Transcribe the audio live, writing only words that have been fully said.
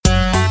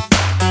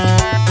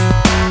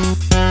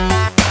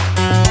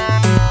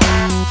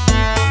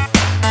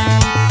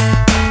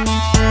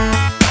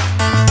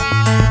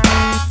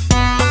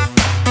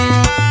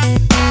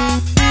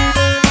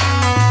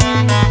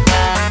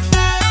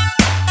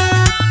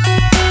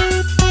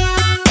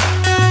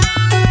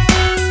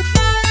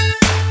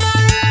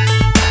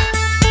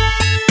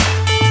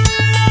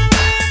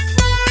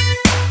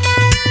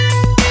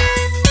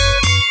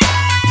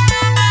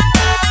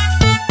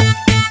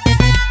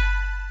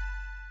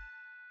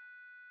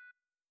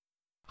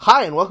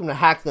Hi, and welcome to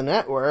Hack the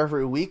Net, where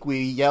every week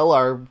we yell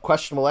our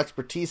questionable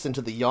expertise into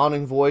the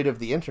yawning void of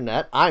the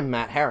internet. I'm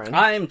Matt Herron.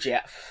 I'm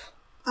Jeff.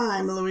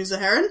 I'm Louisa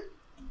Herron.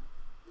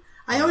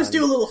 I always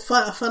do a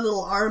fun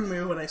little arm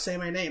move when I say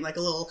my name, like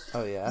a little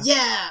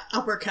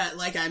uppercut,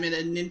 like I'm in a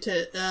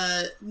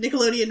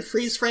Nickelodeon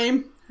freeze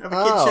frame of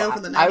a kid's show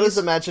from the 90s. I was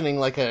imagining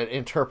like an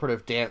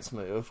interpretive dance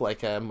move,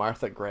 like a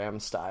Martha Graham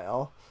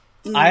style.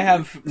 I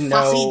have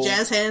fussy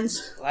jazz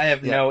hands. I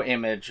have no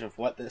image of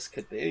what this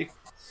could be.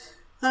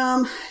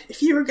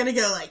 If you were gonna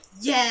go like,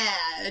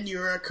 and you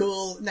were a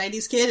cool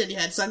 90s kid and you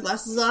had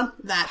sunglasses on,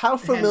 that... How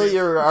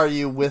familiar are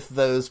you with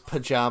those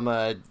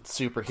pajama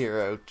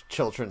superhero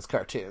children's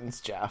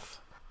cartoons, Jeff?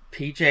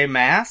 PJ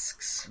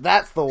Masks?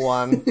 That's the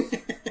one.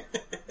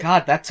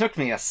 God, that took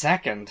me a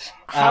second.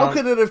 How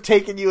could it have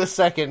taken you a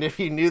second if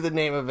you knew the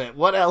name of it?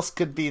 What else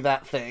could be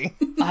that thing?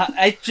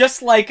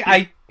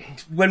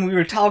 When we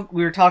were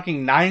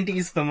talking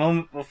 90s the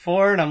moment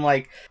before, and I'm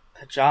like...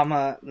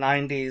 Pajama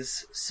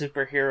 90s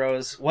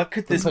superheroes. What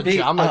could this be?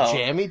 Pajama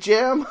Jammy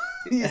Jam?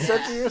 You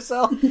said to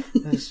yourself?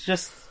 It's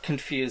just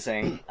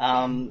confusing.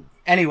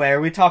 Anyway,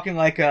 are we talking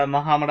like a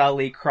Muhammad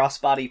Ali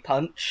crossbody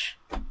punch?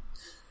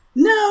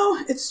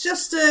 No, it's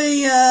just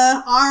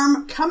a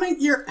arm coming.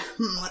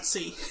 Let's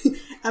see.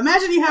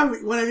 Imagine you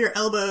have one of your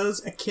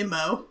elbows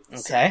akimbo,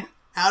 okay,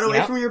 out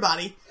away from your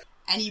body,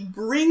 and you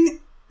bring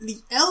the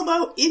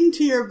elbow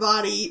into your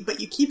body, but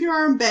you keep your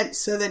arm bent,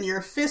 so then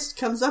your fist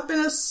comes up in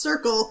a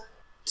circle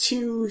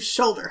to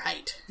shoulder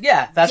height.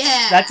 Yeah,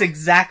 that's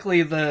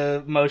exactly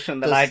the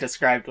motion that I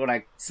described when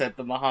I said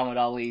the Muhammad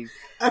Ali.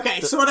 Okay,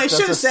 so what I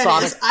should have said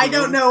is, I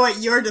don't know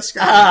what you're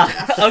describing,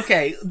 Jeff.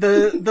 Okay,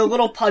 the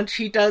little punch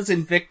he does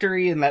in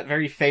Victory in that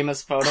very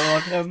famous photo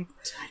of him.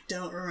 I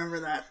don't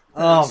remember that.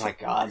 Oh my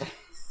god.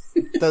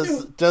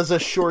 Does a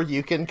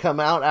Shoryuken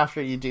come out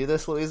after you do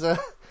this, Louisa?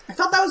 I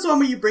thought that was the one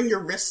where you bring your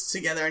wrists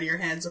together and your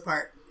hands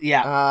apart.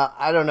 Yeah.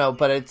 I don't know,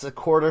 but it's a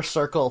quarter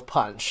circle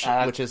punch,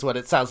 which is what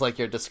it sounds like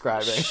you're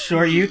describing.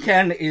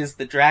 Shoryuken is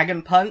the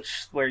dragon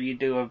punch, where you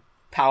do a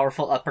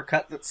powerful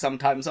uppercut that's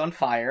sometimes on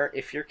fire,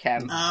 if you're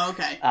Ken. Oh,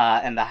 okay.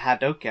 And the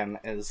Hadouken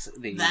is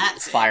the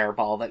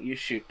fireball that you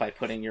shoot by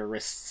putting your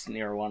wrists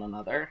near one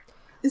another.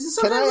 Is it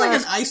sometimes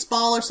like an ice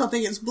ball or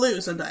something? It's blue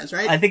sometimes,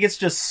 right? I think it's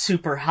just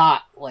super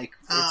hot, like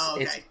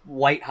it's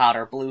white hot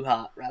or blue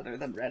hot rather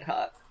than red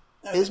hot.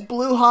 Okay. Is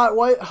blue hot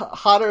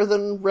hotter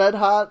than red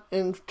hot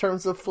in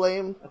terms of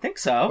flame? I think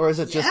so. Or is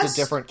it just a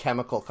different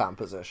chemical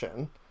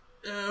composition?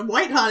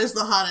 White hot is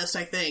the hottest,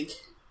 I think.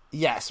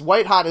 Yes,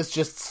 white hot is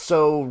just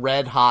so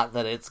red hot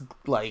that it's,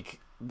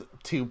 like,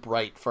 too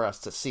bright for us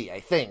to see,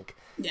 I think.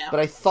 Yeah. But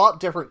I thought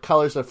different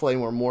colors of flame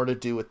were more to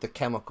do with the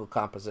chemical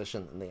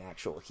composition than the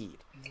actual heat.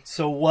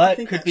 So what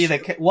would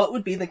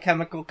be the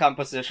chemical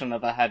composition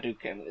of a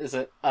Hadouken? Is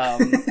it,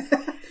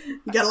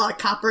 You got a lot of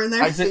copper in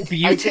there? Is it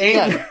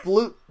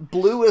butane?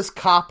 Blue is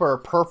copper,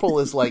 purple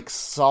is like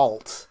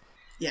salt.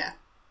 Yeah.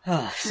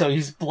 So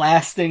he's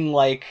blasting,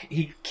 like,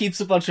 he keeps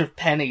a bunch of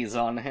pennies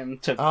on him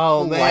to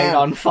light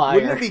on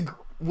fire.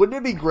 Wouldn't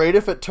it be great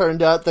if it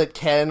turned out that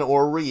Ken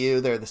or Ryu,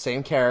 they're the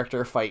same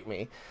character, fight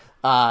me,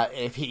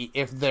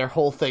 if their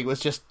whole thing was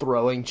just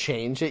throwing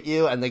change at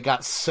you, and they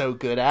got so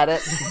good at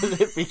it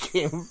that it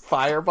became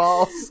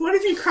fireballs? What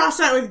if you cross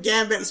that with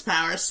Gambit's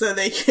power, so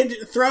they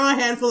could throw a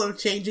handful of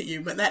change at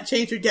you, but that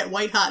change would get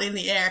white hot in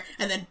the air,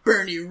 and then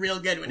burn you real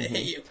good when it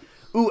hit you?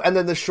 Ooh, and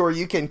then the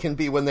Shoryuken can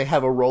be when they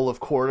have a roll of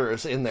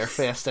quarters in their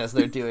fist as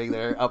they're doing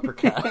their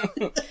uppercut.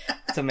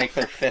 To make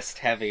their fist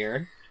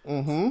heavier.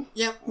 Mm-hmm.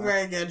 Yep,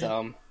 very good.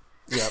 Dumb.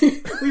 Yep.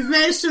 We've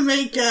managed to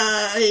make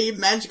a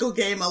magical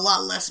game a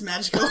lot less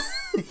magical.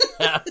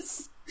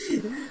 Yes.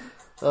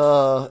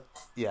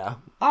 Yeah.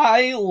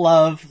 I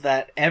love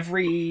that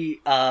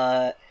every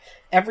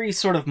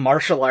sort of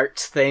martial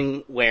arts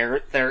thing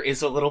where there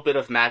is a little bit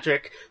of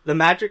magic, the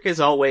magic is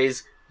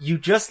always, you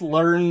just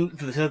learn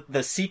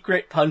the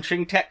secret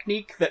punching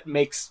technique that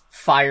makes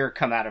fire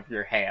come out of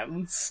your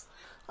hands.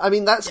 I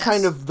mean, that's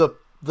kind of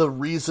the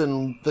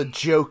reason, the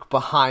joke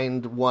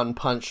behind One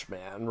Punch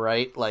Man,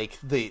 right? Like,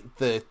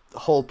 the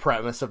whole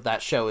premise of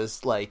that show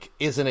is, like,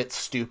 isn't it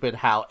stupid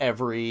how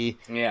every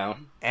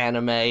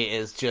anime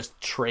is just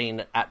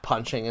trained at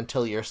punching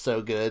until you're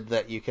so good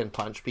that you can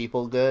punch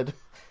people good?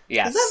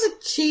 Yes. Is that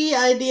the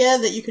chi idea,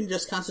 that you can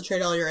just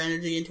concentrate all your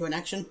energy into an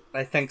action?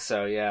 I think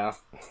so, yeah.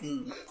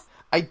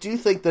 I do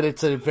think that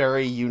it's a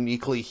very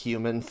uniquely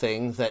human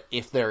thing that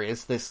if there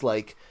is this,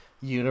 like,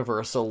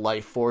 universal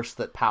life force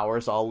that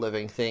powers all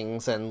living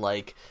things and,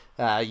 like,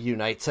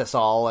 unites us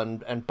all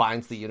and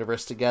binds the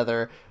universe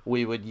together,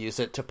 we would use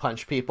it to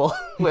punch people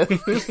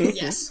with.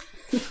 Yes.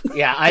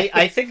 Yeah,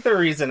 I think the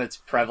reason it's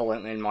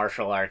prevalent in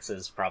martial arts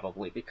is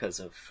probably because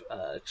of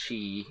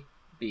chi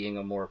being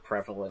a more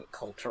prevalent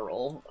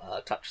cultural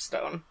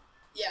touchstone.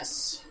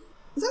 Yes.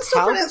 Is that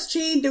still pronounced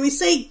chi? Do we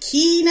say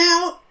ki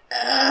now?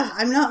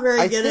 I'm not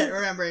very good at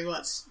remembering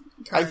what's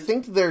I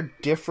think they're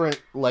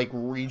different, like,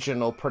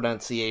 regional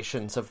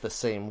pronunciations of the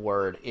same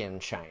word in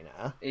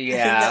China. Yeah. I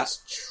think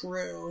that's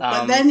true.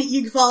 But then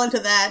you fall into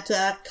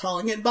that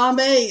calling it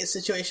Bombay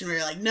situation where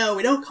you're like, no,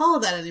 we don't call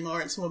it that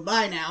anymore, it's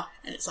Mumbai now.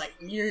 And it's like,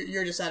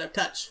 you're just out of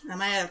touch.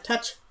 Am I out of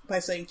touch by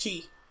saying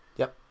chi?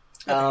 Yep.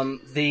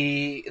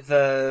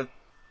 The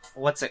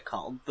what's it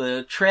called?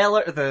 The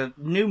trailer, the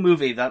new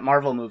movie, that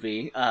Marvel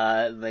movie,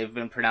 they've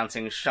been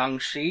pronouncing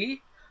Shang-Chi.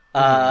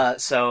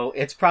 So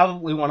it's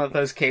probably one of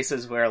those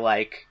cases where,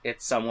 like,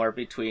 it's somewhere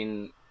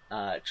between,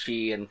 chi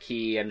and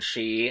ki and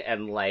she,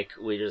 and, like,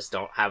 we just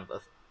don't have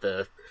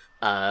the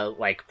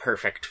like,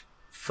 perfect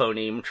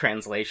phoneme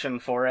translation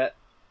for it.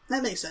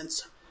 That makes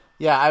sense.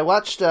 Yeah, I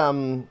watched,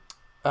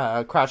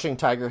 Crouching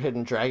Tiger,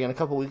 Hidden Dragon a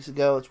couple weeks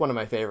ago. It's one of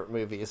my favorite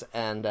movies,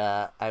 and,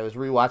 I was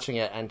rewatching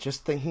it and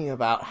just thinking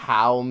about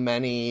how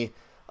many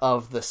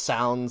of the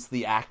sounds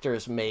the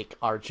actors make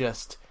are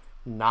just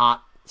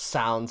not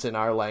sounds in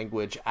our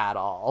language at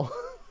all.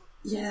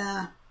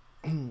 Yeah.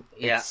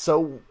 It's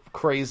so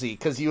crazy,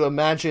 because you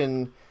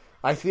imagine,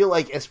 I feel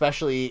like,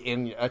 especially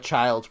in a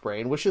child's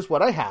brain, which is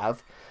what I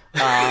have,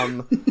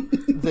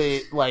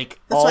 the, like,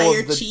 that's all why of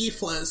your the... chi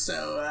flows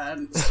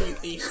so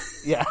sweetly.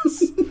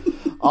 Yes.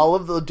 All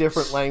of the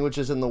different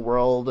languages in the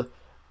world,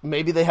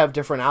 maybe they have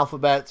different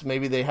alphabets,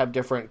 maybe they have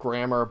different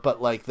grammar,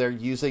 but, like, they're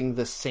using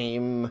the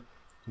same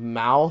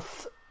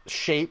mouth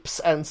shapes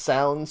and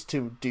sounds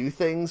to do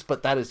things,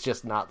 but that is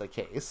just not the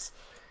case.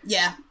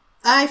 Yeah.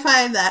 I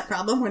find that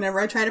problem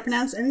whenever I try to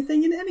pronounce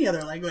anything in any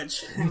other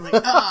language. I'm like,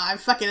 I'm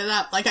fucking it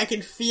up. Like, I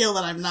can feel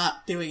that I'm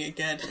not doing it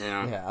good.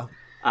 Yeah.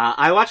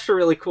 I watched a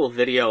really cool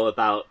video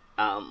about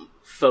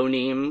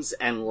phonemes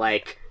and,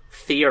 like,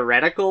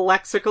 theoretical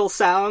lexical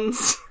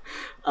sounds.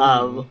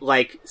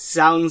 Like,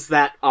 sounds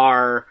that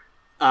are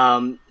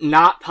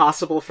not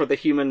possible for the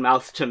human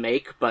mouth to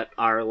make, but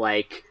are,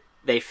 like,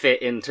 they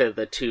fit into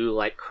the two,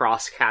 like,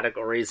 cross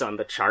categories on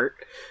the chart.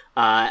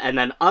 And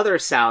then other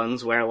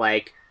sounds where,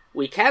 like,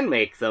 we can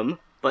make them,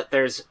 but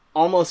there's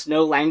almost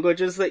no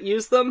languages that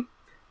use them.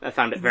 I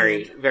found it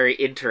very, very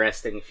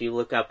interesting. If you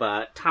look up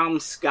Tom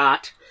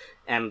Scott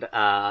and,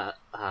 I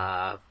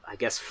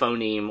guess,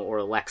 phoneme or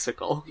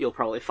lexical, you'll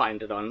probably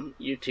find it on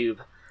YouTube.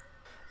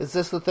 Is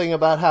this the thing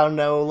about how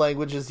no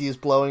languages use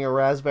blowing a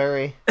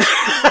raspberry?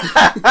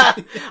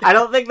 I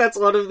don't think that's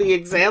one of the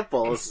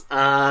examples.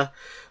 But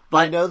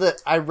I know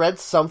that I read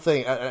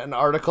something, an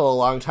article a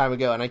long time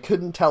ago, and I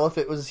couldn't tell if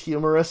it was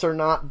humorous or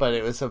not, but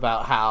it was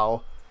about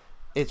how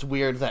it's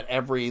weird that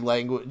every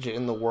language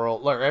in the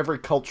world, or every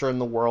culture in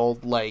the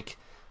world, like,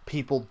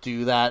 people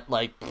do that,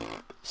 like,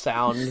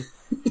 sound,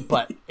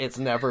 but it's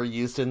never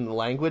used in the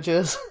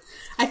languages.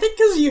 I think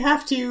because you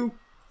have to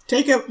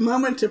take a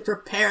moment to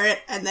prepare it,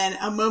 and then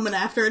a moment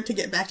after it to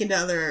get back into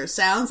other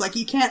sounds. Like,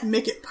 you can't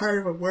make it part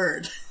of a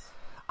word.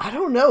 I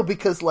don't know,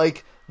 because,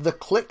 like, the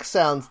click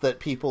sounds that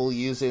people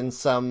use in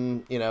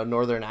some,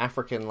 Northern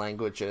African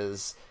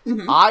languages,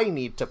 I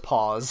need to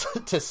pause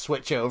to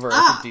switch over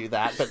to do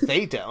that, but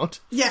they don't.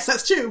 Yes,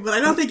 that's true, but I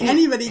don't think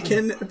anybody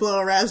can blow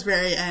a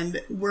raspberry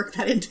and work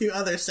that into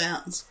other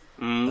sounds.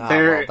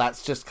 Well,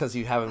 that's just because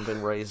you haven't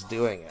been raised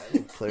doing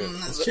it. Clearly.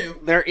 That's true.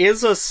 There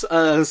is a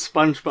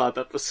SpongeBob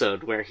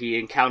episode where he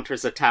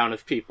encounters a town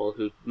of people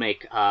who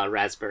make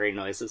raspberry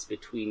noises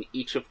between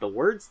each of the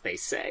words they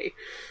say.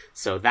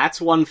 So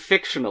that's one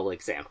fictional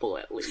example,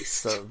 at least.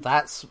 So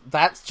that's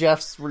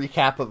Jeff's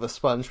recap of a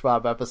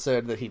SpongeBob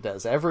episode that he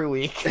does every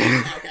week.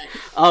 Okay.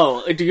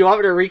 Oh, do you want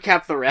me to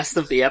recap the rest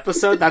of the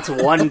episode? That's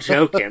one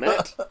joke in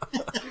it.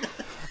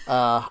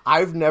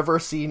 I've never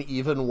seen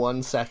even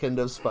 1 second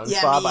of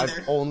SpongeBob.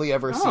 I've only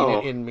ever seen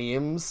it in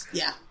memes.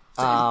 Yeah.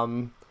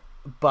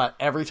 But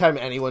every time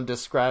anyone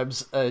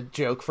describes a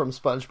joke from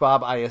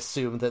SpongeBob, I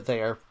assume that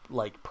they are,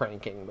 like,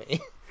 pranking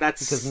me.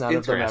 That's because none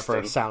of them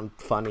ever sound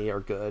funny or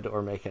good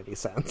or make any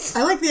sense.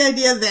 I like the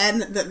idea,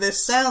 then, that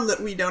this sound that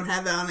we don't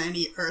have on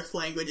any Earth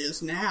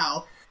languages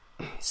now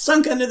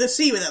sunk under the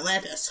sea with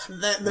Atlantis.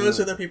 Those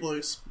are the people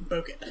who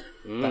spoke it.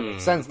 That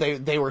makes sense.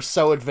 They were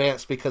so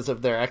advanced because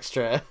of their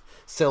extra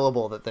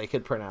syllable that they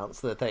could pronounce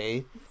that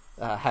they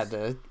had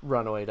to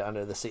run away to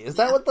under the sea. Is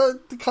that what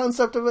the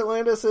concept of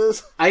Atlantis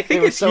is? I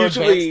think it's so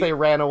usually advanced they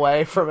ran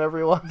away from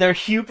everyone. Their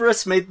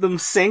hubris made them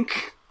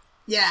sink.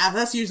 Yeah,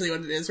 that's usually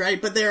what it is, right?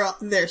 But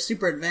they're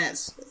super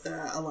advanced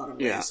a lot of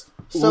ways. Yeah.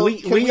 So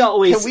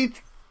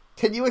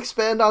can you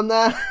expand on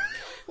that?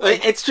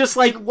 It's just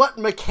like, what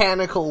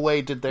mechanical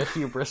way did their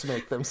hubris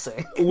make them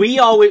sink? We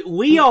always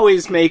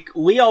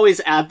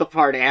add the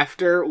part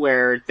after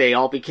where they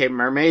all became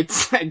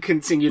mermaids and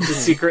continued to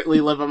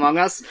secretly live among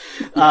us,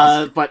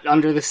 but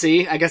under the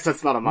sea. I guess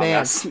that's not among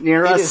us,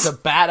 near us. It is a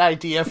bad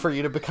idea for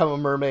you to become a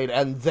mermaid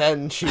and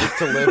then choose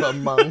to live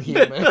among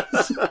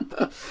humans.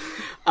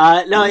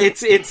 No,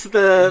 it's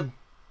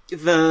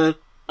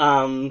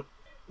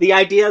the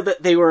idea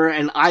that they were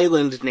an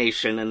island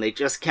nation and they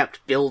just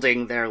kept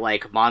building their,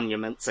 like,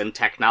 monuments and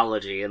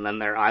technology, and then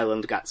their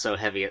island got so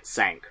heavy it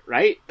sank,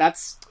 right?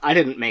 I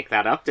didn't make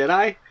that up, did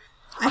I?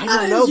 I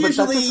don't know, but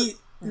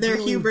their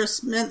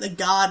hubris meant the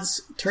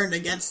gods turned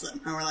against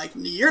them. And were like,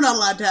 you're not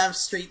allowed to have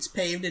streets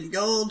paved in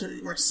gold.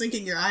 We're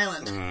sinking your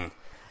island. Mm.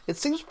 It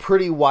seems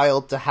pretty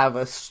wild to have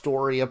a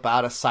story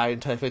about a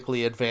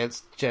scientifically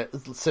advanced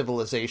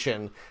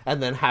civilization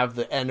and then have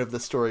the end of the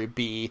story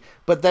be,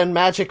 but then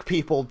magic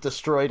people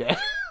destroyed it.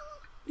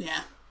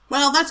 Yeah.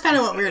 Well, that's kind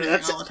of what we're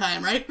doing all the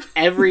time, right?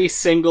 Every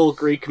single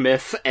Greek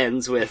myth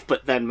ends with,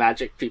 but then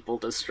magic people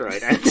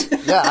destroyed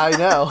it. Yeah, I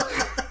know.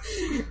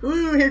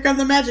 Ooh, here come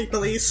the magic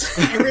police.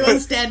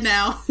 Everyone's dead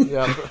now.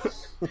 Yep.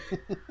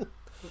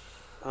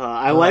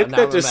 I like now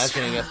that. I'm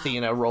imagining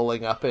Athena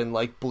rolling up in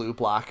like blue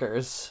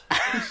blockers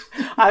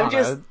I'm on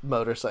a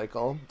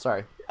motorcycle.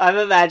 Sorry. I'm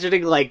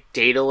imagining like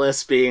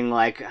Daedalus being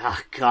like, "Oh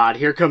God,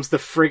 here comes the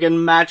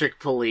friggin' magic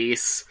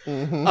police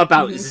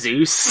about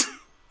Zeus."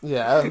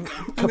 Yeah,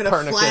 I'm gonna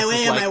fly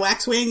away on my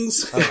wax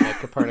wings. Okay,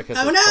 Copernicus.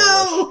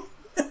 Oh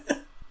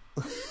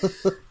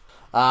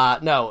no!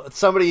 No,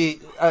 somebody,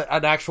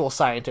 an actual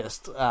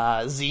scientist,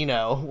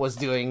 Zeno, was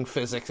doing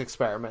physics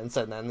experiments,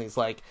 and then he's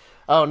like,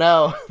 "Oh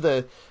no,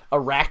 the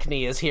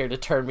Arachne is here to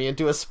turn me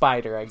into a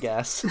spider." I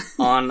guess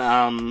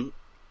on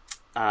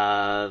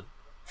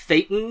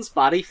Thetans,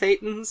 body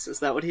Thetans.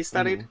 Is that what he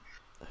studied?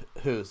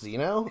 Who,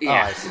 Zeno?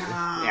 Yeah. Oh, I see.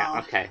 Yeah.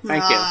 Okay.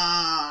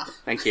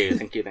 Thank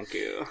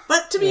you.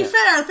 But to be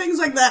fair, things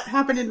like that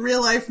happen in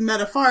real life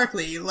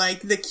metaphorically.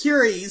 Like, the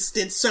Curies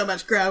did so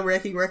much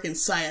groundbreaking work in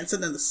science,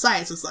 and then the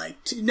science was like,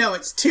 no,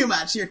 it's too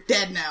much, you're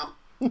dead now.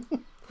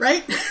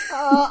 Right?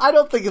 I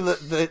don't think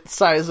that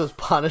science was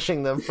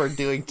punishing them for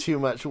doing too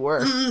much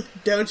work.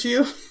 Don't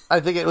you? I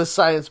think it was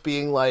science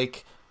being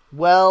like,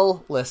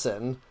 well,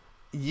 listen,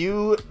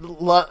 you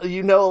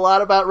know a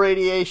lot about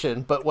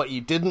radiation, but what you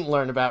didn't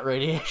learn about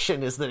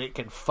radiation is that it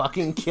can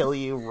fucking kill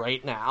you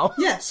right now.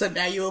 Yeah, so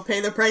now you will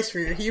pay the price for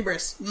your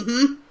hubris.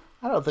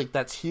 I don't think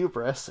that's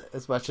hubris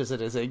as much as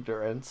it is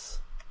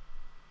ignorance.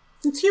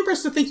 It's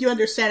hubris to think you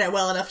understand it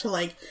well enough to,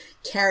 like,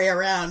 carry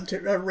around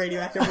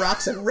radioactive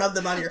rocks and rub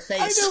them on your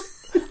face.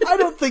 I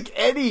don't think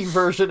any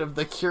version of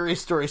the Curie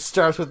story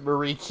starts with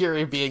Marie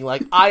Curie being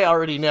like, I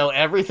already know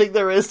everything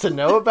there is to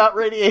know about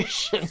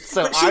radiation,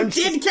 so but she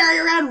did carry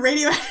around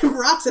radioactive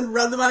rocks and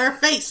rub them on her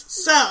face,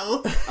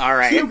 so... All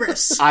right.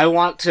 Hubris. I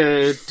want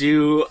to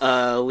do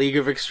a League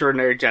of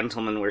Extraordinary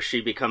Gentlemen where she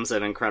becomes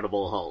an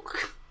Incredible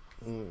Hulk.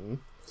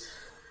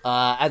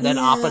 And then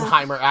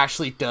Oppenheimer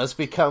actually does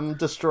become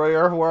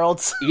Destroyer of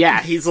Worlds.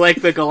 Yeah, he's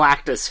like the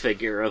Galactus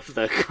figure of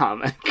the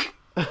comic.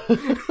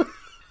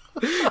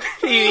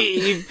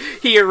 He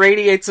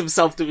irradiates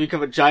himself to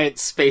become a giant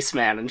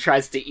spaceman and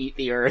tries to eat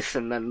the Earth,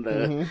 and then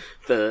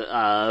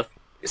the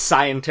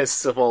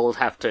scientists of old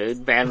have to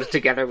band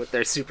together with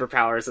their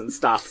superpowers and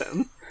stop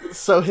him.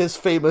 So his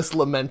famous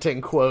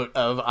lamenting quote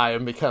of "I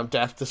am become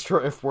Death,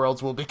 Destroyer of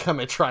Worlds" will become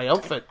a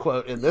triumphant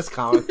quote in this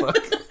comic book.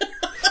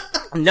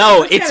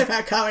 No, That's kind of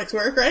how comics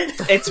work, right?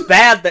 It's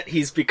bad that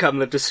he's become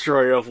the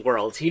Destroyer of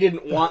Worlds. He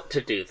didn't want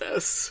to do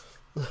this.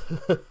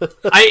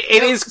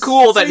 It is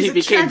cool that he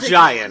became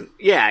giant. Villain.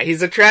 Yeah,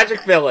 he's a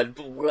tragic villain.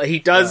 But he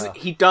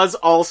does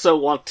also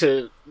want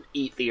to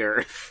eat the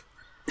Earth.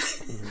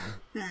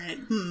 Alright,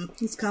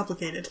 it's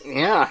complicated.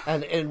 Yeah.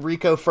 And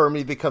Enrico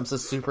Fermi becomes a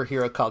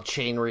superhero called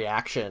Chain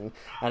Reaction,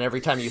 and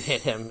every time you hit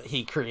him,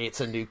 he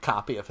creates a new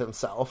copy of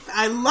himself.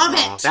 I love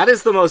it! That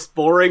is the most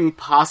boring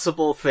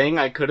possible thing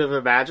I could have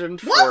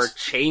imagined for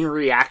Chain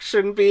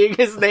Reaction being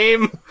his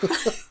name.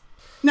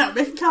 No,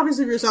 making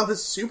copies of yourself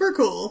is super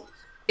cool.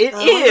 It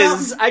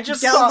is. I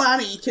just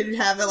Galvani could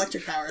have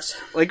electric powers.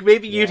 Like,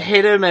 maybe you'd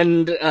hit him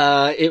and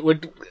it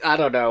would, I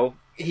don't know,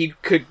 he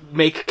could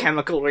make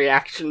chemical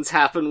reactions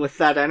happen with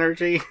that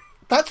energy.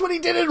 That's what he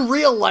did in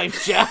real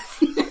life,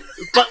 Jeff.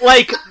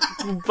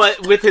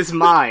 but with his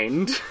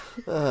mind.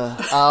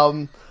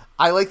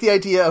 I like the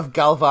idea of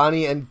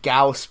Galvani and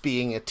Gauss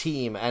being a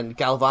team, and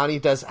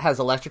Galvani has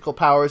electrical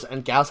powers,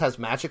 and Gauss has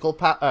magical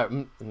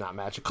not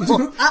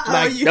magical.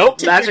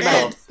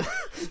 Magical.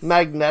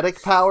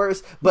 Magnetic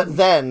powers, but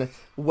then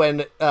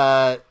when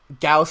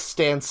Gauss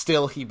stands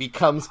still, he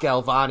becomes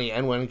Galvani,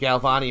 and when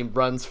Galvani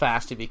runs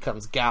fast, he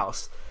becomes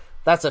Gauss.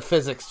 That's a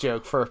physics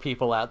joke for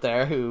people out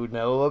there who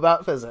know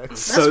about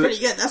physics. That's pretty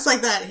good. That's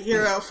like that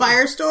hero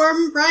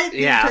Firestorm, right?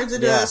 Yeah. He turns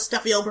into a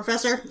stuffy old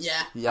professor.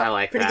 Yeah. I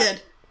like pretty that.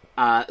 Good.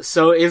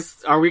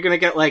 Are we gonna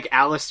get, like,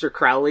 Aleister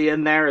Crowley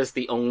in there as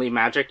the only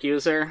magic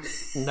user?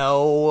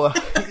 No.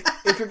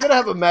 If you're gonna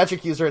have a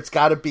magic user, it's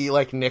gotta be,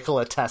 like,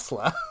 Nikola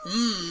Tesla.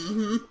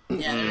 Mm-hmm.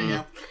 Yeah, there you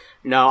go.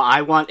 No,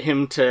 I want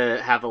him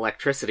to have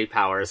electricity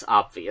powers,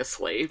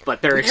 obviously,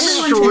 but they're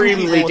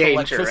extremely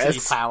dangerous.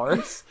 Electricity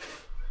powers.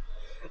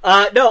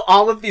 No,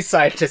 all of these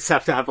scientists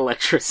have to have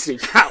electricity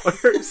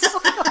powers.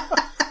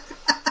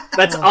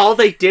 That's all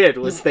they did,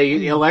 was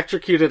they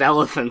electrocuted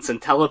elephants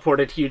and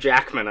teleported Hugh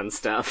Jackman and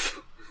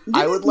stuff.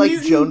 I would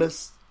like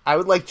Jonas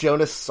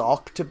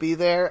Salk to be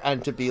there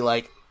and to be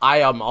like,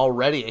 I am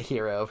already a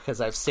hero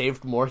because I've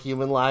saved more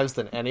human lives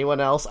than anyone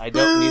else. I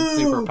don't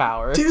need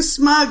superpowers. Too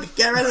smug.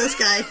 Get rid of this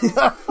guy.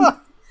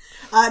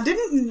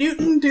 Didn't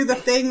Newton do the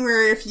thing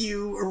where if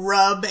you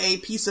rub a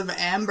piece of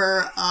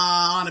amber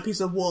on a piece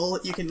of wool,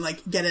 you can,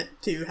 like, get it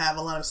to have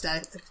a lot of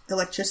static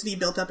electricity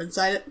built up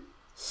inside it?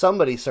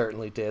 Somebody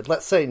certainly did.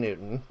 Let's say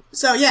Newton.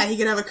 So, yeah, he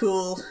could have a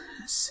cool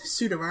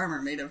suit of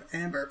armor made of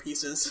amber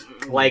pieces.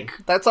 Like...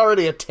 That's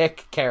already a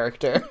Tick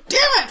character. Damn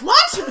it,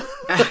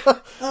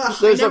 what?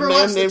 There's a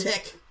man named...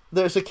 Tick.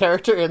 There's a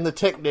character in the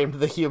Tick named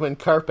the Human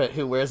Carpet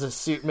who wears a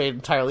suit made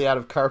entirely out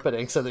of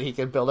carpeting so that he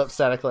can build up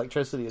static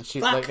electricity and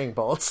shoot lightning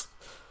bolts.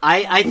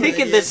 I think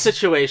in this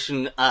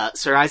situation,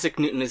 Sir Isaac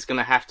Newton is going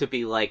to have to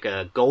be like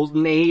a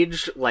Golden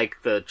Age, like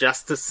the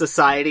Justice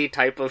Society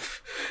type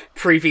of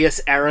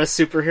previous era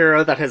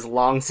superhero that has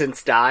long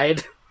since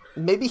died.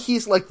 Maybe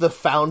he's like the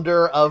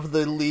founder of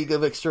the League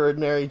of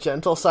Extraordinary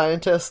Gentle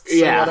Scientists,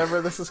 or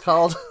whatever this is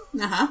called.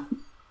 Uh-huh.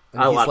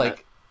 I love it.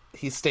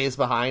 He stays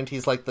behind.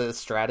 He's like the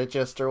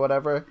strategist or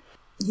whatever.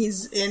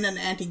 He's in an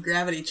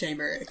anti-gravity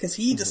chamber because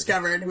he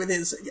discovered with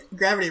his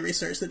gravity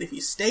research that if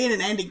you stay in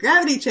an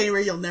anti-gravity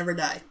chamber, you'll never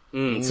die.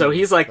 So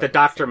he's like the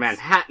Dr.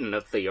 Manhattan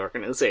of the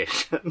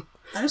organization.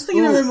 I was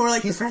thinking of him more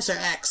like Professor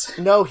X.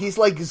 No, he's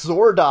like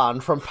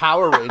Zordon from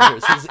Power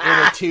Rangers. He's in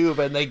a tube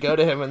and they go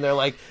to him and they're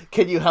like,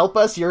 can you help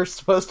us? You're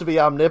supposed to be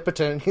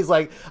omnipotent. And he's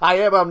like, I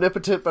am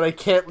omnipotent, but I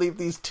can't leave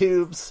these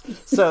tubes.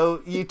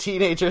 So you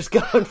teenagers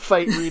go and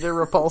fight Rita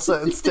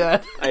Repulsa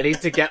instead. I need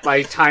to get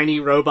my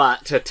tiny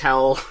robot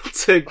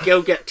to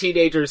go get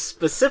teenagers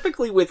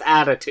specifically with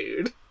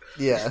attitude.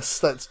 Yes,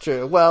 that's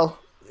true. Well...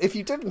 If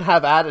you didn't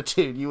have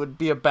attitude, you would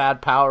be a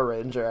bad Power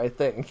Ranger, I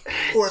think.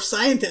 Or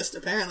scientist,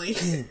 apparently.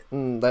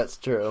 That's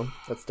true.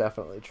 That's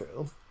definitely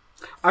true.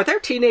 Are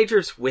there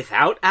teenagers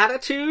without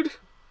attitude?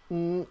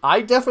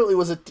 I definitely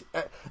was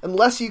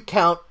unless you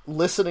count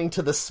listening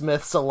to the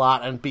Smiths a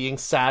lot and being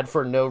sad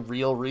for no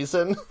real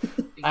reason.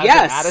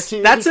 Yes, an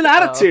attitude. That's an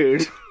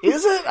attitude.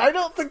 Is it? I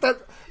don't think that...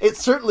 It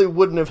certainly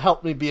wouldn't have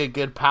helped me be a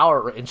good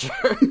Power Ranger.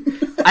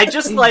 I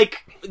just,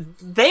 like...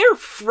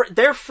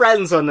 They're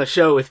friends on the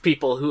show with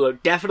people who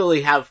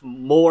definitely have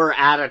more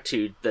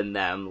attitude than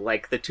them.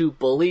 Like, the two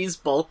bullies,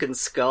 Bulk and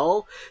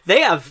Skull. They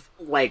have,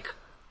 like...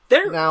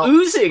 They're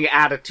oozing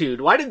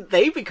attitude. Why didn't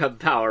they become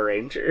Power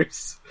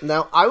Rangers?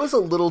 Now, I was a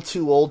little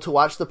too old to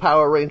watch the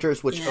Power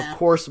Rangers, which of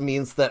course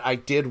means that I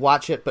did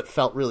watch it, but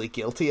felt really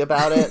guilty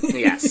about it.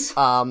 Yes.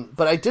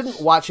 But I didn't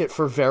watch it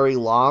for very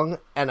long,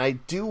 and I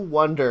do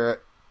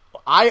wonder...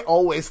 I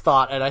always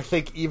thought, and I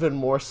think even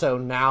more so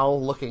now,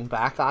 looking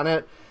back on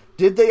it,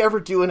 did they ever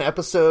do an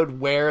episode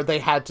where they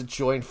had to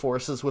join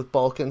forces with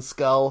Bulk and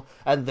Skull,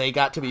 and they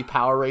got to be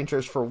Power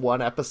Rangers for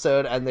one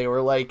episode, and they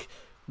were, like...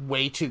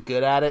 way too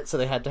good at it, so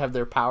they had to have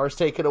their powers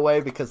taken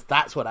away, because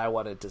that's what I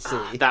wanted to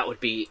see. That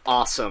would be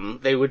awesome.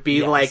 They would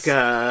be like,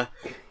 God,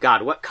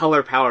 what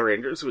color Power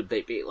Rangers would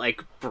they be?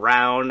 Like,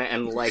 brown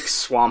and, like,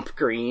 swamp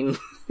green?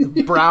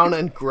 Brown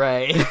and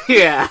gray.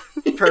 Yeah,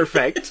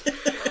 perfect.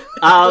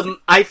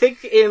 I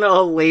think in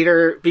a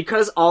later...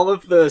 Because all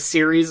of the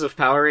series of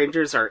Power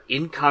Rangers are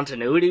in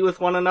continuity with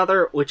one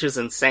another, which is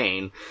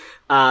insane...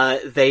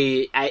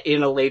 they,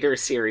 in a later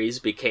series,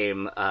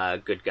 became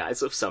good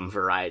guys of some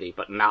variety,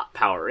 but not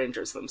Power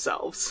Rangers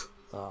themselves.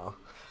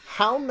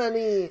 How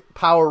many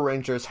Power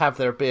Rangers have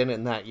there been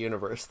in that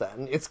universe,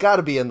 then? It's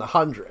gotta be in the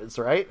hundreds,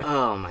 right?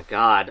 Oh my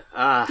god.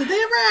 Did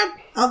they ever have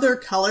other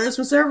colors?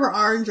 Was there ever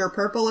orange or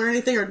purple or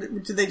anything, or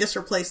did they just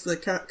replace the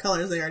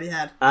colors they already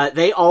had?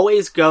 They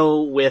always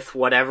go with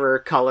whatever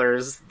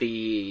colors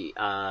the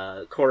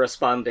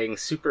corresponding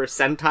Super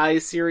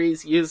Sentai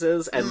series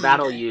uses, and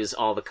that'll use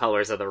all the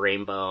colors of the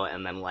rainbow,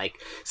 and then, like,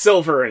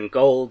 silver and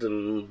gold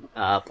and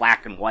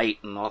black and white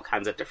and all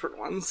kinds of different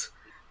ones.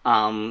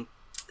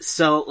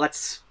 So,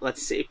 let's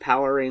see,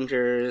 Power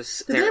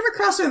Rangers... Did they ever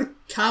cross with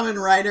Kamen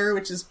Rider,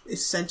 which is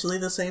essentially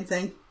the same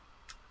thing?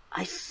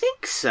 I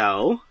think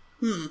so.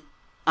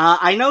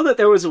 I know that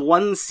there was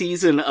one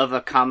season of a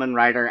Kamen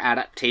Rider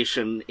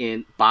adaptation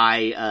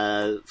by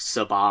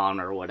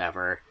Saban or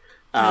whatever,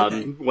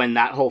 when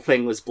that whole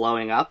thing was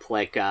blowing up,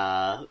 like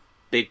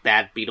Big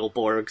Bad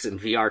Beetleborgs and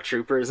VR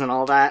Troopers and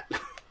all that.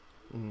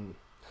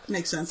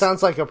 Makes sense.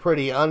 Sounds like a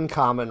pretty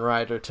uncommon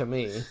rider to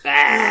me.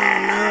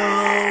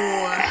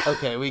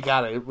 Okay, we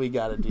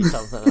gotta do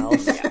something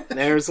else. Yeah,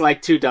 there's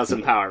like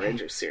 24 Power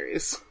Rangers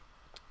series.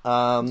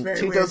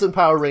 24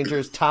 Power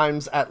Rangers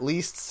times at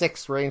least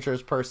 6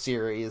 Rangers per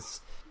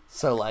series.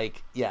 So,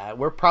 like, yeah,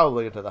 we're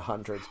probably into the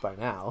hundreds by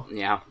now.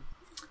 Yeah.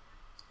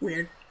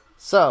 Weird.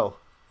 So,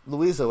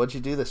 Louisa, what'd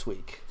you do this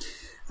week?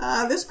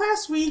 This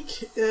past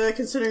week,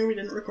 considering we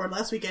didn't record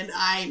last weekend,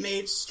 I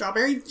made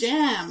strawberry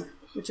jam,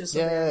 which is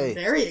something I'm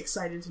very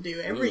excited to do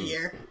every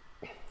year.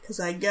 Because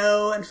I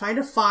go and find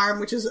a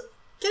farm, which is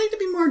getting to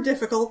be more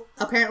difficult.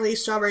 Apparently,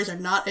 strawberries are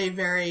not a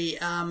very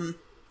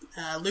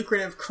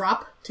lucrative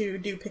crop to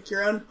do pick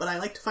your own, but I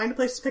like to find a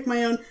place to pick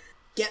my own,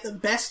 get the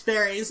best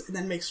berries, and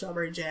then make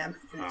strawberry jam.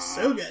 And it's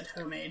so good,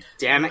 homemade.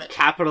 Damn it,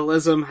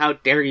 capitalism, how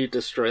dare you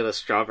destroy the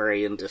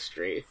strawberry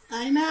industry.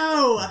 I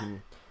know!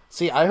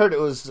 See, I heard it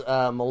was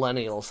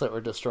millennials that were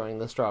destroying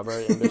the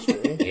strawberry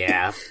industry.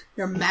 Yeah.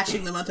 They're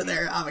mashing them onto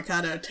their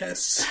avocado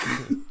toasts.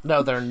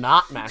 No, they're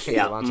not mashing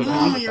them onto their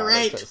avocado you're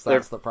right. toasts.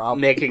 That's the problem.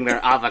 Making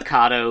their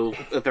avocado,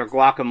 their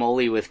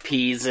guacamole with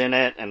peas in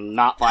it and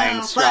not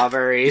buying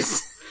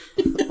strawberries.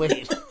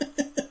 Wait.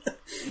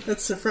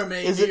 That's from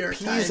a New York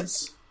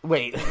Times.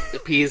 Wait.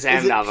 Peas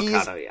and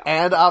avocado, peas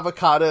and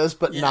avocados,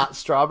 but not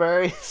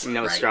strawberries?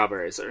 No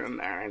strawberries are in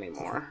there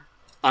anymore.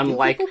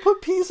 Unlike... Do people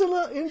put peas in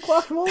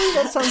guacamole?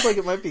 That sounds like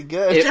it might be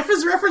good. Jeff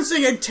is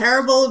referencing a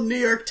terrible New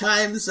York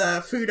Times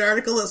food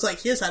article that's like,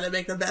 here's how to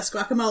make the best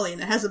guacamole,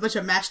 and it has a bunch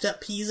of mashed up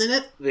peas in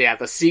it. Yeah,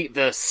 the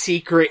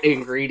secret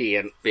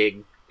ingredient,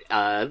 big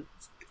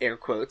air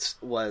quotes,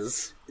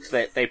 was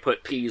that they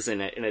put peas in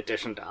it in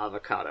addition to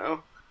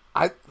avocado.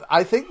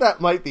 I think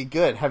that might be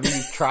good. Have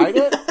you tried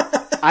it?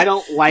 I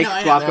don't like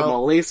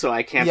guacamole, so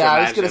I can't imagine.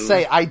 I was going to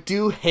say, I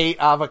do hate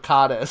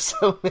avocados,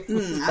 so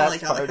I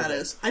like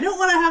avocados. I don't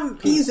want to have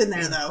peas in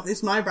there, though.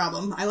 It's my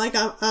problem. I like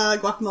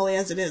guacamole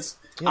as it is.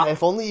 Yeah,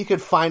 if only you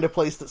could find a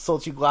place that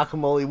sold you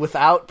guacamole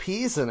without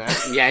peas in it.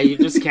 Yeah, you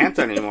just can't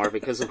anymore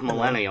because of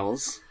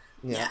millennials.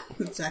 Yeah,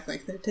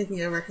 exactly. They're taking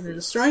over and they're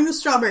destroying the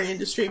strawberry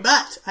industry,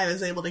 but I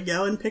was able to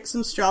go and pick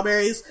some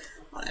strawberries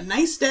on a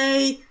nice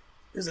day.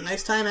 It was a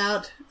nice time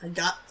out. I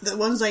got the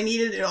ones I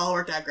needed. It all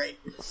worked out great.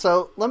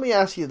 So, let me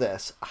ask you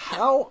this.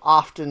 How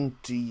often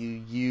do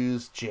you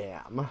use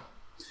jam?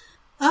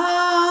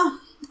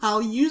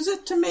 I'll use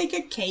it to make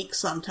a cake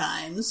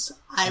sometimes.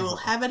 I will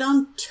have it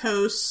on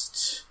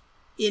toast.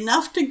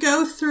 Enough to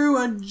go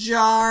through a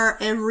jar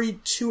every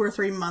 2 or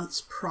 3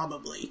 months,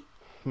 probably.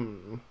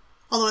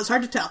 Although it's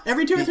hard to tell.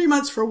 Every 2 or 3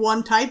 months for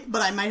one type,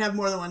 but I might have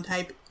more than one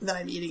type that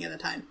I'm eating at a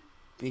time.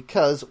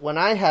 Because when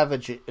I have a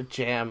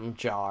jam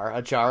jar,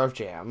 a jar of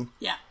jam,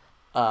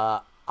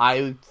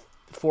 I,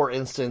 for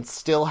instance,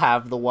 still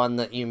have the one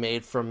that you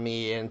made from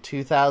me in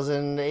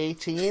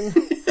 2018.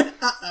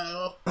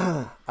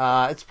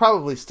 Uh-oh. It's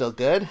probably still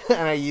good,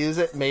 and I use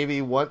it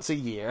maybe once a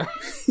year.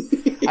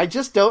 I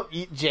just don't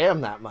eat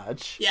jam that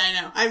much. Yeah,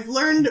 I know. I've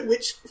learned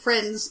which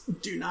friends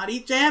do not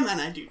eat jam,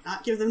 and I do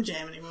not give them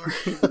jam anymore.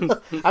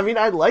 I mean,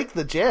 I like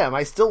the jam.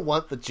 I still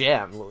want the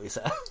jam,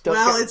 Louisa.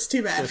 It's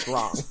too bad. It's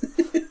wrong.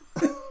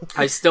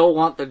 I Still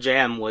Want the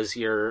Jam was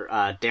your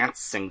dance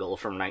single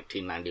from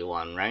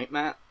 1991, right,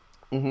 Matt?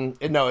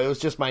 Mm-hmm. No, it was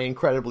just my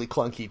incredibly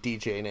clunky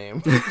DJ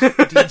name.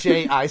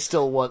 DJ I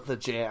Still Want the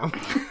Jam.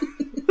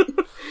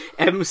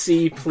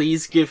 MC,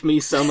 please give me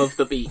some of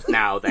the beat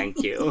now,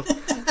 thank you.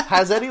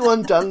 Has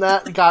anyone done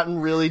that, gotten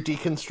really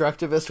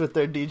deconstructivist with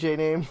their DJ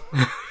name?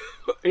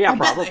 Yeah, I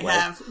probably. bet they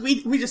have.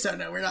 We just don't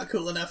know. We're not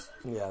cool enough.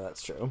 Yeah,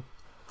 that's true.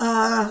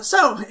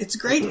 So, it's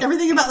great.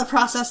 Everything about the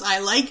process I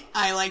like.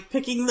 I like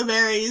picking the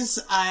berries.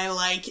 I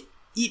like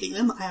eating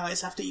them. I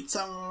always have to eat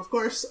some of them, of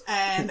course.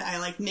 And I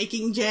like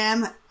making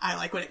jam. I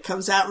like when it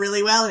comes out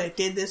really well, and it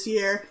did this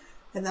year.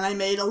 And then I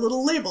made a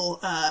little label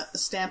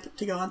stamp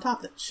to go on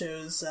top that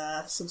shows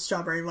some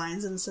strawberry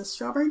vines and says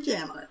strawberry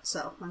jam on it.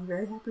 So, I'm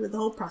very happy with the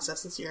whole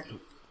process this year.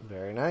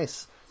 Very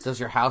nice.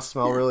 Does your house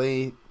smell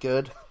really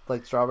good?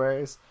 Like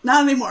strawberries?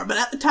 Not anymore, but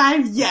at the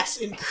time, yes,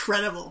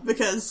 incredible.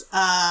 Because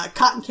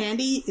cotton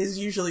candy is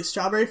usually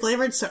strawberry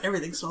flavored, so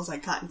everything smells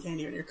like cotton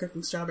candy when you're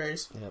cooking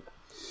strawberries. Yep.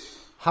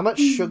 How much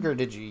sugar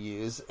did you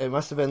use? It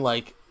must have been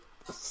like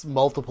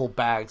multiple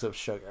bags of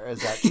sugar.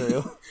 Is that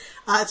true?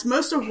 It's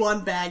most of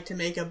one bag to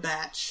make a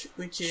batch,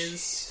 which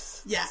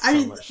is... Yeah, so I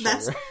mean,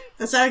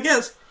 that's how it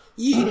goes.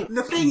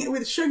 The thing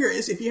with sugar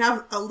is if you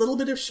have a little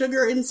bit of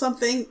sugar in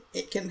something,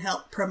 it can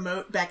help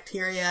promote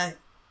bacteria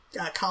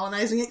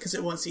colonizing it because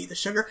it wants to eat the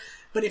sugar.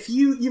 But if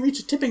you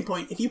reach a tipping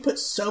point, if you put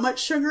so much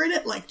sugar in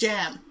it, like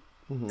jam,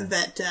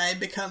 that it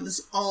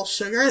becomes all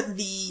sugar,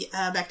 the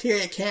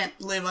bacteria can't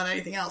live on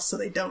anything else, so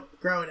they don't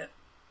grow in it.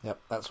 Yep,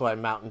 that's why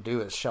Mountain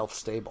Dew is shelf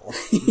stable.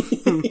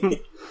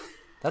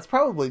 That's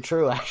probably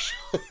true,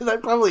 actually.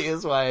 That probably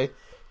is why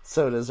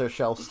sodas are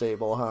shelf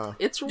stable, huh?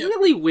 It's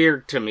really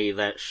weird to me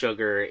that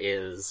sugar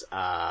is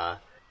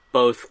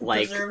both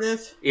like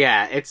preservative.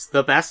 Yeah, it's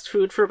the best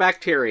food for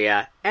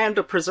bacteria and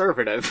a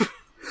preservative.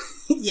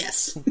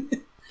 Yes.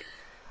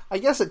 I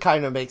guess it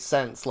kind of makes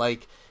sense.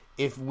 Like,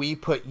 if we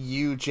put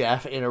you,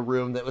 Jeff, in a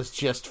room that was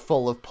just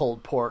full of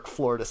pulled pork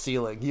floor to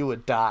ceiling, you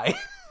would die.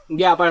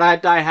 Yeah, but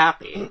I'd die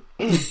happy.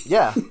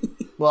 Yeah.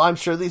 Well, I'm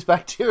sure these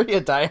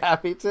bacteria die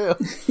happy, too.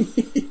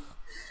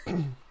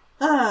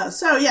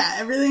 So, yeah,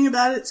 everything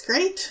about it's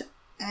great.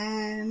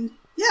 And,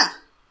 yeah.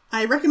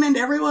 I recommend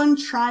everyone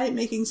try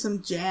making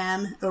some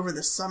jam over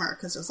the summer,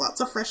 because there's lots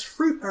of fresh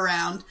fruit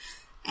around.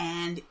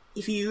 And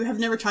if you have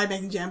never tried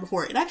making jam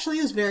before, it actually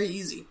is very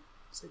easy.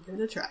 So give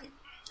it a try.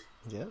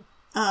 Yeah.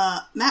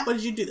 Matt, what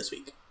did you do this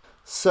week?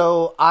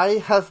 So, I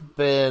have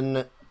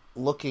been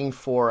looking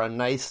for a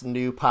nice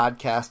new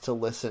podcast to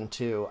listen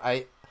to.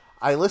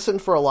 I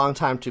listened for a long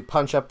time to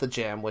Punch Up the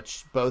Jam,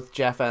 which both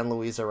Jeff and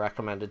Louisa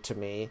recommended to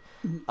me.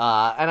 And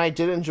I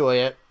did enjoy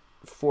it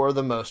for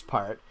the most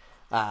part.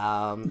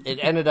 It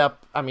ended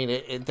up, I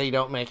mean, they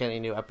don't make any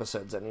new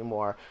episodes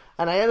anymore.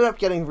 And I ended up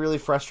getting really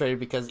frustrated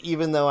because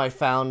even though I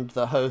found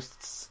the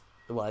hosts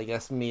well, I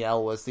guess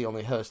Miel was the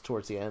only host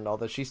towards the end,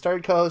 although she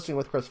started co-hosting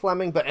with Chris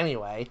Fleming. But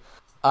anyway,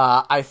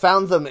 I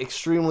found them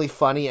extremely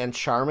funny and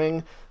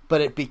charming,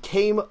 but it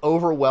became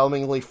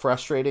overwhelmingly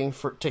frustrating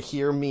to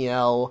hear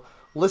Miel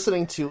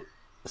listening to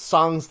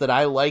songs that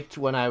I liked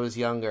when I was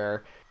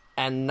younger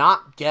and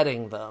not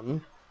getting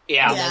them.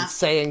 Yeah. And then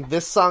saying,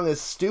 this song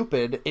is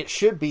stupid, it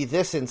should be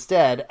this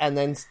instead, and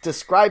then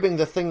describing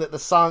the thing that the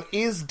song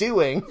is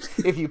doing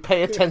if you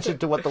pay attention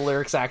to what the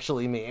lyrics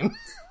actually mean.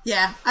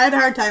 Yeah, I had a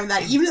hard time with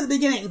that, even at the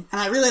beginning, and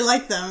I really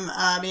liked them.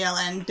 Miel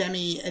and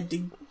Demi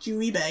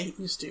Dijuibe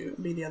used to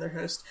be the other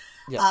host.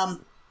 Yeah.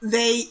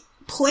 They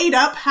played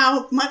up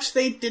how much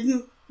they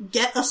didn't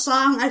get a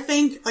song, I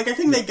think. I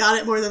think they got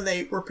it more than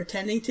they were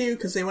pretending to,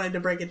 because they wanted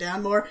to break it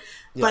down more,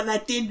 but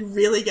that did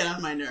really get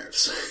on my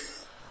nerves.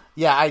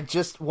 Yeah,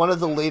 one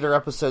of the later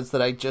episodes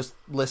that I just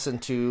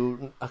listened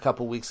to a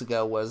couple weeks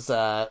ago was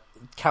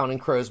Counting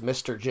Crows'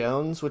 Mr.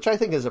 Jones, which I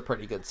think is a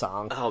pretty good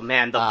song. Oh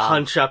man, the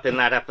punch-up in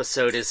that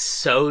episode is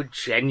so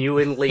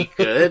genuinely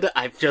good.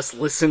 I've just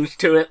listened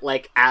to it,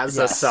 as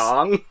a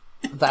song.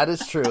 That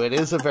is true. It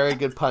is a very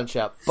good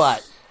punch-up,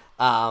 but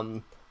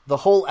the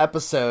whole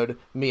episode,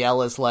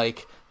 Miel is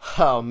like,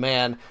 oh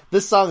man,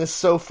 this song is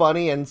so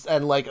funny and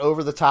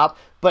over the top,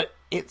 but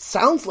it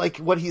sounds like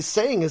what he's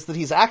saying is that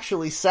he's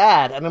actually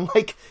sad. And I'm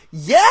like,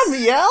 yeah,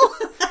 Miel!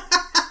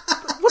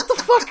 What the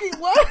fuck?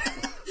 What?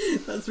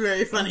 That's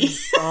very funny.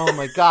 Oh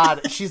my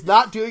god. She's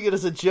not doing it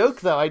as a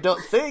joke, though, I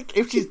don't think.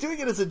 If she's doing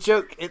it as a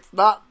joke, it's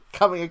not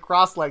coming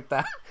across like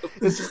that.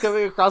 It's just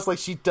coming across like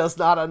she does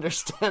not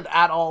understand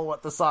at all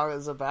what the song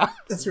is about.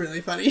 That's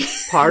really funny.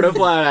 Part of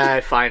what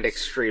I find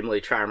extremely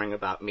charming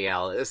about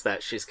Miel is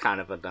that she's kind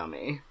of a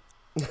dummy.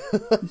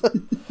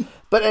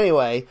 But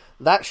anyway,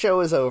 that show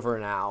is over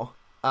now.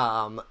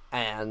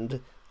 And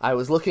I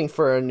was looking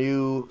for a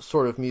new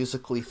sort of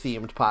musically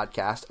themed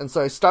podcast, and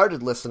so I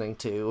started listening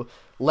to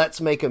Let's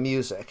Make a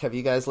Music. Have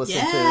you guys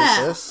listened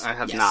to this? I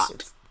have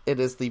not. It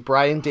is the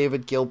Brian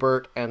David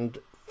Gilbert and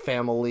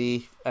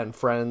Family and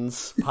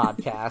Friends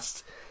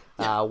podcast,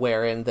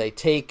 wherein they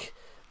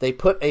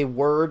put a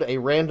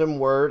random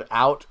word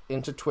out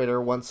into Twitter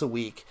once a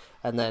week,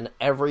 and then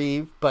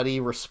everybody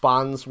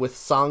responds with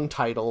song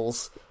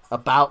titles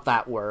about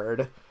that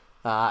word.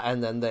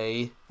 And then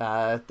they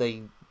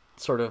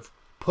sort of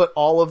put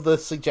all of the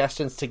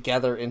suggestions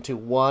together into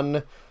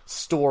one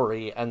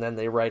story, and then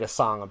they write a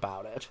song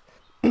about it.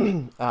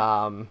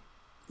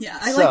 Yeah,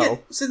 I like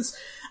it since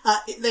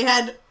they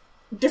had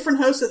different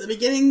hosts at the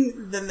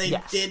beginning than they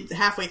did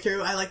halfway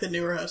through. I like the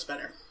newer host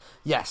better.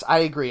 Yes, I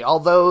agree.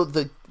 Although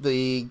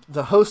the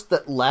host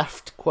that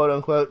left, quote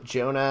unquote,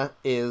 Jonah,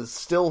 is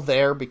still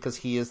there because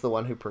he is the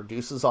one who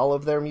produces all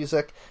of their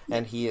music,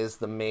 and he is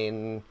the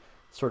main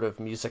sort of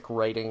music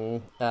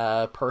writing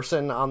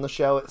person on the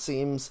show, it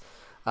seems.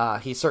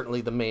 He's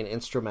certainly the main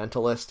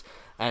instrumentalist,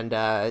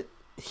 and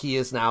he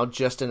is now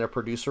just in a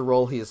producer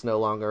role. He is no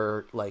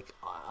longer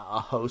a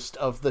host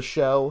of the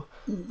show.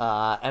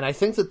 And I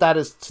think that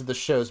is to the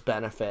show's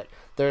benefit.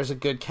 There's a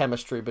good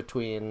chemistry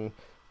between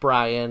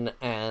Brian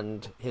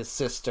and his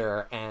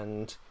sister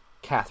and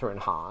Catherine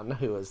Hahn,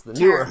 who is the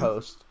newer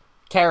host.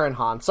 Karen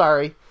Hahn,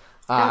 sorry.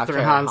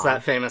 Catherine Hahn's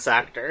that famous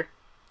actor.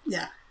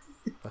 Yeah.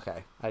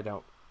 Okay, I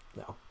don't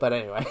know. But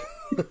anyway.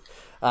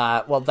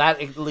 Well,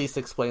 that at least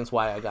explains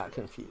why I got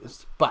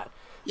confused. But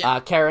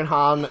Karen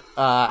Hahn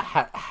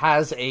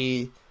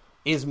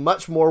is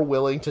much more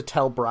willing to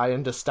tell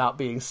Brian to stop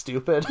being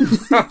stupid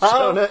than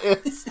Jonah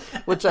is,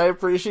 which I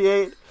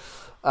appreciate.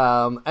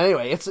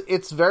 Anyway,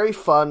 it's very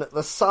fun.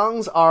 The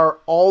songs are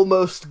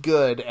almost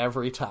good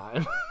every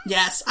time.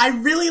 Yes, I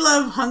really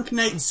love Hunk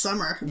Night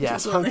Summer.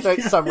 Yes, Hunk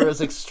Night Summer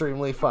is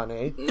extremely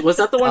funny. Was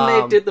that the one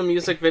they did the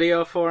music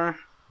video for?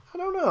 I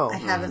don't know. I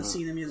haven't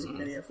seen a music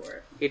video for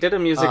it. He did a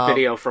music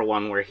video for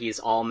one where he's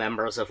all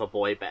members of a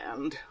boy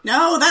band.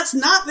 No, that's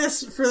not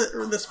this for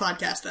this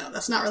podcast, though.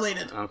 That's not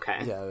related. Okay.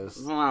 Yeah, it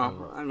is.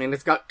 Well, I mean,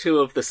 it's got two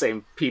of the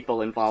same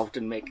people involved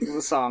in making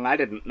the song. I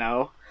didn't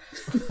know.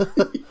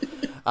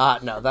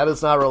 No, that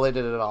is not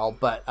related at all,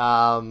 but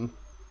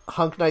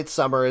Hunk Night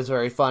Summer is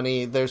very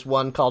funny. There's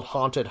one called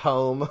Haunted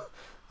Home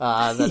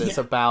that is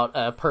about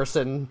a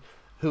person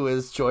who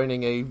is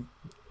joining a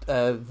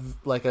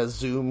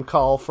Zoom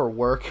call for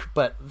work,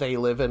 but they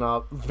live in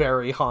a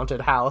very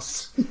haunted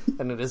house,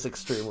 and it is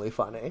extremely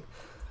funny.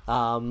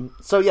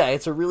 So yeah,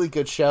 it's a really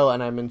good show,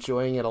 and I'm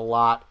enjoying it a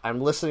lot.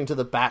 I'm listening to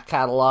the back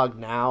catalog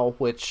now,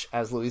 which,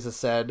 as Louisa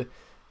said,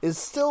 is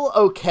still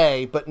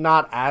okay, but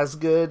not as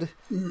good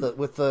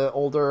with the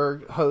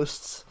older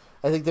hosts.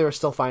 I think they were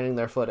still finding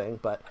their footing,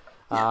 but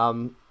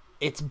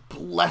it's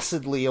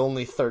blessedly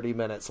only 30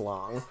 minutes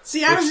long.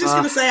 See, I was just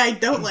going to say I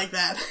don't like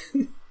that.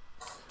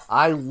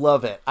 I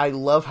love it. I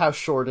love how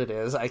short it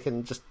is. I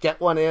can just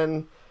get one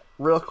in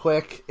real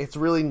quick. It's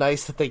really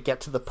nice that they get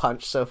to the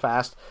punch so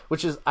fast,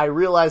 which is, I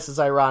realize, is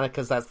ironic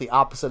because that's the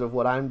opposite of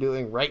what I'm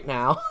doing right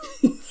now.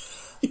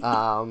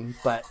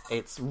 But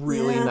it's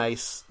really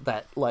nice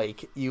that,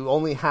 you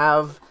only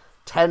have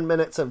 10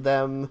 minutes of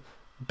them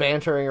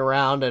bantering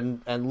around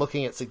and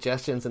looking at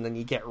suggestions, and then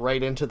you get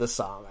right into the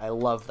song. I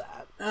love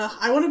that.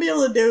 I want to be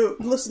able to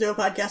listen to a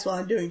podcast while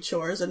I'm doing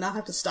chores and not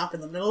have to stop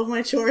in the middle of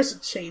my chores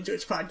and change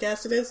which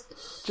podcast it is.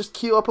 Just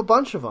queue up a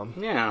bunch of them.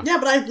 Yeah. Yeah,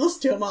 but I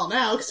listen to them all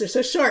now because they're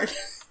so short.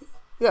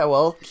 Yeah,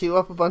 well, queue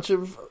up a bunch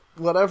of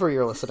whatever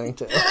you're listening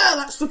to. Yeah,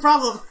 that's the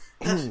problem.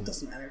 It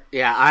doesn't matter.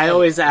 Yeah, I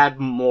always add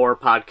more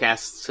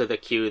podcasts to the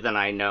queue than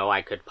I know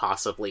I could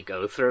possibly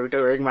go through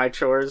during my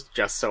chores,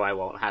 just so I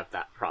won't have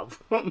that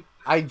problem.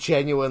 I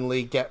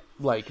genuinely get,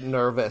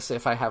 nervous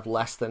if I have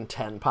less than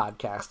 10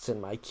 podcasts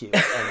in my queue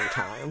at any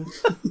time.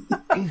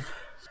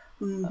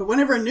 But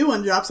whenever a new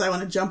one drops, I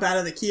want to jump out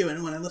of the queue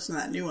and want to listen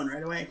to that new one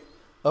right away.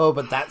 Oh,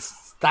 but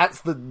that's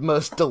the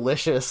most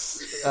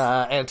delicious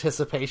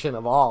anticipation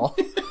of all.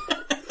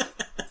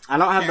 I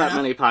don't have that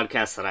many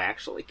podcasts that I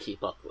actually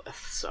keep up with,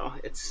 so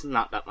it's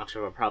not that much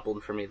of a problem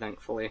for me,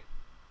 thankfully.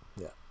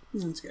 Yeah.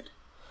 That's good.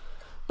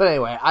 But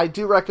anyway, I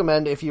do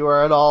recommend, if you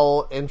are at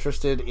all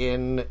interested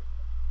in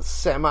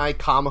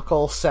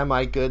semi-comical,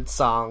 semi-good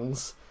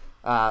songs,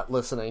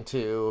 listening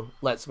to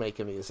Let's Make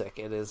a Music.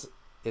 It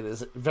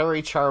is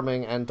very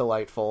charming and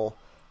delightful.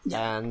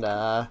 Yeah.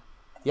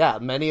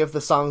 And, many of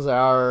the songs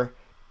are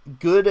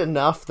good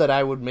enough that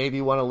I would maybe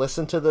want to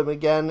listen to them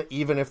again,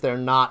 even if they're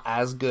not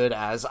as good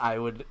as I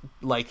would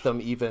like them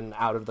even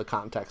out of the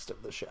context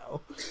of the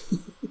show.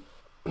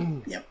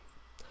 Yep.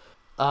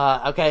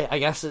 Okay, I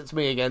guess it's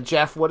me again.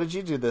 Jeff, what did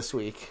you do this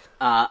week?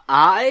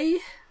 I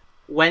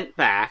went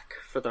back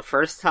for the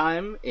first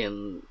time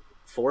in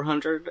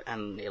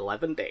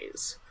 411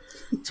 days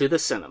to the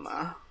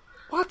cinema.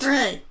 What?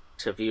 Hooray!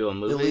 To view a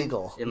movie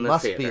illegal. in the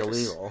Must theaters. Be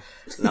illegal.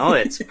 No,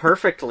 it's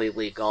perfectly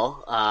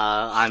legal.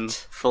 I'm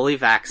fully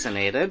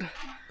vaccinated.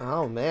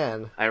 Oh,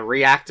 man. I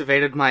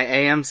reactivated my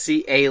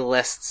AMC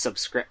A-List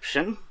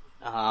subscription.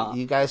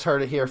 You guys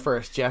heard it here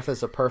first. Jeff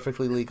is a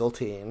perfectly legal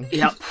teen.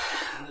 Yep.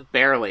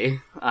 Barely.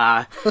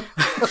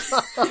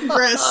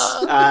 Chris.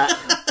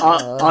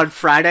 On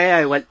Friday,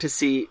 I went to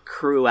see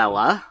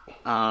Cruella.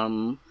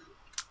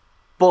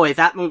 Boy,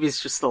 that movie's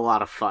just a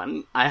lot of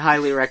fun. I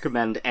highly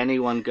recommend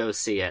anyone go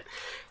see it.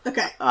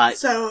 Okay,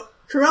 so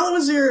Cruella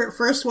was your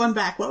first one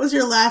back. What was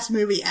your last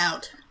movie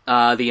out?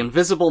 The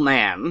Invisible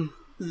Man.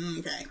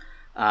 Okay.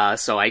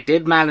 So I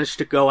did manage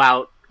to go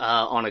out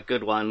on a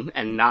good one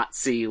and not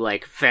see,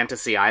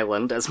 Fantasy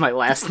Island as my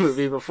last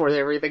movie before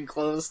everything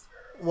closed.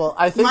 Well,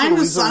 I think mine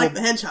was Louisa Sonic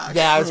the Hedgehog.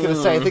 Yeah, I was going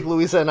to say, I think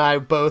Louisa and I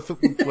both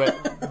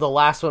the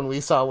last one we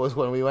saw was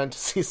when we went to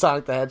see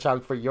Sonic the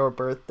Hedgehog for your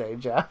birthday,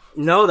 Jeff.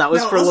 No, that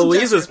was for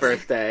Louisa's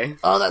birthday.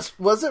 Oh,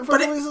 was it for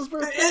Louisa's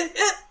birthday?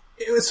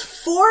 It was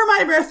for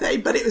my birthday,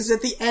 but it was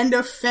at the end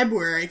of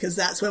February, because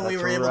that's when we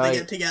were able to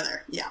get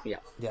together. Yeah.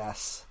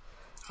 Yes.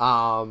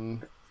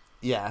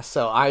 Yeah,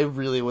 so I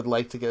really would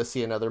like to go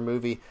see another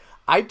movie.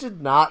 I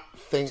did not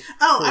think...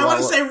 I want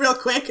to say real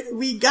quick,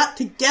 we got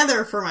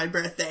together for my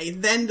birthday,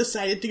 then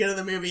decided to go to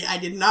the movie. I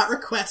did not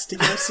request to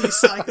go see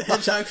Sonic the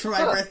Hedgehog for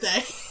my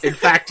birthday. In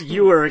fact,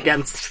 you were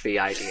against the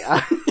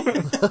idea. It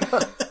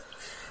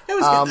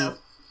was good, though.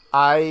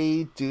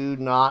 I do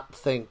not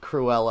think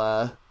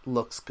Cruella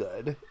looks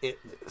good.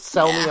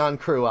 Sell me on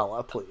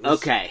Cruella, please.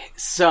 Okay,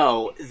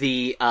 so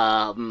the...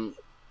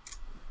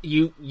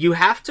 You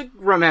have to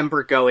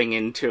remember going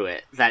into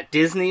it that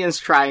Disney is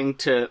trying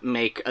to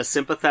make a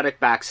sympathetic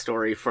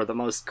backstory for the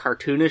most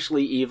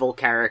cartoonishly evil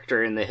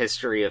character in the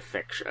history of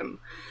fiction.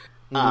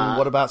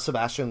 What about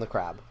Sebastian the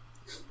Crab?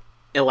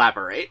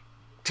 Elaborate.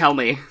 Tell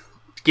me.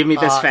 Give me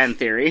this fan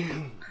theory.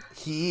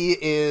 He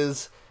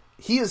is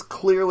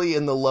clearly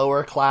in the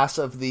lower class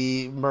of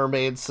the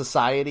mermaid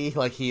society,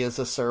 he is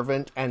a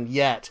servant, and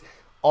yet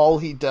all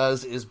he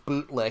does is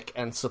bootlick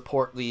and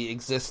support the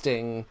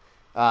existing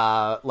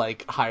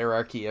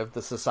hierarchy of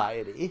the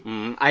society.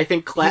 I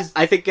think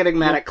getting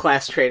mad at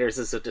class traders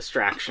is a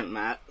distraction,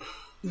 Matt.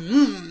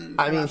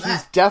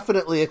 He's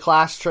definitely a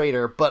class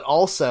trader, but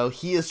also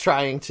he is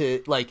trying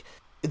to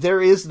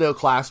there is no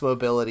class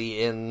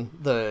mobility in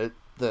the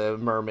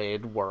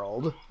mermaid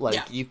world.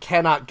 You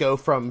cannot go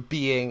from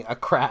being a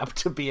crab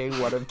to being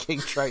one of King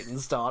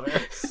Triton's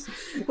daughters.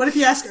 What if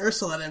you ask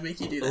Ursula to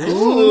make you do that?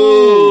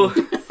 Ooh.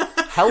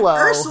 Hello.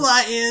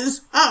 Ursula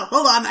is... Oh,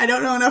 hold on. I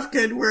don't know enough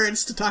good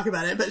words to talk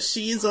about it, but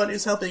she's the one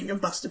who's helping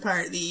bust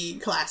apart the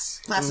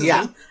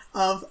classism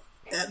of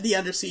the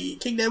Undersea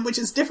Kingdom, which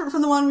is different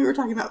from the one we were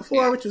talking about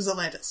before, which was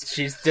Atlantis.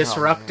 She's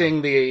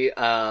disrupting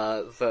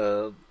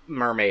the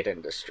mermaid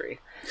industry.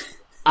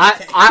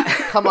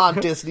 Come on,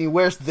 Disney.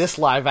 Where's this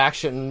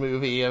live-action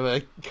movie of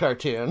a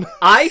cartoon?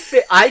 I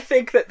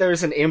think that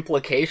there's an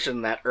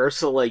implication that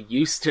Ursula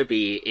used to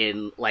be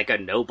in a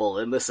noble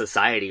in the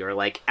society, or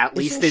at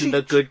least in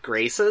the good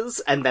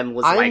graces, and then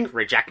was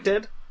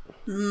rejected.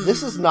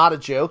 This is not a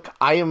joke.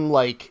 I am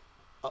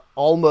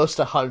almost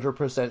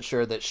 100%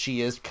 sure that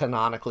she is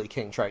canonically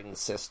King Triton's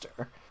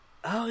sister.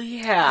 Oh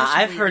yeah,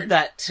 I've heard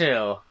that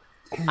too.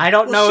 I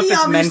don't know if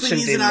it's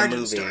mentioned in the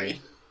movie.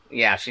 Story.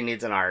 Yeah, she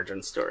needs an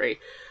origin story.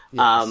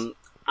 Yes.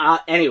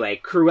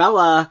 Anyway,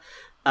 Cruella,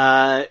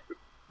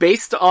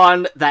 based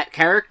on that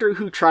character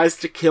who tries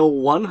to kill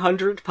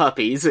 100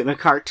 puppies in a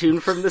cartoon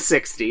from the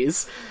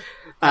 60s,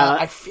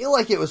 I feel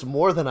like it was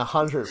more than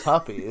 100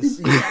 puppies.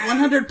 Yeah,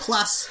 100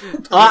 plus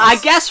puppies. I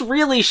guess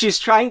really she's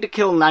trying to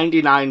kill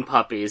 99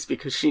 puppies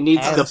because she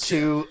needs and the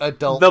 2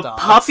 adult The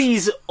dogs.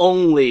 puppies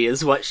only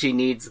is what she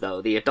needs,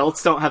 though. The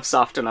adults don't have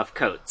soft enough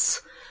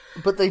coats.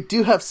 But they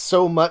do have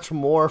so much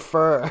more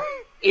fur.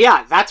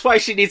 Yeah, that's why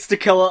she needs to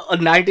kill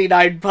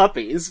 99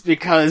 puppies,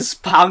 because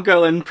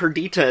Pongo and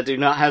Perdita do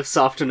not have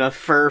soft enough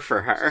fur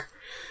for her.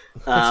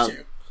 That's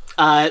true.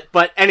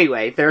 But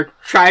anyway, they're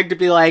trying to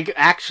be like,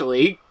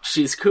 actually,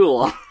 she's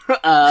cool.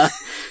 Yeah.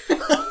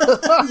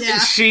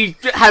 She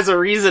has a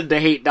reason to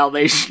hate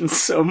Dalmatians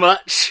so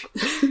much.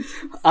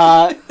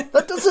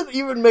 That doesn't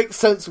even make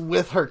sense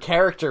with her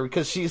character,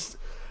 because she's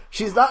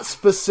not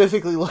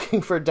specifically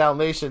looking for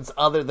Dalmatians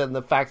other than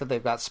the fact that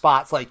they've got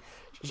spots. Like,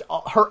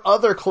 her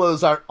other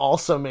clothes aren't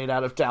also made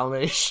out of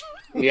Dalmatian.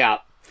 Yeah.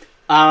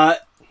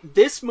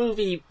 This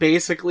movie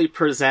basically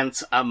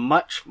presents a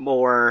much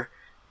more,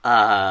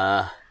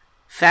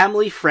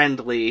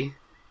 family-friendly,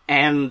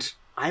 and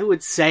I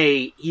would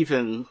say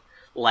even,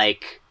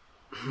 like,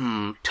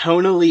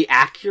 tonally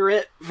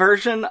accurate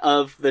version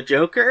of the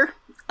Joker.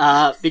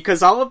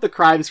 Because all of the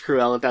crimes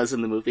Cruella does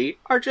in the movie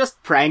are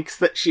just pranks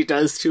that she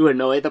does to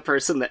annoy the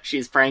person that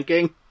she's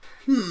pranking.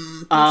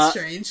 That's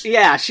strange.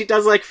 Yeah, she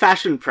does, like,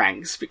 fashion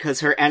pranks,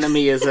 because her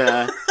enemy is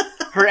a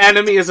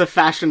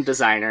fashion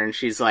designer, and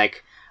she's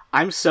like,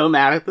 I'm so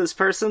mad at this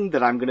person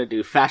that I'm gonna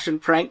do fashion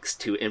pranks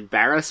to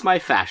embarrass my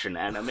fashion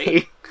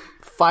enemy.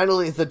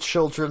 Finally, the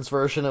children's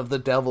version of The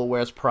Devil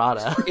Wears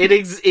Prada. It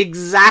is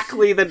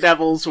exactly the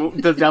Devil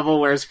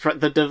Wears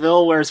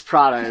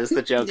Prada is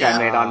the joke I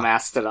made on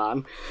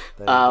Mastodon.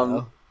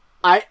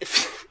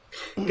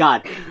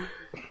 God,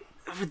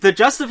 the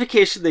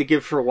justification they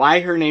give for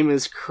why her name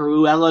is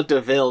Cruella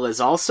de Vil is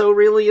also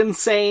really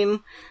insane.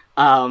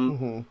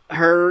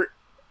 Her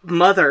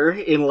mother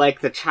in,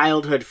 like, the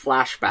childhood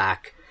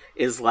flashback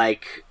is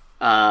like,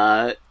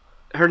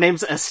 her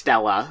name's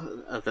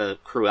Estella. The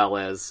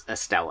Cruella is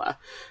Estella.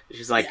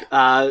 She's like,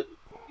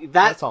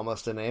 That's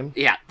almost a name.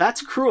 Yeah,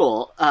 that's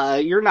cruel.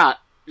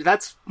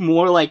 That's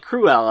more like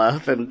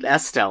Cruella than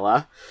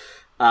Estella.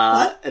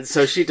 And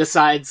so she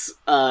decides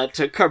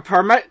to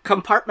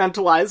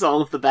compartmentalize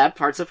all of the bad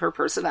parts of her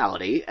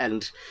personality,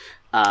 and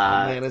oh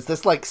man, is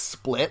this like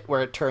Split,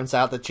 where it turns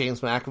out that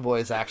James McAvoy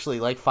is actually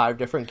like 5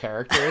 different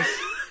characters?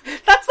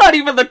 That's not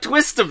even the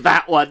twist of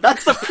that one.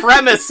 That's the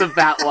premise of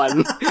that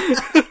one.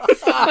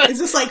 Is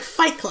this like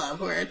Fight Club,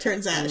 where it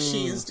turns out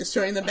she's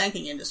destroying the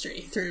banking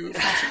industry through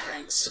fashion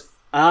pranks?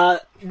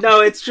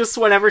 No, it's just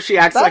whenever she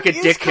acts like a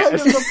dickhead. That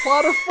is kind of the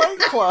plot of Fight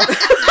Club.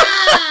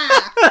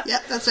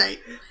 Yep, that's right.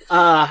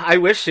 I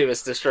wish she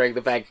was destroying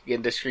the banking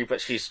industry, but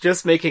she's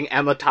just making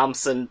Emma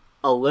Thompson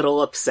a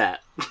little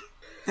upset.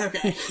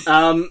 Okay.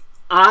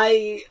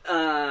 I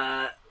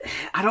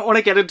don't want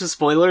to get into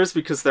spoilers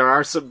because there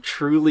are some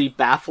truly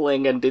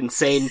baffling and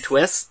insane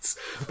twists,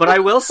 but I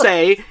will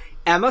say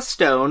Emma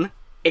Stone,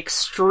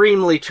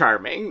 extremely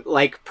charming.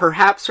 Like,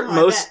 perhaps her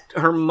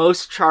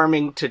most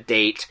charming to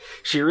date.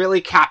 She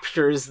really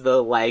captures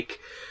the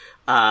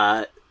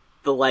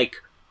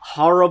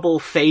horrible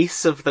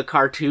face of the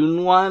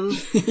cartoon one,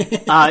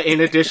 in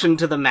addition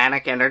to the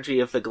manic energy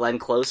of the Glenn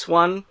Close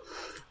one.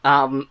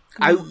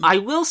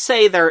 I will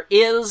say there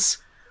is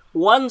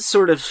one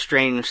sort of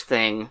strange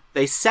thing.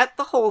 They set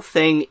the whole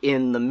thing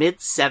in the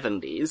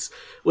mid-70s,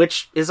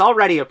 which is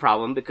already a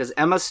problem because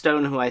Emma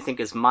Stone, who I think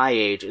is my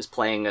age, is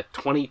playing a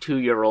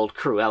 22-year-old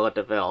Cruella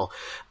de Vil.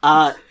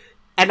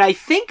 And I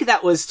think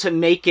that was to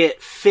make it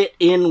fit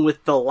in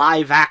with the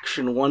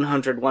live-action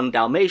 101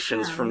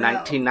 Dalmatians from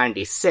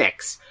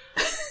 1996.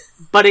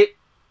 But it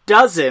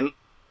doesn't,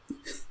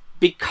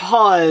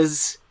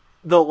 because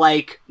the,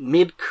 like,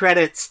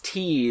 mid-credits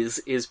tease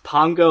is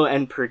Pongo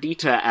and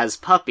Perdita as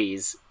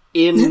puppies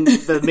in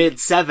the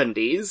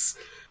mid-70s.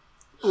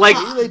 Like,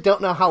 maybe they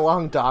don't know how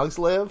long dogs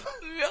live?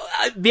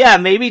 Yeah,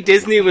 maybe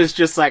Disney was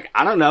just like,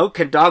 I don't know,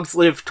 can dogs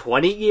live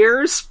 20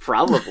 years?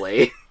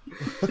 Probably.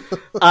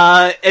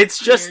 It's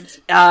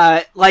just,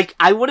 like,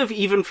 I would have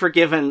even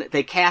forgiven,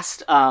 they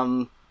cast,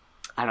 I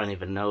don't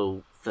even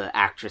know the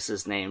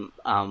actress's name,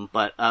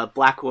 but a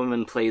black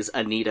woman plays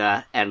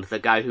Anita, and the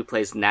guy who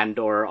plays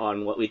Nandor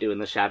on What We Do in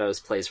the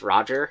Shadows plays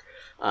Roger,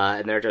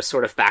 and they're just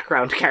sort of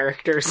background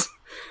characters.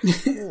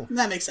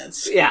 That makes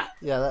sense. Yeah.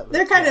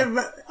 They're kind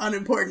of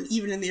unimportant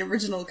even in the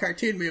original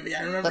cartoon movie.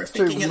 I remember That's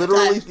thinking true. at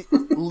the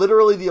time.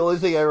 Literally the only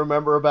thing I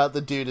remember about the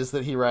dude is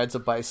that he rides a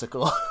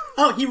bicycle.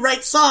 Oh, he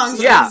writes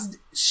songs Yeah. on his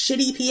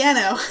shitty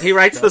piano. He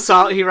writes the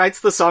song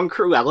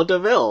Cruella de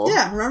Vil.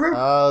 Yeah, remember?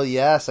 Oh,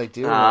 yes, I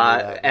do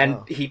remember that.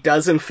 And he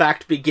does in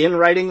fact begin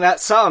writing that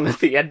song at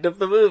the end of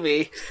the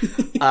movie.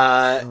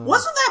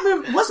 Wasn't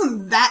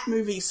that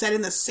movie set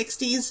in the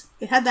 60s?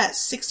 It had that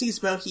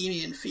 60s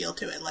bohemian feel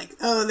to it. Like,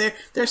 oh,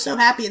 they're so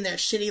happy in their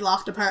shitty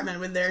loft apartment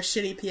with their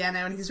shitty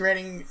piano, and he's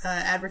writing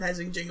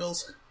advertising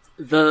jingles.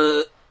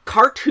 The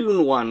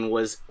cartoon one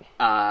was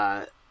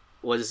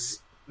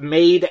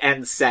made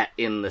and set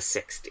in the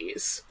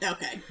 60s.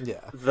 Okay.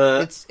 Yeah.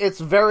 It's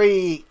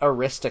very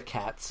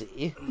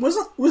Aristocatsy.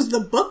 Was the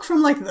book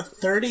from, like, the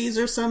 30s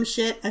or some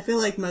shit? I feel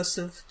like most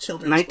of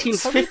children's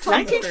books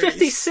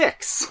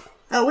 1956.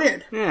 Oh,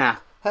 weird. Yeah.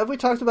 Have we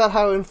talked about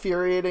how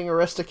infuriating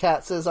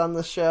Aristocats is on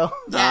this show?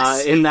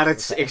 Yes. In that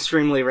it's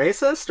extremely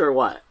racist, or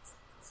what?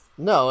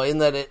 No, in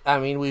that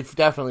we've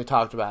definitely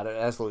talked about it,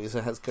 as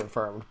Louisa has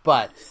confirmed,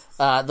 but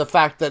the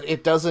fact that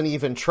it doesn't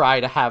even try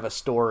to have a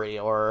story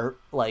or,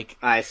 like,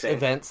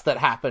 events that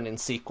happen in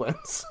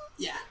sequence.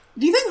 Yeah.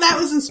 Do you think that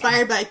was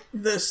inspired by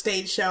the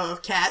stage show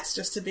of Cats,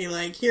 just to be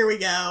like, here we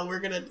go, we're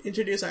gonna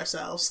introduce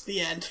ourselves,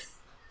 the end?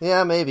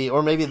 Yeah, maybe.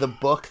 Or maybe the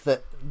book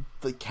that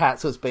the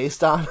Cats was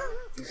based on.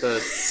 The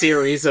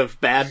series of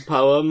bad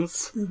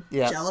poems.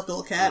 Yeah.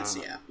 Jellicle Cats,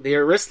 yeah. The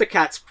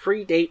Aristocats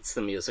predates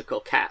the musical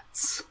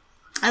Cats.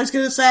 I was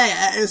gonna say,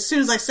 as soon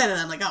as I said it,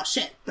 I'm like, oh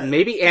shit. But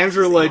maybe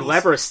Andrew Lloyd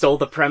Webber stole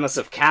the premise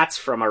of Cats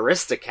from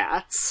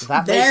Aristocats.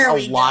 That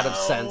makes a lot of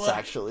sense,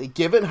 actually.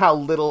 Given how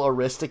little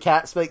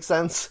Aristocats make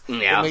sense,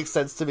 it makes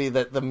sense to me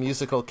that the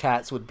musical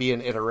Cats would be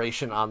an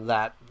iteration on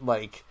that,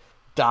 like,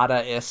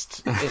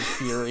 Dadaist,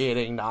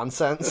 infuriating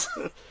nonsense.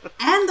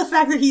 And the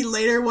fact that he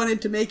later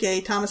wanted to make a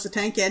Thomas the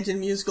Tank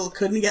Engine musical,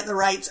 couldn't get the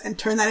rights, and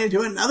turn that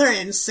into another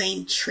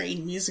insane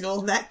train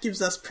musical, that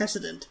gives us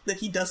precedent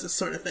that he does this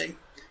sort of thing.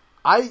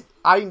 I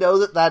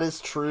know that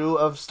is true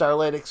of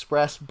Starlight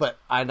Express,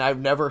 and I've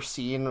never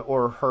seen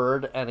or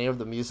heard any of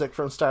the music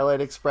from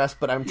Starlight Express,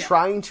 but I'm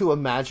trying to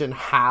imagine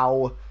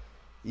how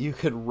you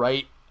could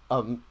write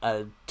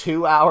a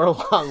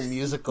 2-hour-long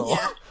musical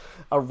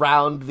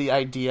around the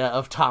idea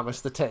of Thomas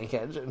the Tank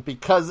Engine,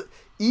 because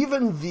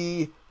even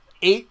the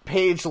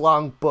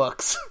 8-page-long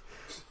books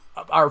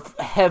are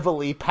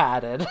heavily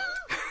padded.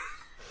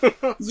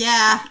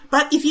 Yeah,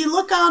 but if you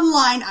look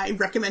online, I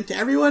recommend to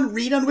everyone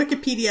read on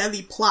Wikipedia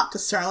the plot to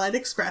Starlight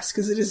Express,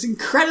 because it is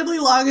incredibly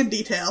long and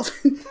detailed.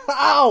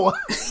 Ow!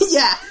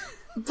 Yeah,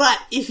 but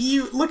if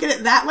you look at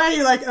it that way,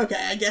 you're like,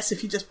 okay, I guess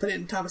if you just put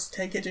in Thomas the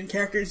Tank Engine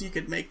characters, you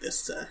could make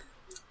this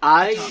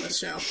Thomas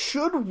show.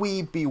 Should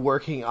we be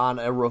working on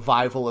a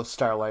revival of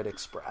Starlight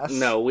Express?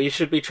 No, we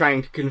should be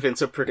trying to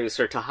convince a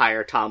producer to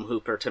hire Tom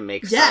Hooper to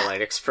make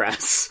Starlight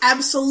Express.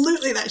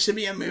 Absolutely, that should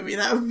be a movie.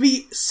 That would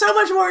be so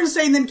much more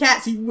insane than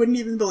Cats, you wouldn't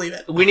even believe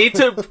it. We need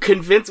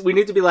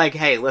to be like,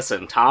 hey,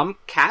 listen, Tom,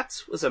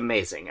 Cats was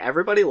amazing.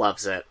 Everybody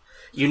loves it.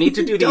 You need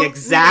to do the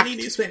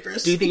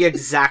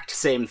exact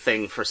same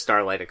thing for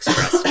Starlight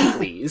Express,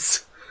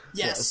 please.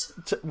 Yes.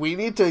 We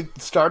need to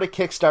start a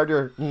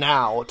Kickstarter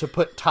now to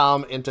put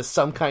Tom into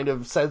some kind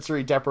of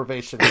sensory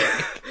deprivation.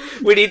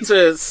 We need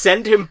to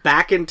send him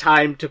back in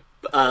time to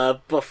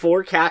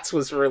before Cats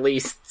was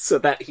released so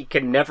that he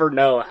can never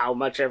know how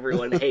much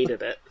everyone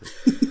hated it.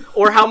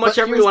 Or how much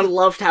everyone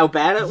loved how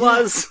bad it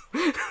was.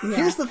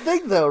 Here's the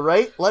thing, though,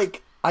 right?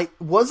 Like,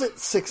 was it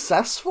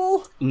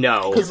successful?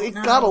 No. Because it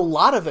got a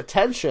lot of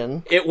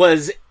attention. It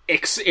was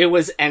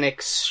an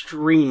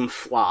extreme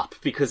flop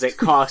because it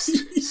cost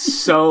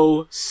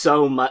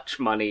so much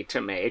money to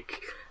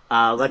make.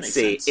 Let's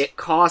see. Sense. It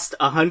cost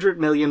 $100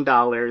 million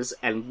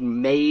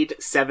and made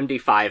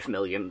 $75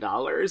 million.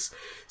 That's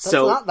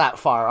not that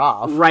far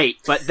off. Right,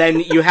 but then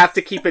you have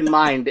to keep in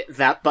mind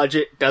that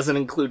budget doesn't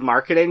include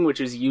marketing,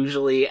 which is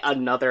usually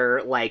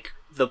another, like,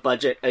 the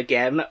budget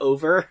again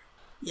over.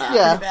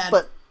 Yeah,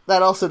 but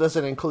that also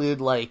doesn't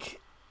include, like,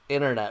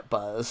 internet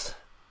buzz.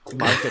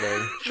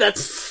 Marketing.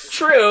 That's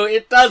true,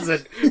 it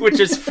doesn't, which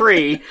is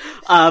free.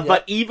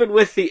 But even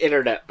with the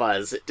internet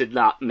buzz, it did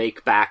not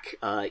make back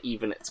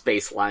even its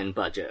baseline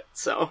budget.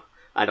 So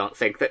I don't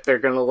think that they're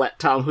going to let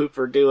Tom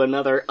Hooper do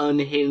another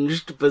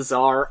unhinged,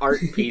 bizarre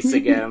art piece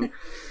again.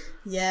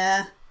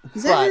 Yeah.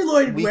 Is Andrew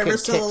Lloyd Webber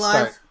still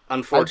alive?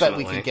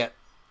 Unfortunately.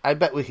 I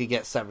bet we could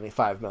get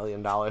 $75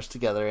 million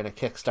together in a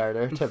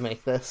Kickstarter to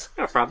make this.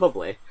 Yeah,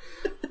 probably.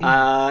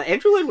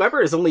 Andrew Lloyd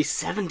Webber is only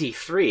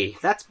 73.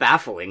 That's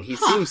baffling. He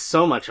seems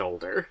so much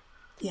older.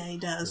 Yeah, he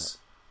does.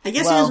 I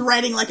guess he was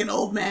writing like an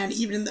old man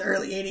even in the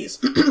early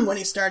 80s when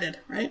he started,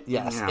 right?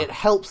 Yes, yeah. It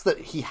helps that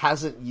he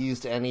hasn't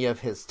used any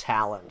of his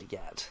talent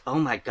yet. Oh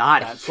my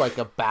god. That's like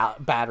a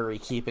battery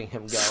keeping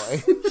him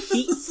going.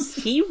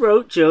 He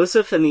wrote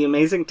Joseph and the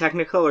Amazing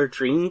Technicolor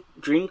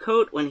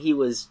Dreamcoat when he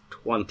was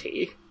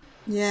 20.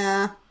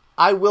 Yeah.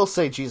 I will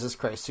say Jesus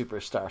Christ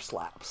Superstar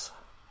slaps.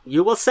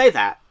 You will say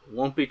that.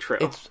 Won't be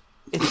true.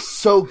 It's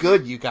so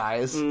good, you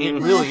guys. It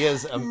really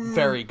is a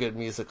very good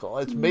musical.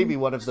 It's maybe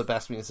one of the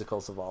best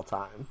musicals of all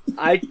time.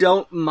 I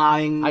don't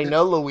mind. I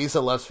know Louisa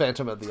loves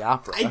Phantom of the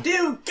Opera. I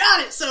do!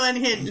 God, it's so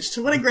unhinged.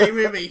 What a great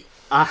movie.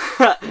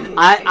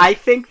 I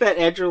think that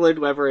Andrew Lloyd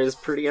Webber is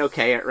pretty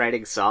okay at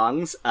writing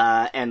songs,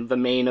 and the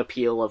main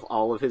appeal of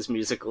all of his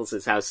musicals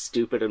is how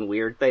stupid and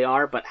weird they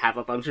are, but have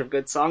a bunch of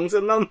good songs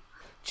in them.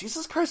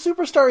 Jesus Christ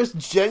Superstar is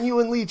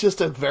genuinely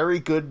just a very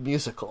good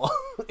musical.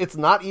 It's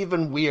not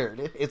even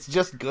weird. It's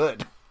just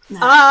good.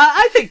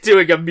 I think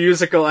doing a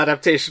musical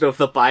adaptation of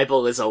the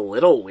Bible is a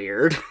little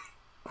weird.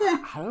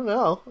 I don't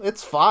know.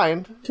 It's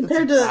fine.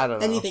 Compared to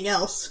anything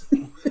else.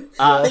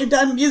 They've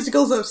done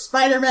musicals of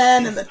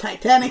Spider-Man and the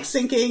Titanic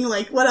sinking.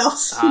 Like, what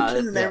else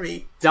can there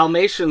be?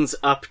 Dalmatians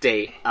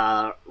update.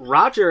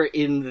 Roger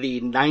in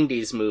the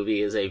 90s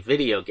movie is a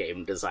video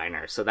game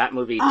designer, so that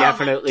movie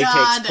definitely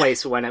takes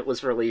place when it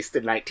was released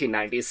in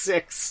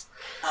 1996.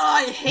 Oh,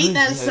 I hate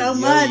that so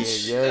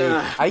much.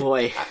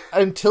 Boy.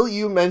 Until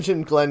you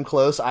mentioned Glenn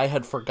Close, I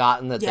had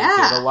forgotten that they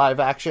did a live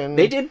action.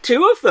 They did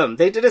 2 of them.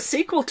 They did a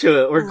sequel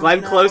to it where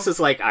Glenn Close is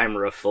like, I'm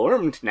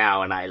reformed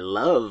now and I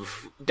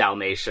love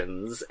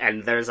Dalmatians,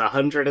 and there's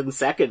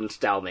 102nd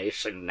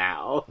Dalmatian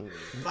now.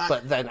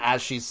 But then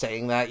as she's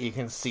saying that, you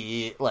can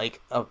see like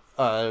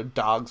a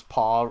dog's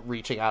paw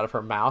reaching out of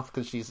her mouth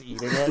because she's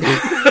eating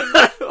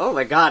it. Oh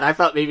my god, I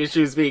thought maybe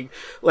she was being,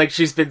 like,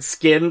 she's been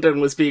skinned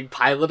and was being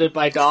piloted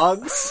by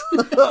dogs.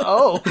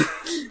 Oh.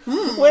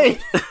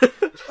 Wait.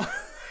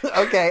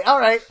 Okay,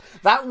 alright.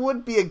 That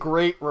would be a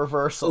great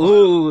reversal.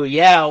 Ooh,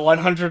 yeah,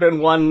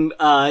 101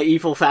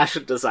 Evil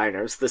Fashion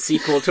Designers, the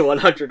sequel to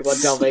 101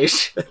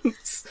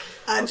 Dalmatians.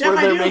 Jeff, where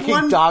they're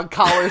making dog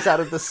collars out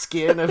of the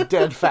skin of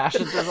dead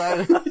fashion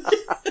designers.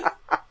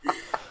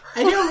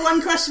 I do have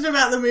one question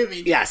about the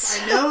movie. Yes.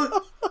 I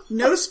know,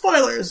 no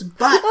spoilers,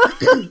 but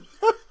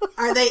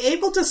are they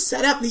able to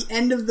set up the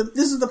end of the...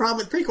 This is the problem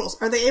with prequels.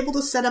 Are they able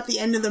to set up the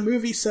end of the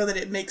movie so that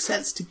it makes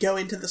sense to go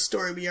into the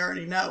story we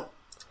already know?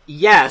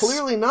 Yes.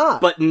 Clearly not.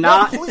 But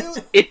not...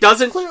 It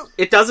doesn't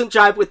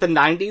jive with the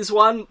 90s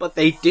one, but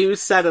they do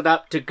set it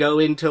up to go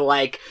into,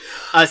 like,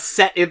 a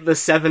set in the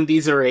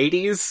 70s or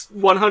 80s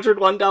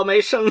 101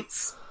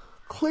 Dalmatians.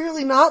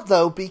 Clearly not,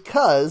 though,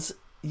 because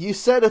you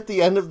said at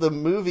the end of the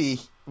movie...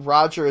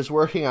 Roger is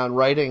working on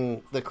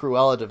writing the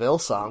Cruella de Vil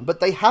song, but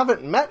they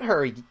haven't met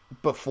her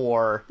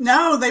before.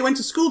 No, they went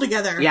to school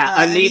together.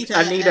 Yeah,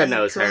 Anita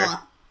knows Cruella. her.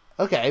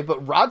 Okay,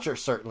 but Roger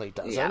certainly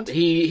doesn't. Yeah,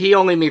 he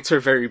only meets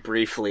her very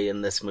briefly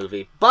in this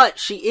movie, but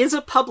she is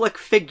a public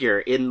figure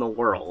in the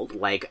world.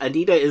 Like,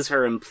 Anita is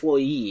her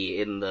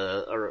employee in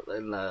the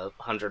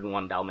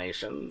 101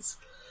 Dalmatians.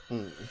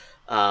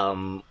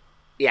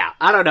 Yeah,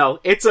 I don't know.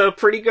 It's a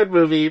pretty good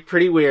movie,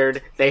 pretty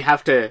weird. They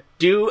have to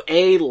do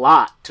a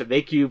lot to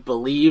make you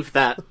believe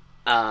that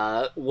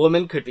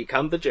woman could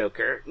become the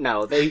Joker.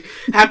 No, they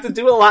have to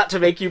do a lot to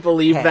make you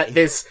believe that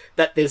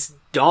this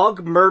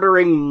dog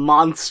murdering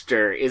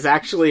monster is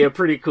actually a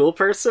pretty cool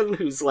person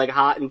who's like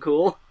hot and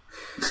cool.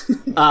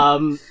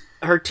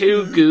 Her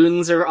 2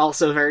 goons are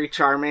also very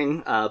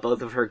charming.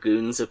 Both of her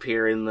goons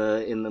appear in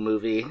the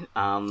movie.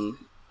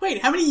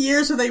 Wait, how many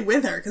years are they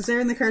with her? Because they're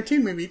in the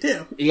cartoon movie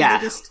too. Yeah.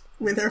 They're just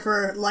with her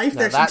for life.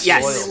 No, they're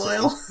yes.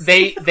 loyal.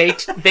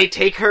 They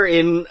take her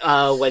in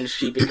when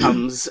she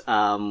becomes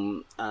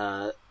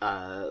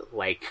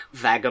like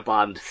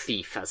vagabond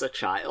thief as a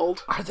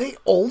child. Are they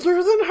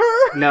older than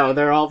her? No,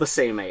 they're all the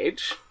same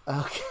age.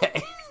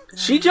 Okay.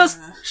 She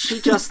just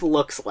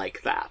looks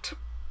like that.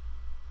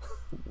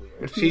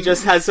 Weird. She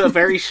just has a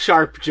very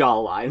sharp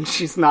jawline.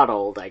 She's not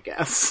old, I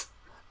guess.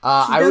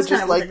 I would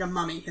just like a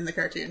mummy in the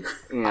cartoon.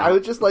 Yeah. I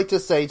would just like to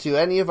say to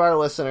any of our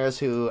listeners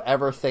who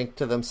ever think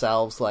to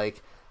themselves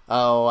like,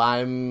 oh,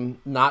 I'm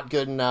not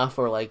good enough,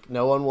 or like,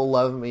 no one will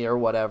love me, or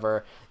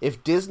whatever,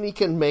 if Disney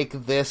can make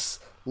this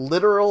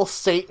literal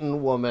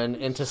Satan woman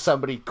into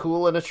somebody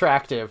cool and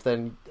attractive,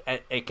 then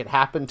it can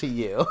happen to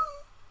you.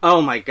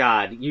 Oh my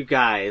god, you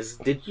guys,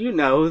 did you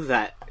know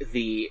that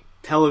the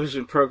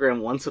television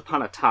program Once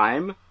Upon a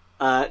Time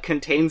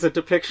contains a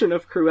depiction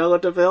of Cruella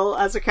de Vil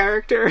as a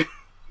character?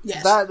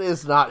 Yes. That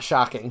is not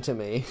shocking to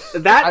me.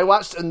 I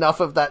watched enough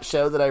of that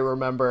show that I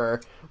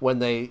remember when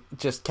they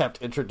just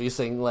kept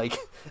introducing, like,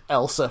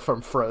 Elsa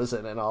from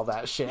Frozen and all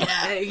that shit.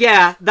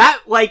 Yeah,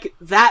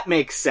 that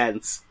makes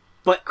sense.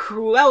 But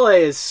Cruella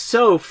is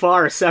so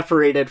far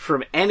separated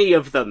from any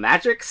of the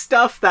magic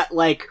stuff that,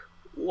 like,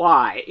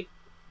 why?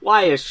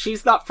 Why is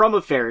she's not from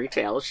a fairy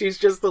tale? She's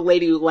just the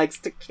lady who likes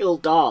to kill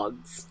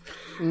dogs.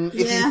 If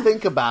you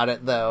think about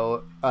it,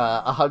 though,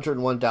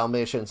 101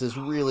 Dalmatians is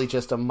really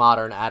just a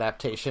modern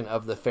adaptation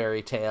of the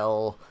fairy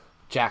tale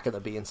Jack and the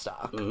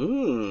Beanstalk.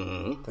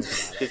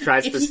 She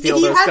tries to steal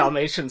those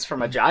Dalmatians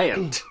from a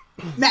giant.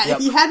 Matt,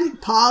 if you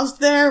hadn't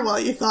paused there while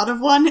you thought of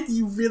one,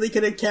 you really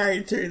could have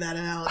carried through that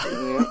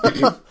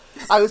analogy.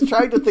 I was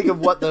trying to think of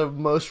what the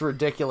most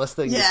ridiculous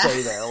thing to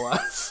say there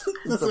was.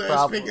 That's what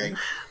I was figuring.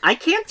 I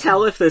can't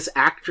tell if this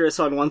actress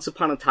on Once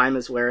Upon a Time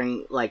is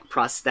wearing, like,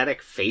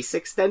 prosthetic face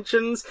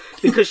extensions,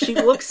 because she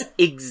looks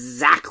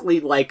exactly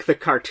like the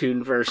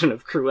cartoon version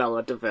of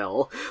Cruella de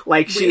Vil.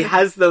 Like, she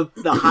has the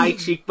high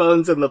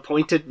cheekbones and the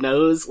pointed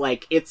nose.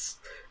 Like, it's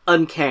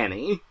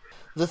uncanny.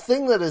 The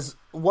thing that is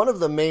one of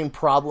the main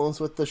problems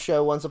with the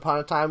show Once Upon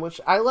a Time,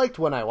 which I liked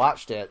when I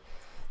watched it,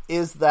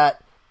 is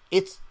that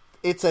it's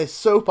a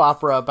soap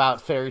opera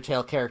about fairy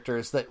tale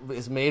characters that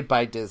is made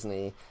by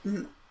Disney,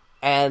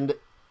 and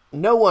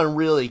no one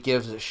really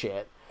gives a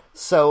shit.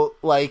 So,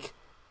 like,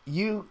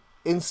 you,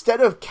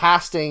 instead of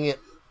casting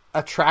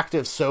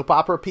attractive soap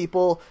opera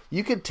people,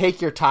 you could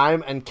take your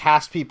time and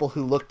cast people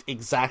who looked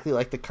exactly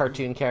like the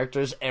cartoon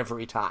characters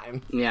every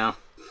time. Yeah.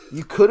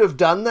 You could have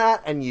done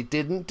that, and you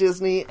didn't,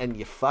 Disney, and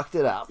you fucked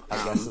it up, I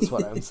guess is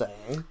what I'm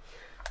saying.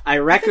 I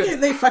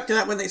think they fucked it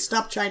up when they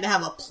stopped trying to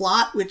have a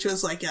plot, which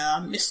was like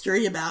a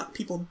mystery about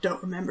people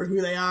don't remember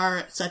who they are,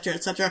 etc.,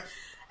 etc.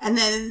 And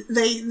then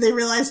they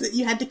realized that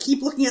you had to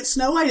keep looking at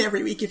Snow White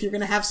every week if you're going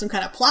to have some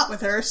kind of plot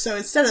with her. So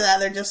instead of that,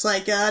 they're just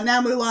like,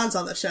 now Mulan's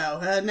on the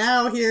show.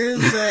 Now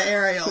here's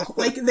Ariel.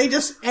 Like, they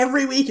just,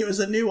 every week it was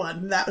a new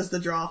one. That was the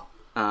draw.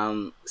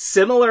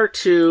 Similar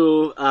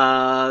to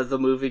the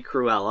movie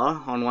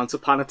Cruella, on Once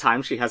Upon a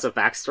Time, she has a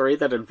backstory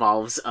that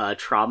involves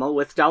trauma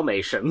with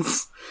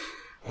Dalmatians.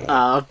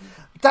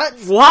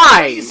 That's why?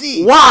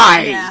 Crazy.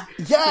 Why?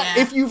 Yeah,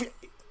 if you've...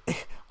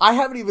 I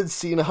haven't even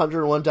seen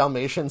 101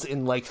 Dalmatians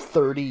in like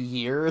 30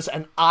 years,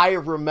 and I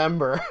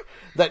remember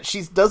that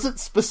she doesn't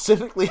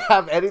specifically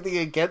have anything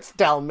against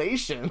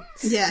Dalmatians.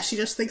 Yeah, she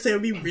just thinks it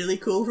would be really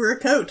cool for a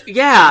coat.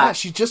 Yeah,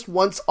 she just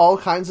wants all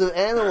kinds of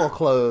animal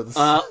clothes.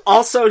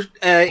 Also,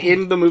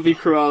 in the movie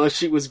Cruella,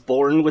 she was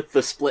born with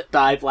the split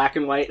dye black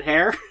and white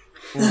hair.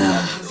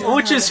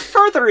 Which is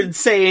further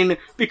insane,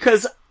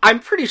 because I'm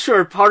pretty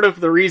sure part of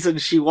the reason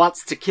she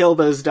wants to kill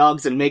those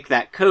dogs and make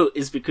that coat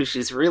is because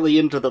she's really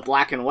into the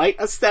black and white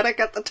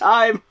aesthetic at the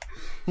time.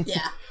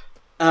 Yeah.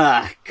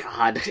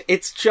 God.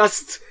 It's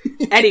just...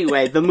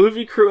 Anyway, the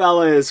movie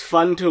Cruella is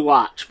fun to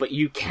watch, but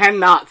you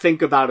cannot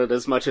think about it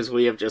as much as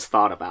we have just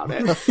thought about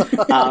it.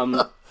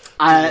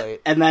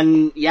 And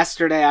then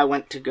yesterday I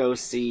went to go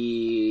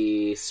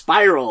see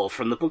Spiral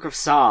from the Book of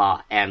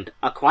Saw and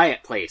A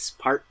Quiet Place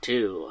Part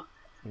 2.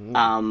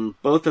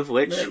 Both of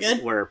which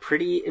were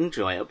pretty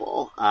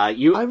enjoyable.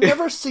 I've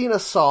never seen a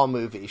Saw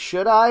movie.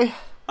 Should I?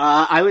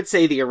 I would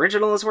say the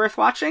original is worth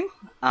watching,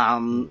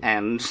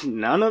 and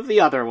none of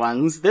the other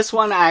ones. This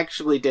one I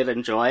actually did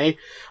enjoy.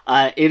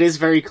 It is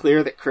very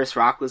clear that Chris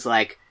Rock was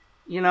like,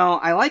 you know,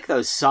 I like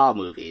those Saw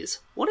movies.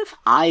 What if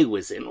I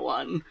was in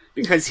one?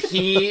 Because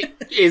he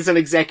is an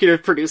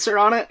executive producer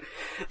on it.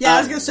 Yeah, I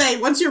was gonna say,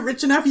 once you're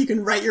rich enough, you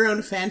can write your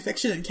own fan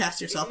fiction and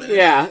cast yourself in it.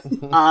 Yeah,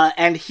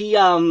 and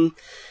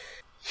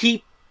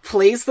he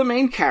plays the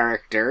main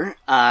character,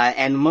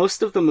 and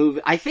most of the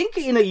movie, I think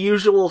in a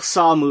usual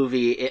Saw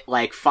movie, it,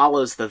 like,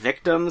 follows the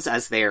victims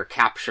as they are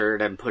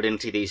captured and put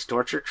into these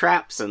torture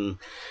traps, and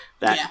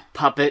that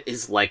puppet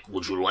is like,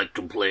 would you like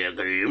to play a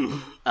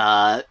game?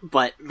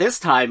 But this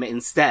time,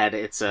 instead,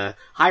 it's a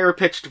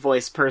higher-pitched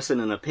voice person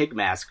in a pig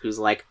mask who's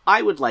like,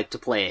 I would like to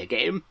play a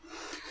game.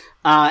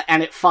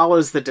 And it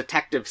follows the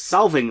detective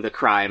solving the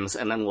crimes,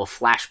 and then we'll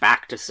flash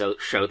back to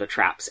show the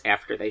traps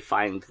after they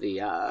find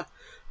the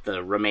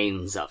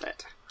remains of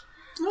it.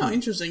 Oh,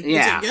 interesting.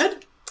 Yeah. Is it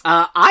good?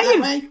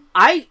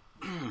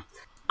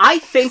 I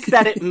think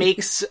that it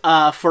makes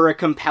for a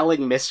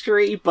compelling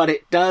mystery, but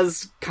it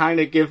does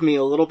kind of give me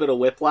a little bit of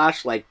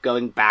whiplash, like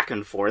going back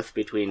and forth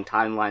between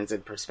timelines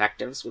and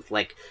perspectives with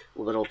like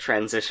little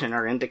transition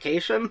or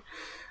indication.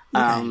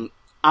 Okay.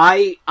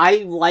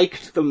 I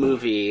liked the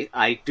movie.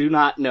 I do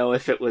not know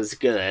if it was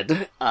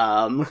good.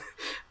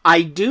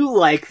 I do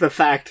like the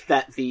fact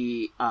that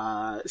the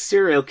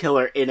serial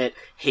killer in it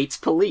hates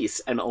police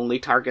and only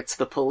targets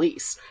the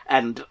police.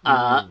 And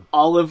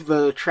all of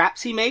the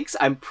traps he makes,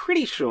 I'm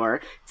pretty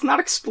sure, it's not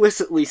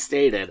explicitly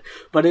stated,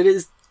 but it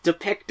is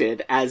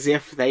depicted as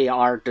if they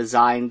are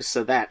designed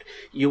so that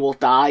you will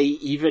die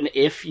even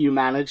if you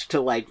manage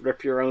to, like,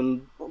 rip your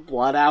own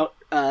blood out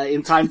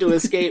in time to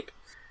escape.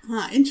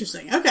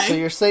 Interesting. Okay. So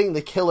you're saying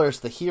the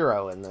killer's the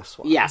hero in this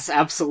one? Yes,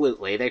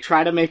 absolutely. They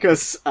try to make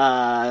us,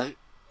 I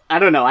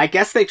don't know, I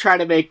guess they try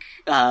to make,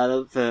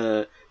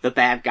 the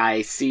bad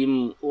guy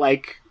seem,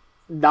 like,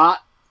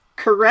 not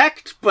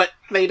correct, but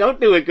they don't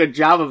do a good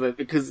job of it,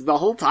 because the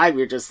whole time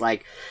you're just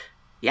like,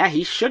 yeah,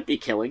 he should be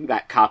killing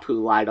that cop who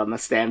lied on the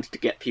stand to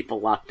get people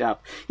locked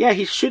up. Yeah,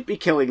 he should be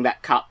killing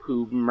that cop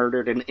who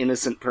murdered an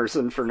innocent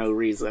person for no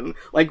reason.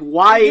 Like,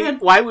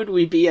 why would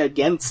we be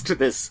against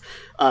this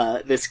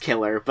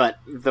killer? But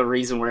the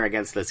reason we're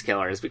against this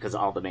killer is because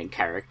all the main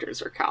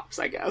characters are cops,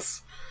 I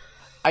guess.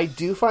 I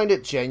do find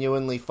it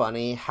genuinely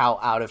funny how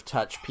out of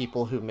touch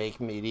people who make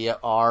media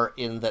are,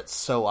 in that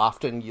so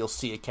often you'll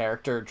see a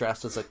character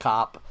dressed as a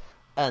cop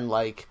and,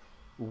 like,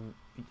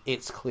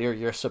 it's clear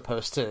you're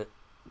supposed to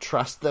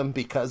trust them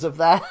because of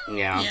that.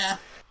 Yeah.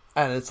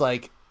 And it's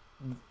like,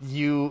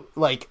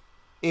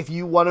 if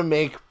you want to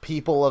make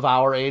people of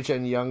our age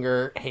and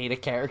younger hate a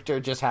character,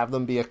 just have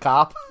them be a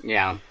cop.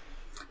 Yeah.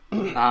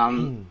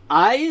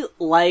 I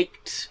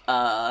liked,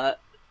 I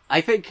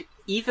think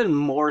even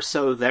more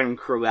so than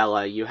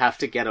Cruella, you have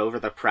to get over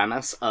the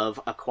premise of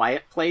A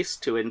Quiet Place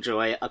to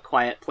enjoy A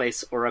Quiet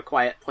Place or A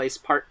Quiet Place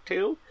Part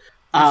 2.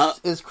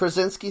 Is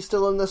Krasinski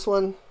still in this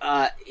one?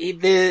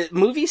 The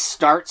movie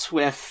starts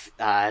with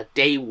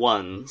day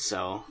one,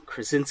 so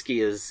Krasinski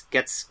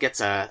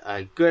gets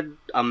a good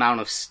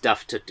amount of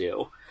stuff to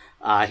do.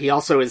 He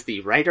also is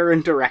the writer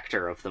and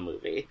director of the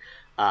movie.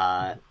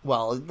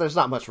 Well, there's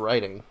not much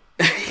writing.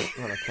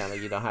 On account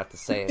of you don't have to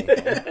say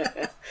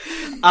anything.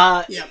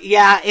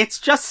 Yeah, it's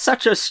just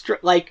such a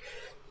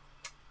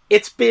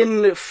it's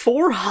been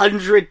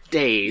 400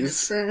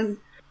 days.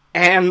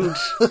 And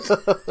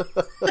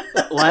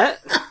what?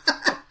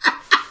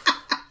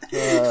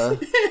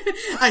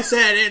 I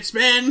said it's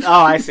been... Oh,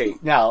 I see.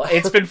 No,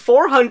 it's been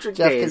 400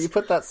 Jeff, days. Can you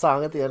put that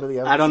song at the end of the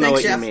episode? I don't know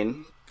Thanks, what Jeff. you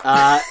mean.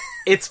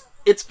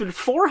 It's been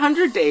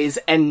 400 days,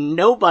 and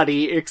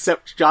nobody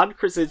except John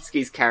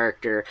Krasinski's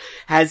character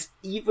has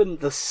even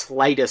the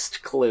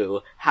slightest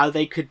clue how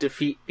they could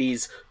defeat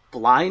these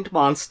blind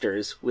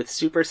monsters with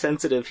super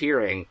sensitive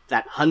hearing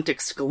that hunt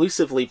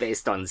exclusively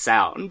based on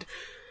sound.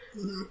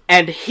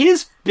 And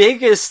his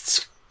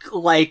biggest,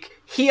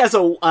 he has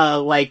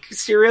a,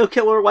 serial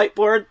killer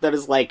whiteboard that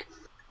is,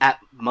 at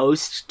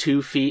most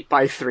 2 feet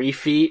by 3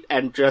 feet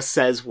and just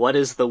says, "What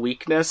is the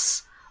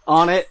weakness?"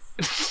 on it.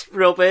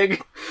 Real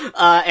big.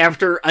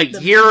 After a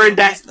year and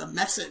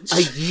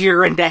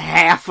a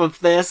half of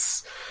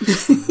this.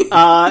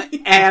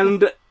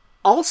 And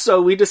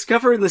also, we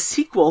discover in the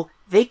sequel,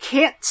 they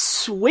can't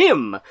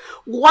swim.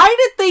 Why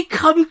did they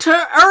come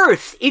to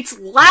Earth? It's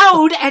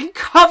loud and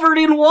covered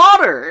in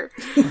water.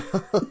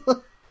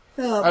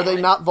 Are they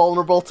not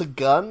vulnerable to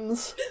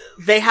guns?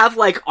 They have,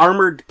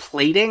 armored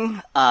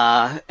plating,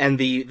 and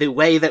the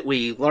way that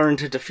we learn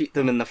to defeat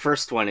them in the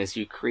first one is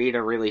you create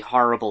a really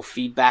horrible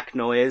feedback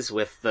noise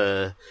with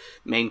the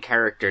main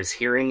character's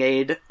hearing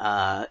aid,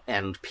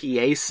 and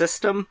PA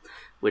system,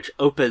 which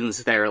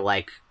opens their,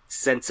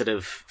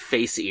 sensitive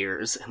face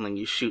ears, and then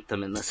you shoot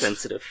them in the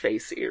sensitive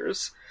face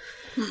ears.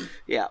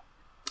 Yeah.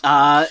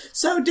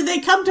 So, do they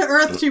come to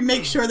Earth to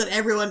make sure that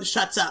everyone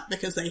shuts up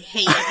because they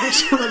hate it?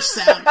 There's so much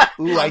sound.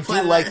 Ooh, I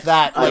do like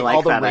that. I like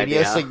all the that radio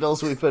idea.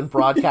 signals we've been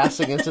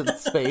broadcasting into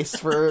space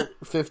for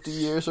 50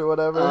 years or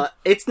whatever.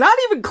 It's not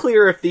even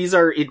clear if these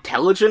are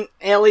intelligent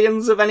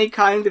aliens of any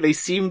kind. They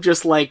seem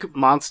just like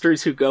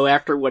monsters who go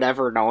after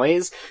whatever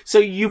noise. So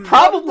you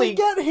probably How did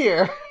they get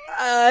here?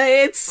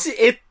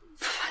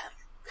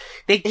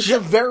 It's a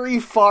very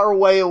far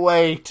way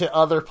away to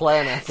other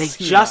planets.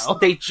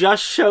 They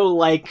just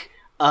show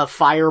a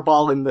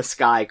fireball in the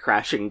sky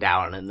crashing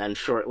down, and then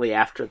shortly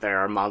after there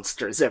are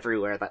monsters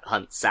everywhere that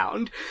hunt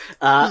sound.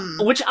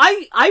 Which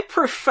I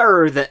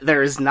prefer that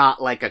there is not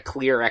a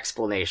clear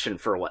explanation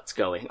for what's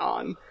going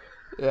on.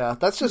 Yeah,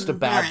 that's just a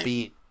bad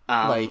beat.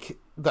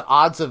 The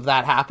odds of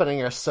that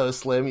happening are so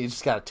slim, you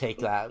just gotta take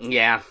that.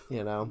 Yeah.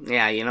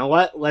 Yeah, you know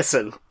what?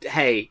 Listen,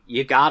 hey,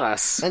 you got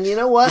us. And you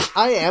know what?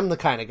 I am the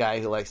kind of guy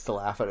who likes to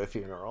laugh at a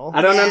funeral.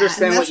 I don't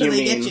understand what you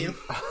mean. mean. Get you.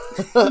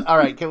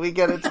 Alright, can we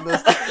get into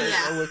this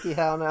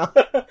WikiHow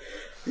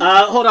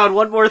now? Hold on,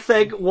 one more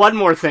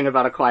thing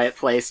about A Quiet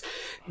Place.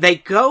 They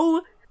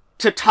go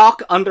to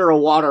talk under a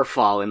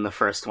waterfall in the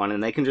first one,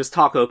 and they can just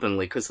talk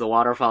openly, because the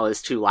waterfall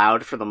is too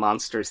loud for the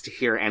monsters to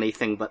hear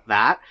anything but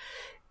that.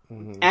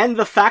 Mm-hmm. And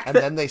the fact that...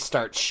 And then they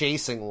start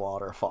chasing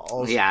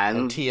waterfalls. Yeah,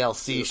 and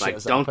TLC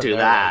shows don't up. Do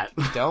that.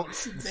 Don't.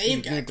 You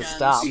need to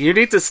stop. You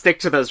need to stick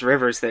to those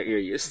rivers that you're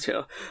used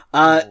to.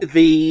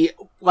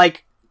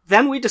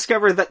 Then we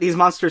discover that these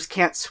monsters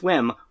can't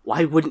swim.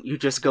 Why wouldn't you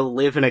just go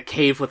live in a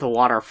cave with a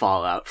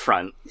waterfall out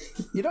front?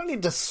 You don't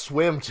need to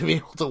swim to be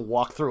able to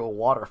walk through a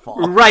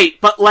waterfall.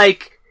 Right, but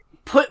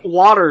put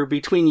water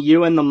between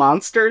you and the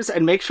monsters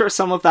and make sure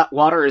some of that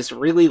water is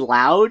really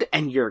loud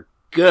and you're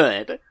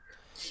good.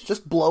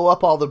 Just blow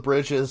up all the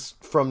bridges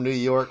from New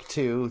York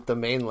to the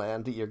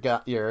mainland.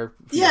 You're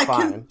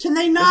fine. Can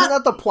they not? Isn't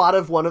that the plot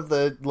of one of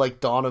the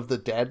Dawn of the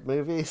Dead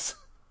movies?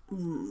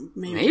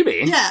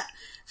 Maybe. Yeah.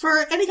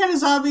 For any kind of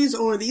zombies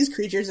or these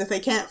creatures, if they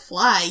can't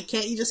fly,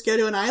 can't you just go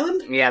to an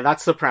island? Yeah,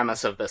 that's the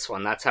premise of this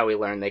one. That's how we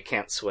learn they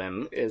can't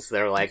swim. Is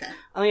they're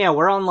oh yeah,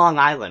 we're on Long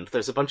Island.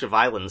 There's a bunch of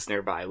islands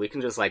nearby. We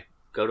can just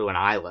go to an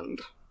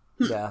island.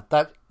 Yeah,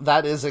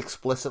 that is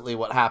explicitly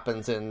what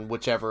happens in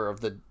whichever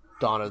of the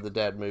Dawn of the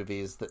Dead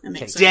movies that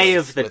takes Day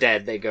of the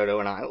Dead, they go to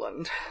an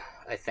island,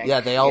 I think. Yeah,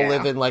 they all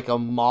live in a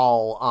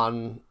mall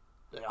on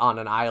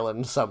an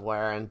island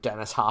somewhere, and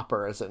Dennis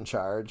Hopper is in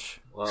charge.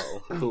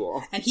 Whoa,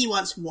 cool. And he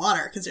wants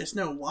water, because there's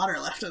no water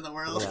left in the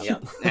world. Yeah.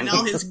 And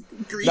all his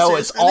greasers. No,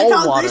 it's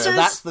all water. Greasers?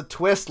 That's the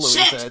twist, Louisa.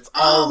 Shit! It's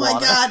all water. Oh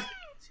my god!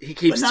 He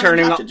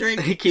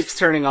keeps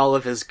turning all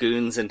of his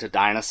goons into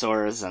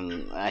dinosaurs,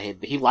 and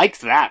he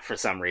likes that for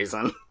some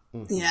reason.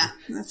 Yeah,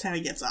 that's how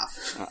he gets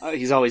off.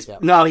 He's always...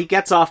 Yep. No, he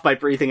gets off by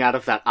breathing out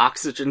of that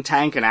oxygen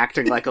tank and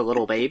acting like a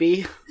little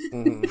baby.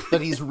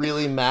 But he's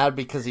really mad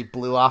because he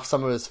blew off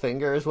some of his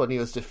fingers when he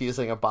was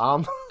defusing a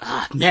bomb.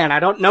 Man, I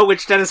don't know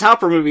which Dennis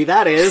Hopper movie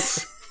that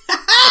is.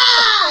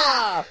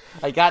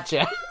 I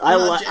gotcha.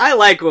 I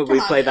like when we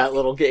play that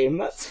little game.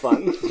 That's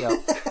fun. Yep.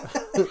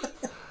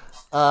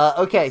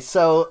 Okay,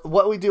 so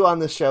what we do on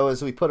this show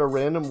is we put a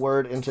random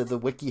word into the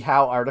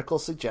WikiHow article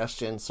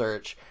suggestion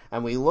search,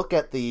 and we look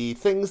at the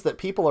things that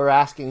people are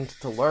asking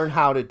to learn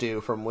how to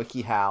do from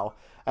WikiHow,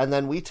 and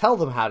then we tell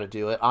them how to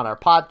do it on our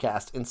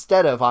podcast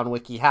instead of on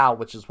WikiHow,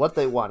 which is what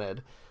they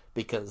wanted,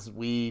 because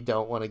we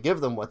don't want to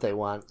give them what they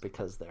want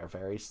because they're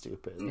very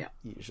stupid,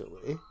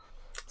 usually.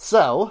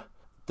 So,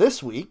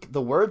 this week,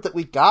 the word that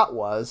we got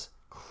was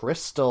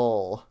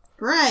crystal.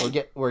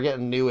 Right. We're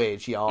getting new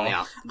age, y'all.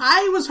 Yeah.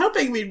 I was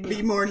hoping we'd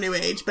be more new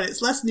age, but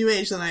it's less new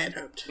age than I had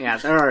hoped. Yeah,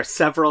 there are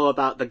several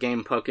about the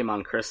game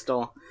Pokemon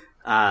Crystal.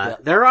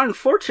 There are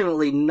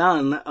unfortunately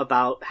none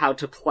about how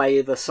to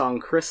play the song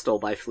Crystal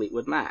by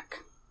Fleetwood Mac.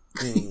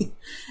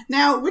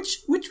 Now,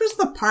 which was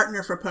the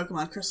partner for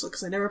Pokemon Crystal?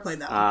 Because I never played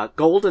that one.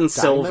 Gold and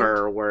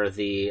Silver were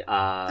the,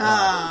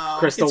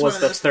 Crystal was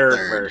the third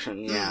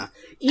version, yeah.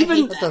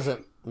 Even that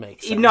doesn't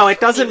make sense. No, it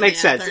doesn't make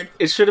sense.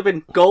 It should have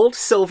been Gold,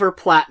 Silver,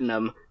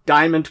 Platinum,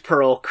 Diamond,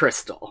 Pearl,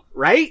 Crystal,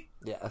 right?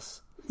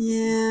 Yes.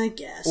 Yeah, I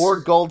guess. Or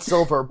Gold,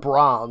 Silver,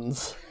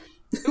 Bronze.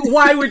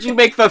 Why would you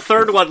make the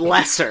third one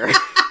lesser?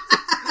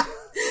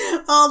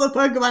 All the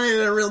Pokemon in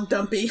it are real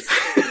dumpy.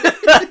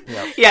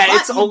 Yep. Yeah,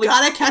 but you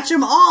gotta catch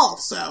them all,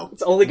 so...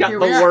 It's only got the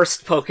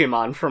worst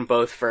Pokemon from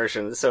both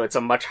versions, so it's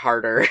a much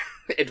harder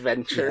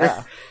adventure.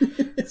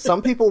 Yeah.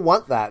 Some people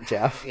want that,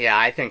 Jeff. Yeah,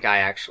 I think I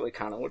actually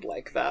kind of would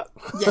like that.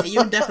 Yeah, you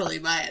would definitely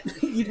buy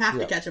it. You'd have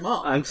to catch them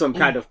all. I'm some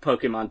kind of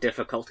Pokemon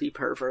difficulty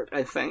pervert,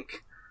 I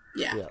think.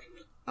 Yeah.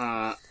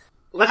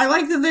 I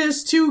like that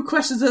there's two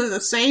questions that are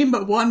the same,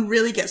 but one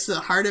really gets to the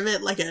heart of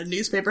it, like a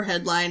newspaper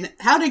headline.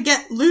 How to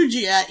get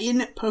Lugia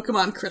in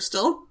Pokemon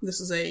Crystal.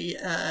 This is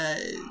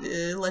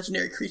a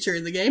legendary creature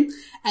in the game.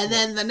 And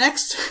then the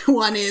next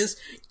one is,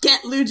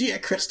 get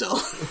Lugia Crystal.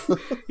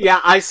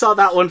 Yeah, I saw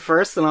that one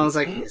first, and I was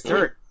like, is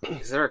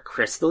there a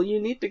crystal you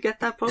need to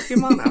get that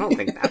Pokemon? I don't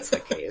think that's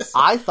the case.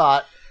 I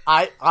thought...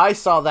 I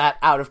saw that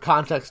out of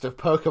context of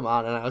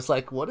Pokemon, and I was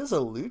like, what is a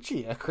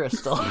Lugia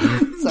Crystal?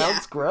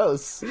 Sounds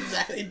gross.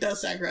 Exactly, it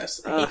does sound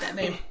gross. I hate that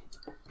name.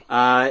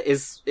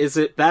 Is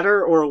it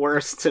better or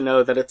worse to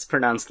know that it's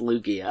pronounced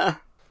Lugia?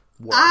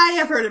 Worse. I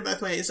have heard it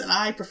both ways, and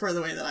I prefer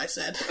the way that I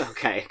said.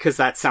 Okay, because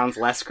that sounds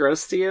less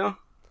gross to you?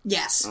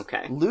 Yes.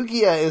 Okay.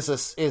 Lugia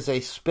is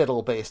a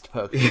spittle-based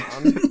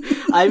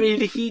Pokemon. I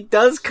mean, he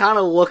does kind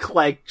of look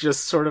like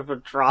just sort of a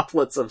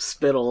droplets of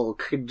spittle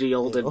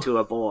congealed into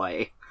a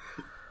boy.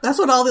 That's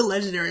what all the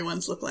legendary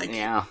ones look like.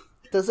 Yeah.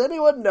 Does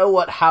anyone know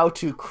what how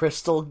to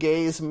crystal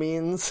gaze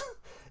means?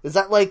 Is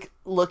that like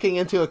looking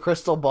into a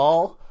crystal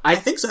ball? I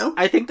think so.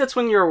 I think that's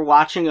when you're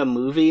watching a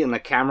movie and the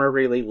camera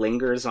really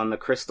lingers on the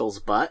crystal's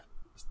butt.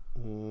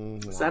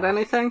 Is that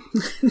anything?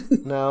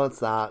 No,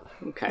 it's not.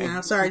 Okay. Yeah,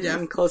 sorry,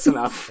 Jeff. Close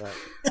enough.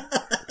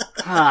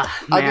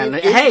 Man.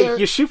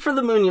 You shoot for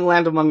the moon, you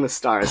land among the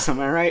stars. Am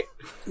I right?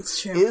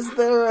 It's true. Is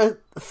there a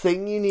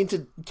thing you need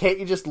to... Can't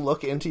you just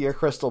look into your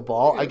crystal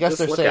ball? I guess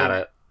they're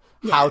saying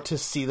how to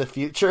see the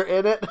future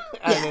in it.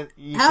 And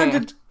how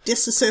to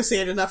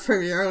disassociate enough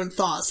from your own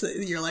thoughts that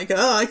you're like,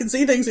 oh, I can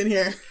see things in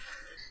here.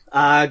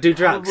 Do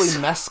drugs. Probably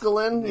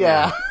mescaline?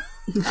 Yeah.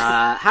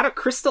 How to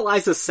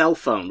crystallize a cell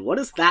phone. What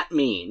does that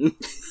mean?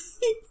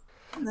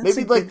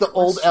 Maybe like the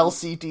old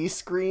LCD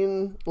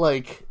screen,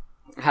 like...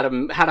 How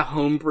to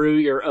homebrew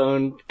your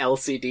own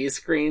LCD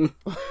screen.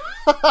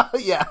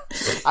 Yeah.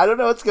 I don't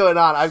know what's going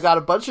on. I've got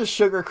a bunch of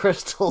sugar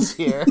crystals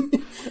here.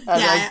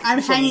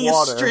 I'm hanging a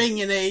string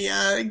in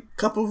a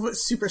cup of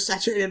super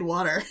saturated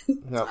water.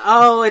 Yep.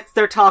 Oh,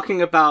 they're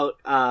talking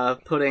about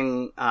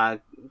gluing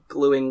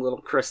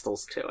little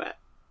crystals to it.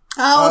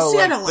 Oh, see,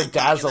 I don't like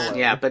bedazzling.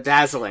 Yeah,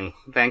 bedazzling.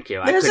 Thank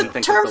you. There's I couldn't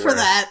think term of the for word.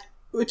 that,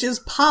 which is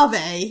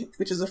pave,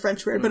 which is a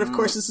French word, but of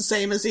course it's the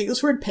same as the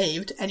English word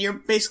paved, and you're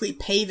basically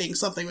paving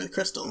something with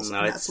crystals,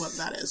 and that's what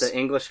that is. The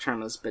English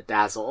term is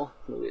bedazzle,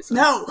 Louisa.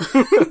 No!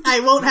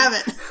 I won't have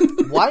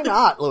it. Why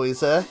not,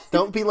 Louisa?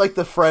 Don't be like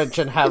the French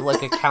and have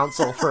like a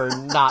council for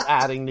not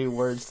adding new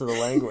words to the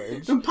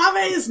language.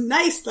 Pave is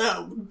nice,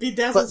 though.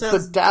 Bedazzle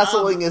sounds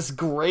bedazzling dumb. is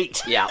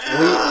great. Yeah,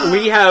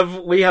 we have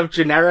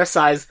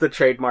genericized the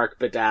trademark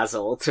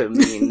bedazzle to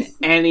mean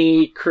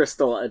any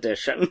crystal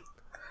addition.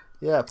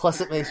 Yeah, plus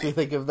it makes me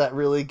think of that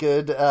really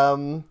good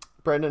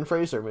Brendan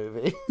Fraser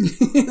movie.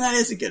 That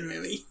is a good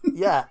movie.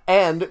 Yeah,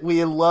 and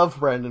we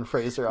love Brendan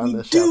Fraser on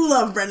this show. We do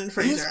love Brendan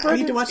Fraser. I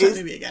need to watch that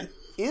movie again.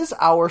 Is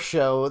our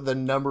show the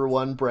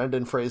 #1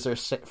 Brendan Fraser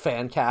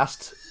fan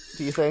cast,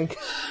 do you think?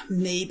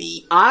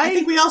 Maybe. I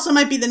think we also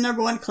might be the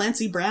 #1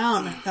 Clancy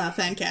Brown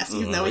fan cast,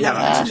 even though we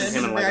haven't mentioned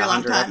it in a very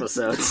long time.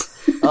 Episodes.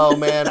 Oh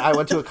man, I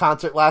went to a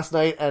concert last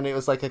night, and it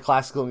was like a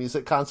classical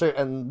music concert,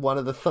 and one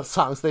of the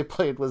songs they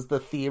played was the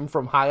theme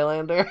from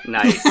Highlander.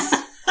 Nice.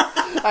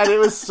 And it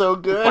was so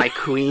good. By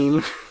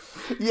Queen.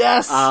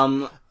 Yes!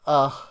 I'm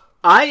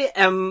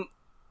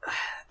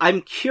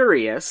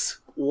curious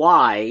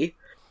why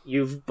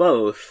you've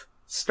both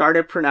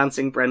started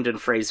pronouncing Brendan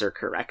Fraser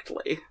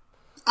correctly.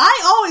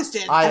 I always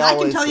did, and I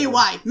can tell you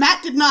why.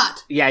 Matt did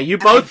not. Yeah, you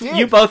both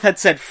had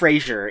said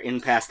Frasier in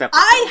past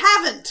episodes.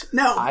 I haven't.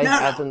 I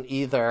haven't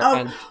either. Oh,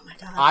 and my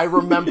God. I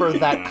remember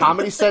that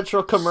Comedy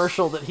Central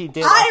commercial that he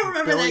did. I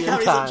remember that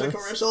Comedy Central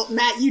commercial.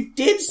 Matt, you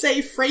did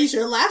say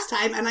Frasier last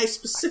time, and I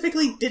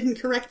specifically didn't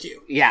correct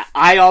you. Yeah,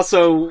 I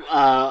also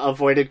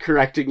avoided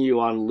correcting you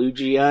on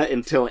Lugia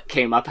until it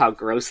came up how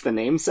gross the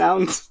name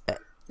sounds.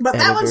 But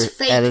that one's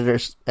fake.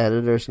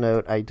 Editor's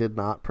note, I did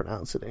not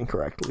pronounce it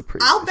incorrectly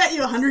previously. I'll bet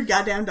you $100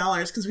 goddamn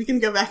because we can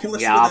go back and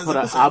listen to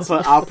those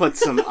episodes. I'll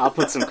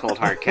put some cold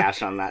hard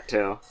cash on that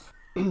too.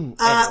 Anyway.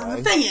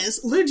 The thing is,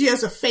 Lugia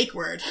is a fake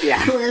word,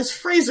 whereas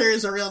Fraser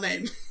is a real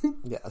name.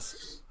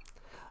 Yes.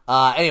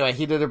 Anyway,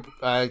 he did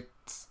a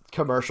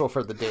commercial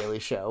for The Daily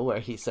Show where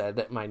he said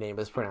that my name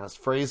is pronounced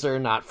Fraser,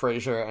 not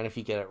Frasier, and if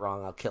you get it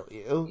wrong, I'll kill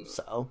you.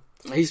 So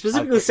he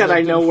specifically said,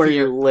 "I know where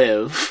you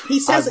live." He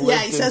says,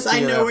 "I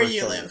know where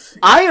you live."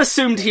 I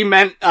assumed he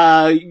meant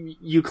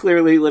you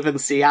clearly live in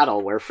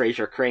Seattle, where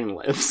Frasier Crane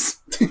lives.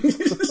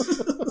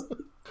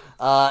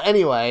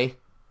 Anyway,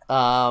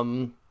 what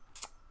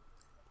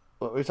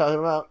were we talking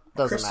about?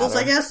 Doesn't Crystals,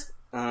 matter. I guess.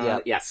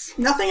 Yes.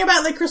 Nothing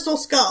about the Crystal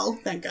Skull,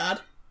 thank God.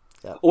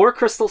 Yep. Or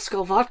Crystal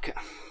Skull vodka.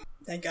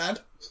 Thank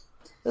God.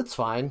 It's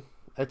fine.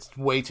 It's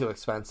way too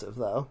expensive,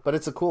 though. But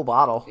it's a cool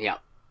bottle. Yeah.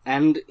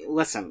 And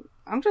listen,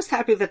 I'm just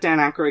happy that Dan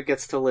Aykroyd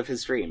gets to live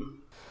his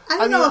dream. I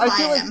don't know if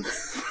I am.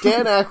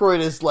 Dan Aykroyd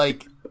is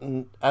like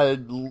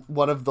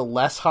one of the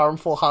less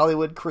harmful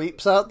Hollywood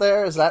creeps out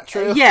there. Is that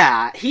true?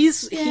 Yeah,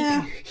 he's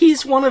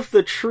one of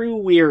the true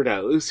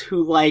weirdos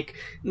who like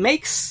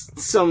makes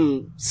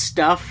some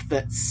stuff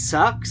that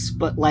sucks,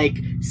 but like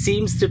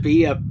seems to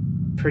be a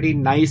pretty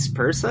nice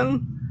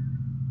person.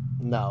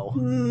 No,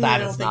 that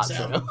is not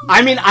true.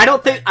 I mean, I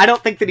don't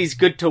think that he's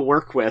good to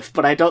work with,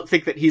 but I don't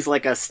think that he's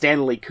like a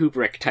Stanley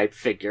Kubrick type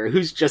figure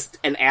who's just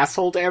an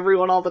asshole to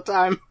everyone all the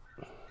time.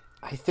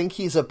 I think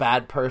he's a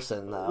bad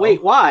person, though.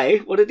 Wait, why?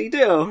 What did he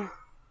do?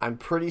 I'm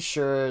pretty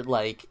sure,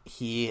 like,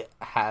 he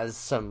has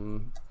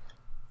some...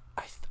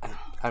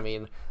 I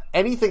mean,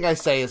 anything I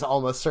say is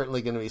almost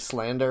certainly going to be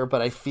slander,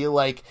 but I feel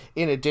like,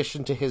 in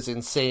addition to his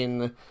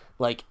insane,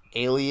 like,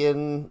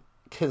 alien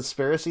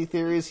conspiracy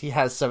theories, he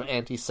has some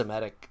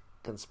anti-Semitic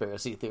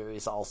conspiracy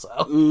theories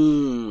also.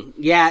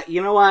 Yeah,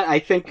 you know what? I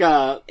think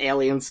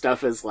alien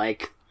stuff is,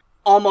 like,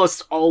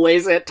 almost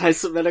always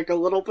anti-Semitic a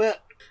little bit.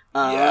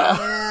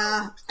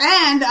 Yeah.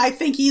 And I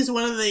think he's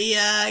one of the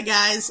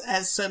guys,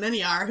 as so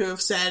many are, who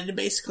have said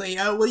basically,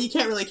 oh, well, you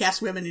can't really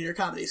cast women in your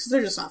comedies because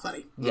they're just not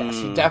funny. Yes,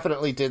 he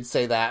definitely did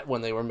say that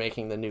when they were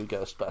making the new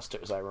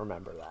Ghostbusters. I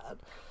remember that.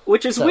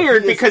 Which is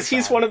weird because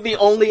he's one of the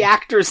only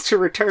actors to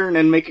return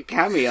and make a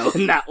cameo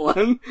in that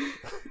one.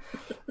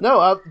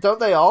 No, don't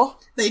they all?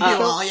 They do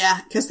all,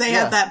 yeah. Because they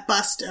have that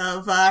bust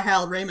of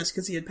Harold Ramis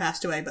because he had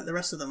passed away, but the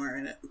rest of them are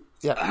in it.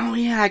 Yeah. Oh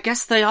yeah, I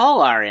guess they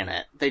all are in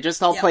it. They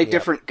just all play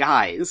different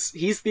guys.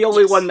 He's the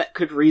only one that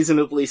could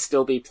reasonably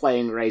still be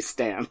playing Ray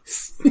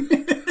Stantz.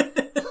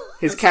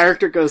 His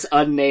character goes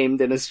unnamed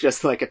and is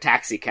just like a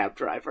taxi cab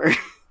driver.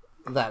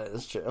 That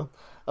is true.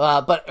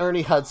 But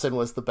Ernie Hudson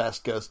was the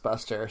best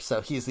Ghostbuster,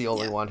 so he's the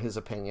only one whose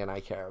opinion I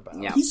care about.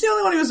 Yeah. He's the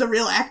only one who was a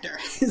real actor,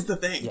 is the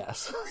thing.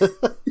 Yes.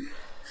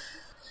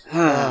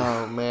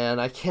 Oh man,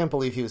 I can't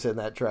believe he was in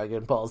that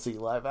Dragon Ball Z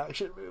live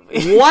action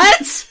movie.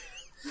 What?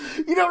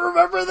 You don't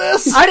remember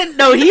this? I didn't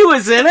know he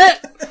was in it.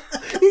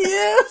 He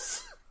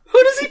is.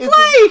 Who does he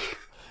play?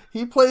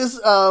 He plays,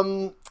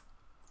 I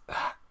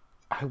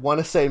want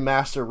to say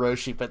Master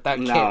Roshi, but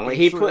that can't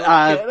be true.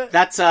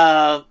 That's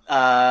Chow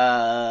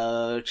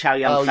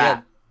Yun Fat.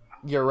 Yeah,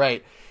 you're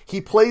right.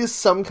 He plays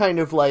some kind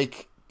of,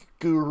 like,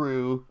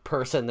 guru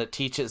person that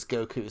teaches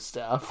Goku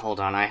stuff. Hold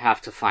on, I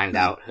have to find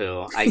out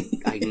who.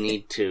 I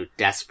need to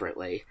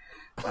desperately.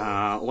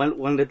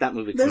 When did that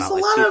movie come out?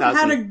 Like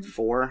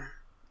 2004?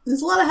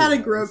 There's a lot of how to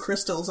grow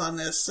crystals on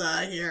this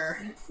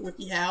here,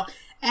 WikiHow.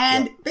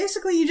 And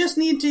basically you just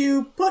need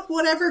to put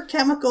whatever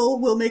chemical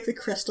will make the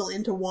crystal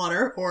into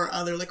water or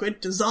other liquid,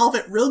 dissolve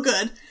it real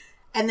good,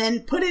 and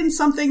then put in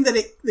something that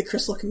the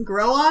crystal can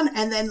grow on,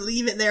 and then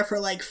leave it there for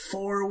like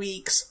 4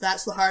 weeks.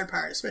 That's the hard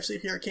part, especially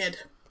if you're a kid.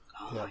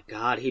 Oh my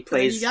god, he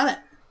plays... You got it.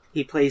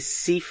 He plays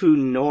Sifu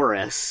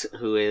Norris,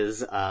 who is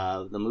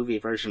the movie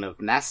version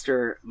of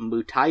Master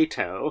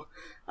Mutaito.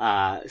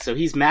 So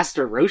he's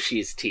Master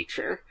Roshi's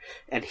teacher,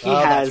 and he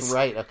has that's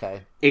right.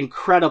 Okay.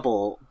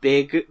 Incredible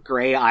big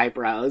gray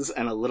eyebrows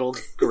and a little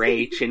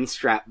gray chin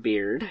strap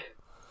beard.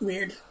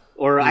 Weird.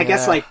 Or I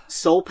guess like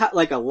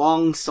like a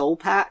long soul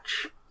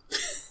patch.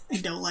 I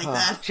don't like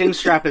that. Chin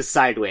strap is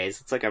sideways.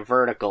 It's like a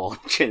vertical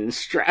chin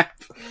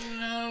strap.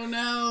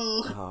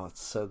 No. Oh,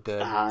 it's so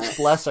good.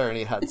 Bless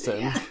Ernie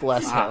Hudson. Yeah.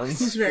 Bless him.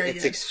 He's very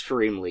It's good.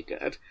 Extremely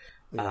good.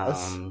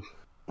 Yes.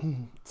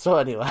 So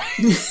anyway.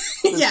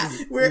 Yeah,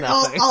 we're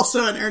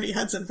also an Ernie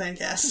Hudson fan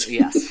cast.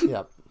 Yes.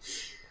 Yep.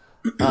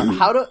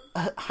 How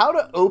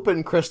to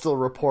open Crystal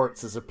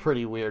Reports is a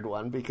pretty weird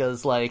one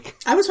because, like...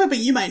 I was hoping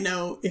you might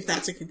know if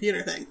that's a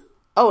computer thing.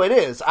 Oh, it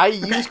is. I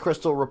use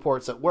Crystal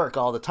Reports at work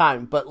all the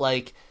time, but,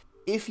 like,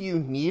 if you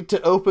need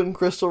to open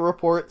Crystal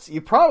Reports,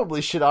 you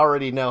probably should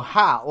already know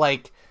how.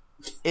 Like,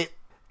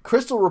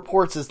 Crystal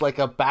Reports is like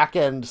a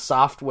back-end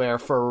software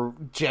for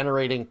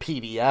generating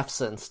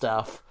PDFs and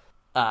stuff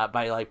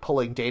by, like,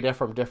 pulling data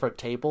from different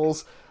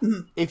tables.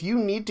 Mm-hmm. If you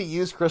need to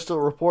use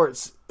Crystal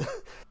Reports...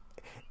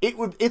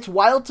 It's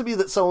wild to me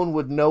that someone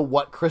would know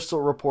what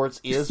Crystal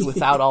Reports is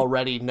without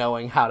already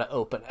knowing how to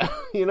open it.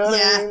 You know what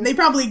I mean? They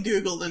probably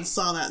Googled and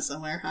saw that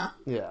somewhere, huh?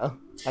 Yeah,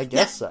 I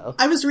guess so.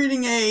 I was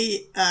reading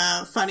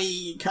a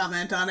funny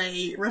comment on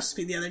a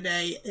recipe the other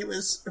day. It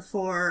was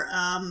for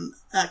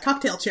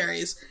cocktail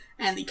cherries,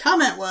 and the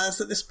comment was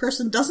that this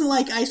person doesn't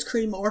like ice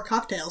cream or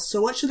cocktails,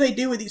 so what should they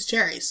do with these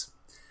cherries?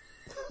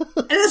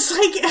 And it's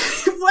like,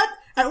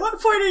 At what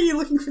point are you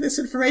looking for this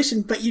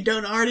information, but you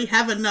don't already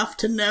have enough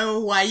to know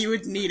why you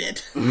would need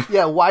it?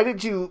 Yeah, why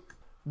did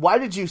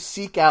you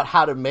seek out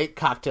how to make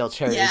cocktail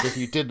cherries if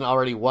you didn't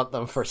already want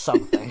them for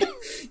something?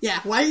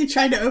 Yeah, why are you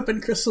trying to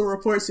open crystal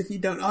reports if you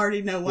don't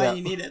already know why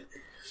you need it?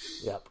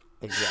 Yep,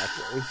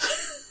 exactly.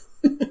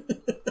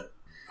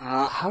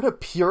 How to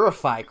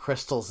purify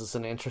crystals is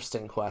an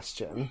interesting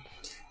question.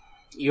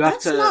 You have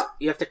to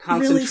concentrate.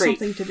 Really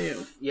something to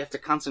do. You have to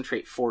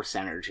concentrate force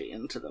energy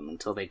into them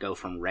until they go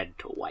from red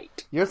to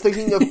white. You're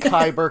thinking of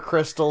Kyber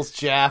crystals,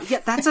 Jeff. Yeah,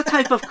 that's a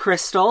type of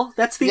crystal.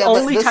 That's the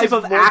only type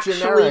of actually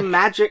generic.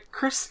 Magic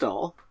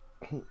crystal.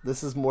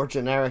 This is more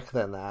generic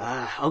than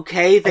that.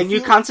 Okay, then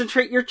you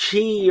concentrate your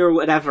chi or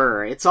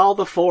whatever. It's all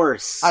the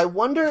force. I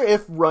wonder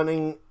if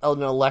running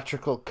an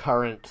electrical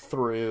current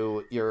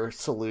through your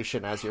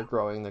solution as you're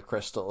growing the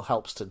crystal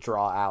helps to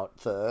draw out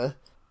the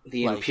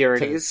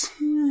impurities.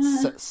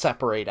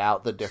 Separate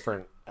out the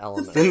different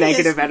elements. The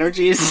negative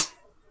energies.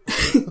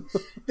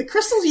 The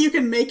crystals you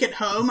can make at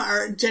home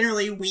are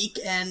generally weak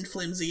and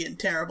flimsy and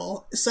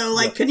terrible. So,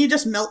 can you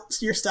just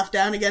melt your stuff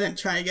down again and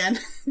try again?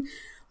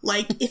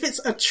 If it's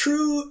a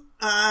true,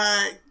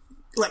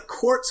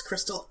 quartz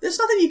crystal, there's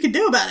nothing you can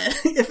do about it.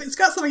 If it's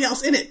got something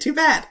else in it, too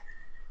bad.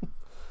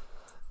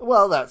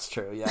 Well, that's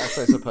true, yes,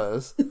 I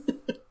suppose.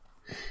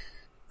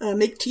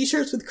 Make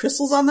t-shirts with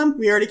crystals on them?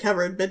 We already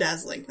covered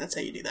bedazzling. That's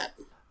how you do that.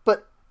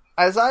 But,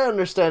 as I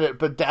understand it,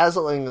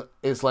 bedazzling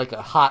is like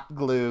a hot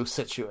glue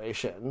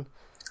situation.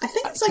 I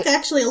think it's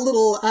actually a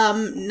little,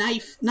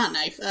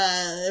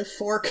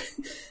 fork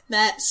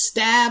that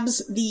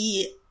stabs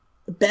the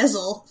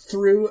bezel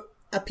through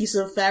a piece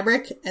of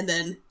fabric, and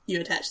then you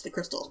attach the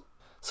crystal.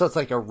 So it's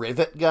like a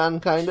rivet gun,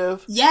 kind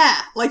of?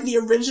 Yeah, like the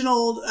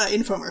original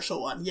infomercial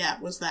one. Yeah,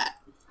 was that.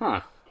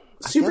 Huh.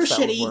 Super I guess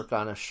that shitty. would work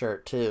on a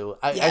shirt, too.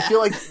 I feel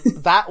like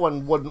that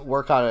one wouldn't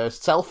work on a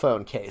cell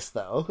phone case,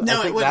 though. No, I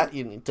think it wouldn't. that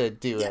you need to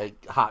do a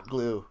hot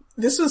glue.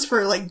 This was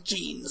for,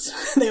 jeans.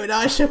 They would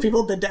always show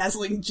people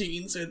bedazzling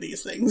jeans with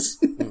these things.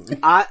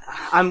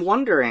 I'm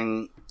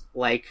wondering,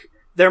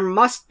 there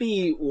must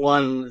be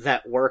one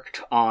that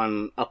worked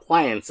on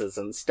appliances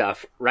and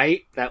stuff,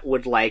 right? That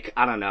would,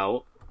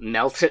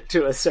 melt it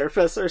to a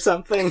surface or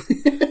something?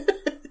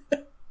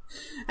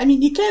 I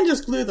mean, you can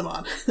just glue them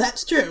on.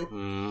 That's true.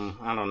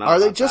 I don't know. Are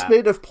they just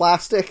made of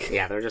plastic?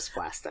 Yeah, they're just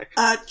plastic.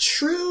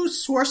 True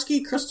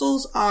Swarovski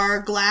crystals are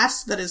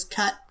glass that is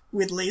cut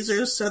with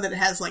lasers so that it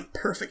has,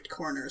 perfect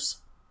corners.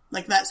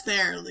 That's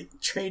their,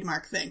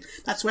 trademark thing.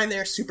 That's why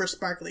they're super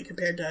sparkly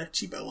compared to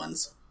cheapo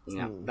ones.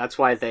 Yeah, that's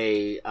why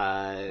they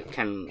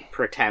can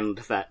pretend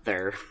that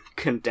their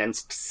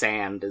condensed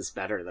sand is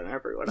better than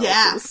everyone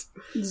else's.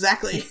 Yeah,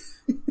 exactly.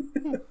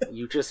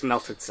 You just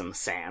melted some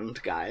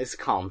sand, guys.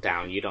 Calm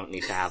down. You don't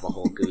need to have a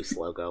whole goose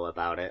logo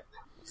about it.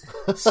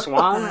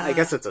 Swan? I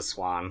guess it's a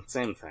swan.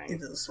 Same thing.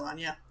 It is a swan,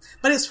 yeah.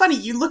 But it's funny,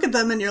 you look at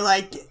them and you're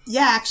like,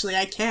 yeah, actually,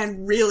 I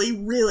can really,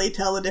 really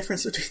tell the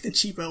difference between the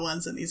cheapo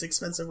ones and these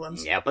expensive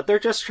ones. Yeah, but they're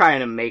just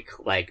trying to make,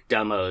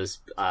 dumbos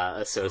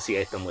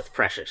associate them with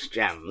precious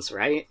gems,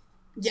 right?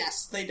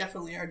 Yes, they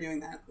definitely are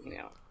doing that.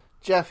 Yeah.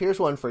 Jeff, here's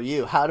one for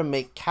you. How to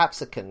make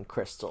capsicum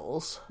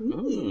crystals.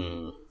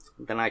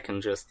 Then I can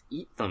just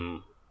eat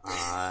them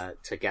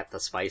to get the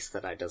spice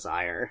that I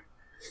desire.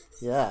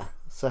 Yeah.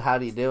 So how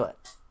do you do it?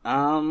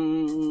 Toss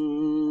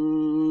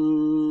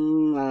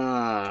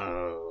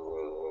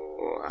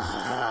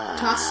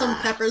some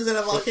peppers in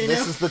a volcano.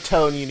 This is the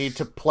tone you need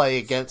to play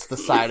against the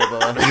side of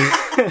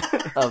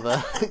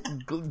a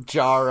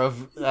jar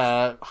of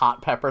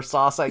hot pepper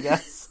sauce, I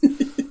guess.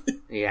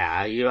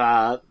 Yeah,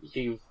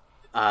 you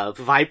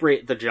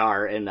vibrate the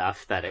jar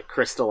enough that it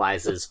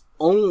crystallizes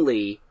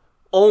only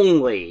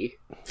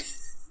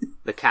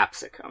the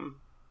capsicum.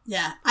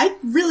 Yeah, I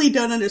really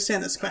don't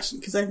understand this question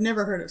because I've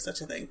never heard of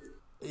such a thing.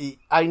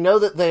 I know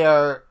that they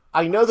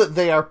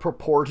are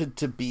purported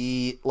to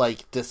be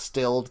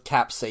distilled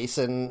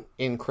capsaicin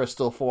in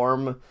crystal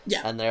form.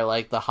 Yeah. And they're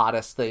the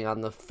hottest thing on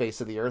the face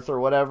of the earth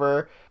or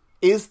whatever.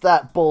 Is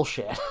that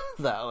bullshit,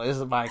 though, is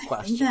my question.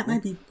 I think that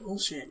might be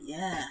bullshit,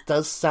 yeah. It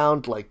does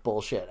sound like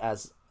bullshit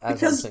as I'm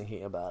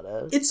thinking about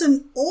it. It's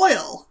an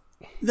oil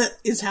that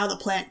is how the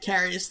plant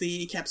carries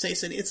the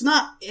capsaicin. It's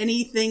not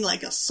anything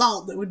like a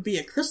salt that would be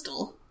a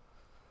crystal.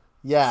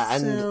 Yeah,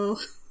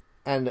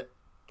 and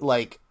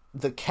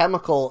the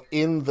chemical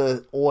in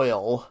the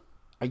oil,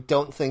 I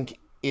don't think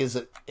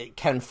it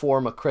can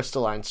form a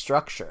crystalline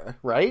structure,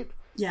 right?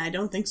 Yeah, I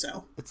don't think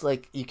so. It's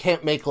you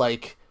can't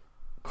make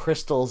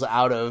crystals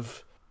out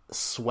of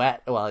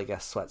sweat. Well, I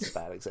guess sweat's a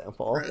bad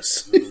example.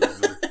 Gross.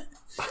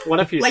 What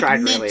if you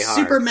tried really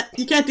hard?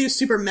 You can't do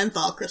super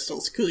menthol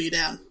crystals to cool you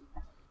down.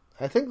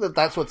 I think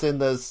that's what's in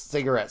those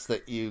cigarettes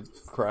that you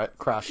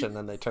crush and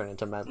then they turn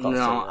into menthol.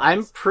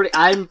 No, cigarettes.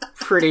 I'm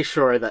pretty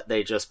sure that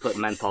they just put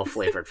menthol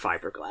flavored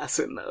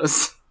fiberglass in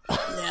those.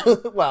 Yeah.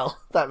 Well,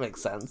 that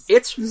makes sense.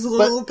 There's a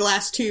little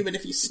glass tube, and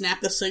if you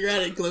snap the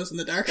cigarette, it glows in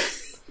the dark.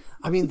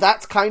 I mean,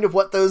 that's kind of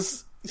what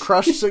those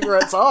crushed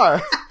cigarettes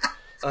are.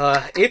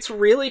 It's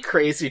really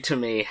crazy to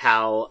me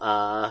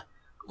how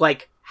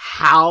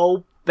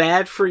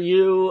bad for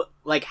you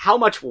like, how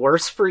much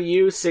worse for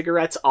you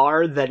cigarettes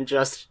are than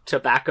just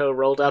tobacco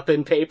rolled up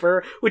in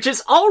paper, which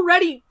is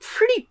already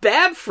pretty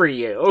bad for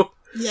you.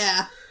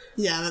 Yeah.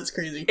 Yeah, that's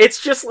crazy.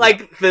 It's just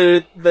like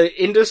the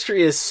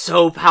industry is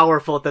so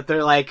powerful that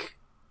they're like,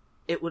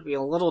 it would be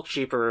a little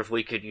cheaper if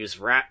we could use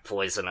rat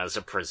poison as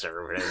a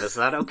preservative. Is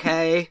that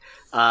okay?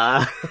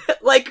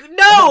 Like,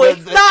 no,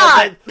 it's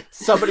not!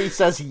 Somebody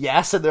says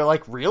yes, and they're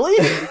like, really?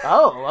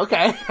 Oh,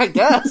 okay, I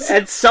guess.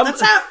 And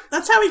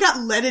that's how we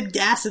got leaded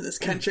gas in this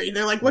country.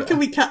 They're like, what can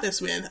we cut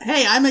this with?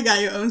 Hey, I'm a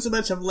guy who owns a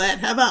bunch of lead.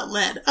 How about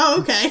lead?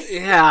 Oh, okay.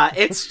 Yeah,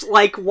 it's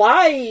like,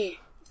 why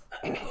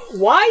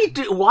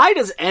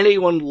does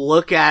anyone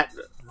look at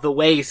the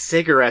way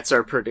cigarettes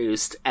are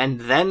produced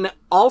and then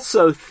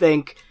also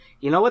think,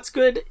 you know what's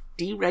good?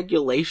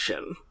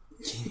 Deregulation.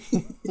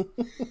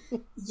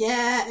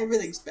 Yeah,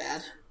 everything's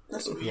bad.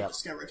 That's what we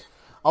discovered.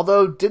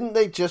 Although, didn't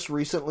they just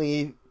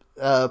recently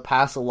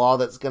pass a law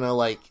that's gonna,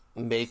 like,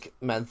 make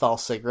menthol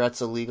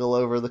cigarettes illegal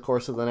over the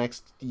course of the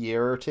next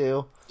year or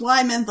two?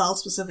 Why menthol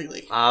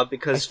specifically?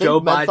 Because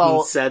Joe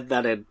Biden said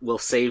that it will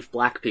save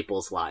black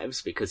people's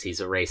lives because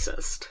he's a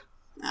racist.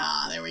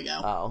 Ah, there we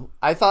go. Oh.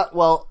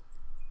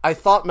 I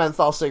thought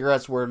menthol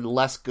cigarettes were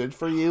less good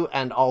for you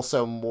and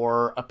also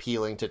more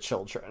appealing to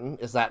children.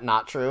 Is that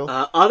not true?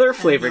 Other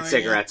flavored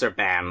cigarettes are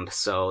banned,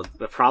 so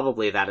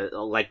probably that is,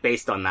 like,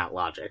 based on that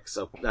logic.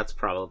 So that's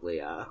probably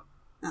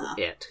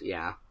it,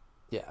 yeah.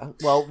 Yeah.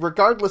 Well,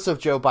 regardless of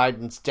Joe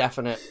Biden's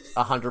definite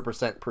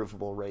 100%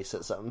 provable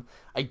racism,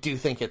 I do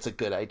think it's a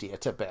good idea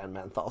to ban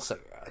menthol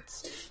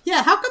cigarettes.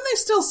 Yeah, how come they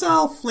still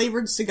sell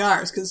flavored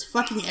cigars? Because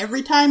fucking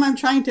every time I'm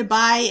trying to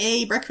buy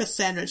a breakfast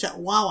sandwich at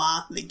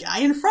Wawa, the guy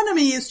in front of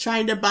me is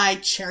trying to buy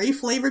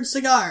cherry-flavored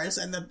cigars,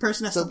 and the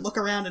person has to look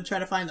around and try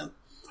to find them.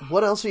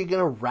 What else are you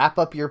going to wrap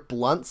up your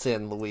blunts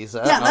in,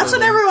 Louisa? Yeah, that's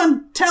what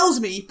everyone tells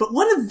me, but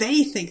what do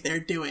they think they're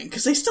doing?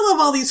 Because they still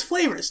have all these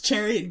flavors,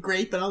 cherry and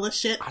grape and all this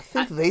shit. I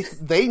think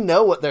they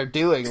know what they're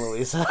doing,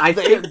 Louisa.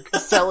 They're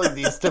selling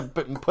these to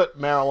put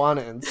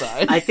marijuana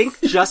inside. I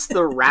think just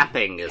the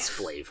wrapping is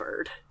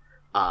flavored.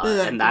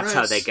 And that's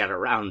gross. how they get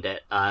around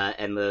it.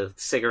 And the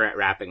cigarette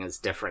wrapping is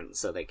different,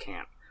 so they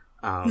can't.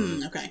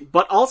 Okay.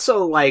 But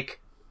also, like,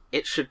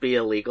 it should be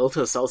illegal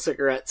to sell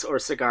cigarettes or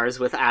cigars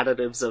with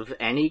additives of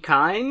any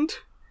kind.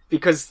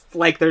 Because,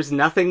 like, there's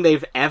nothing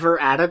they've ever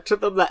added to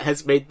them that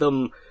has made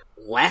them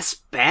less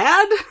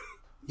bad.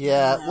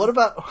 Yeah,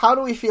 how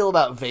do we feel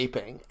about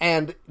vaping?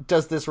 And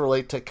does this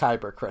relate to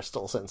kyber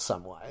crystals in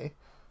some way?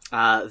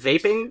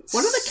 Vaping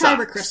What are the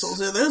kyber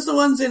crystals? Are those the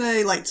ones in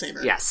a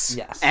lightsaber? Yes.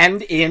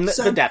 And in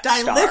the Death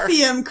Star.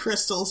 Dilithium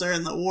crystals are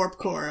in the warp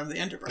core of the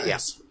Enterprise.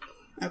 Yes.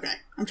 Okay.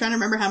 I'm trying to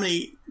remember how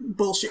many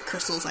bullshit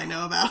crystals I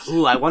know about.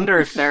 Ooh, I wonder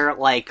if they're,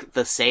 like,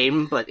 the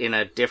same, but in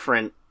a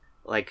different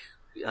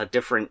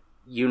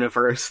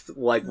universe.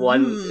 Like,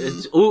 one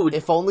is... Ooh,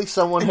 if only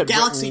someone had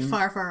galaxy written...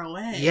 far, far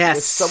away.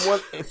 Yes.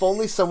 If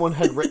only someone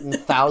had written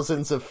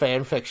thousands of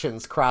fan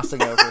fictions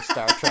crossing over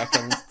Star Trek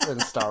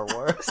and Star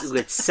Wars.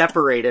 It's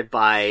separated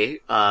by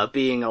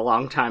being a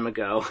long time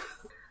ago.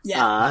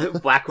 Yeah.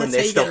 Back when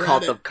they still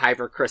called them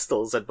kyber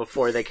crystals and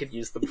before they could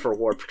use them for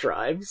warp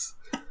drives.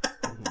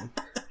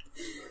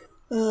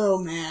 Oh,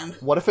 man.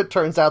 What if it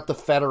turns out the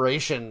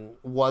Federation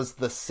was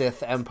the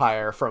Sith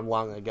Empire from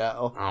long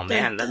ago? Oh,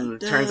 man, then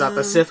it turns out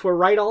the Sith were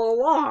right all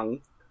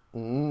along.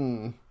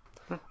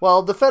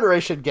 Well, the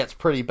Federation gets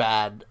pretty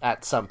bad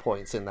at some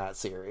points in that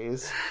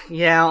series.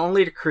 Yeah,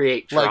 only to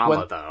create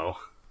drama, though.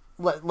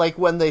 Like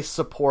when they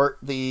support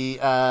the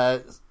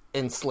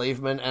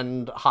enslavement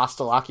and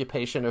hostile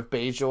occupation of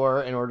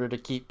Bajor in order to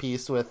keep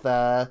peace with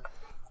the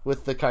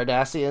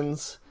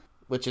Cardassians.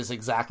 Which is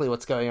exactly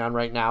what's going on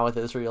right now with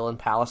Israel and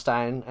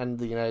Palestine and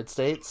the United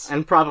States.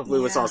 And probably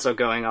was also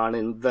going on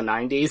in the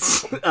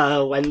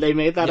 90s when they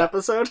made that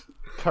episode.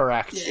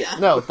 Correct. Yeah.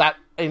 No, that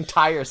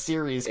entire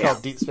series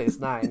called Deep Space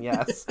Nine,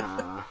 yes.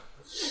 I've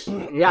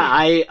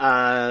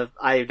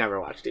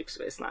never watched Deep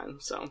Space Nine,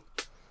 so...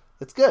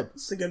 It's good.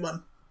 It's a good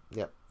one.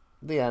 Yep.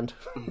 The end.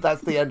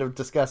 That's the end of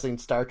discussing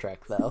Star Trek,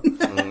 though.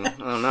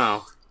 Oh,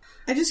 no.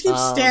 I just keep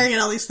staring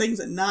at all these things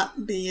and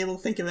not being able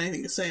to think of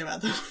anything to say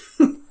about them.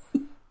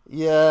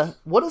 Yeah.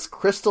 What is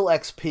Crystal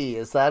XP?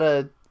 Is that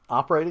a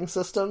operating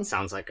system?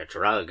 Sounds like a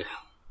drug.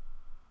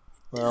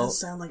 Well, does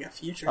sound like a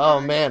future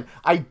drug. Man,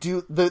 I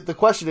do. The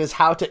question is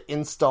how to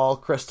install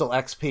Crystal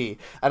XP,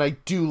 and I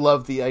do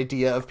love the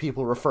idea of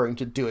people referring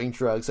to doing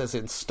drugs as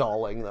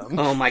installing them.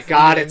 Oh my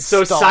god, it's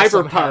so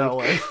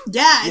cyberpunk.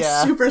 Yeah,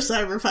 it's super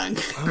cyberpunk.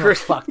 Oh,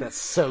 fuck, that's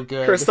so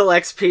good. Crystal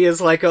XP is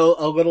like a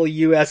little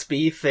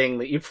USB thing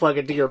that you plug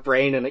into your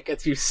brain and it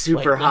gets you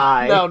super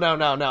high. No,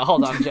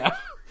 hold on, Jeff.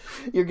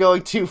 You're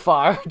going too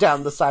far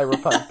down the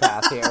cyberpunk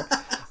path here.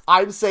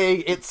 I'm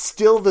saying it's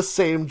still the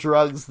same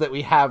drugs that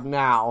we have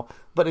now,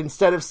 but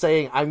instead of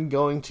saying I'm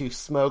going to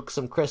smoke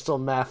some crystal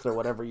meth or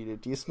whatever you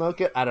do you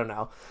smoke it? I don't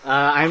know.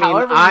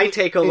 I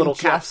take a little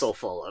capsule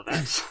full of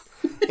it.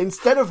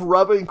 Instead of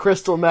rubbing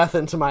crystal meth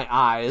into my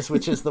eyes,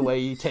 which is the way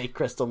you take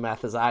crystal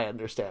meth as I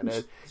understand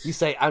it, you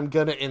say, I'm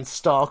gonna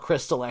install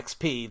Crystal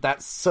XP.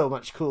 That's so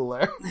much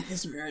cooler. That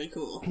is very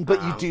cool.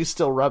 But you do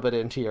still rub it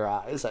into your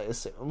eyes, I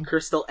assume.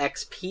 Crystal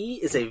XP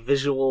is a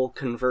visual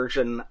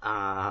conversion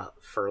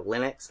for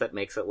Linux that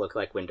makes it look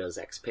like Windows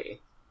XP.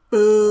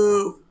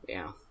 Boo.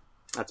 Yeah.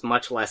 That's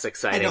much less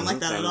exciting I don't like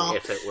that than at all.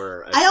 if it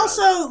were I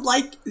also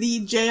like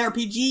the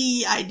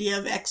JRPG idea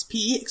of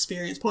XP,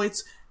 experience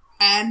points,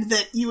 and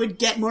that you would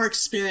get more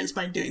experience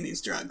by doing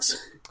these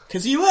drugs.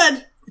 Because you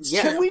would. It's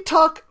Yeah. true. Can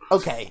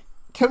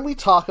we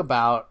talk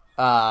about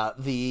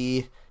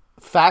the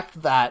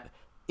fact that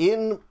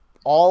in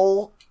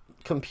all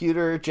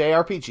computer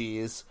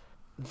JRPGs,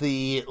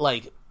 the,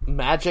 like,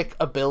 magic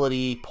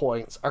ability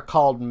points are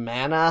called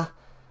mana,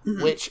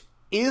 which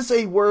is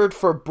a word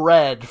for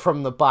bread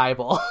from the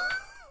Bible.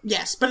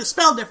 Yes, but it's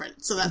spelled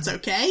different, so that's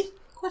okay?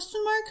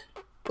 Question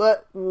mark?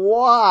 But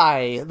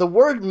why? The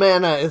word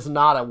mana is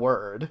not a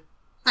word.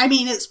 I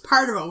mean, it's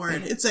part of a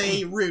word. It's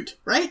a root,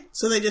 right?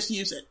 So they just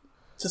use it.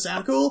 To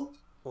sound cool?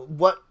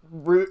 What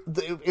root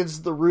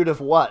is the root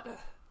of what?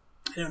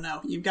 I don't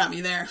know. You've got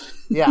me there.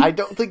 Yeah, I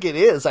don't think it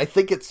is. I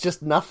think it's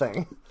just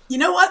nothing. You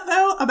know what,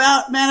 though,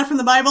 about manna from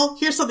the Bible?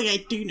 Here's something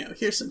I do know.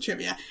 Here's some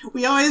trivia.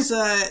 We always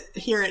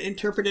hear it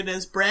interpreted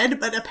as bread,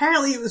 but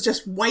apparently it was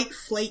just white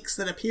flakes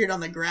that appeared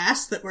on the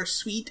grass that were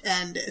sweet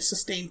and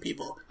sustained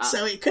people.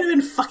 So it could have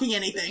been fucking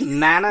anything.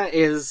 Mana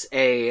is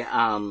a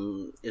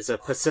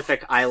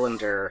Pacific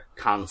Islander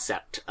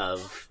concept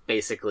of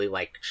basically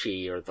like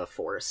chi or the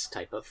Force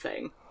type of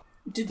thing.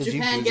 Did you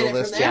Japan Google get it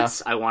this, from there?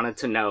 Yes, I wanted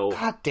to know.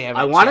 God damn it,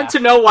 I wanted Jeff. to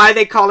know why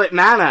they call it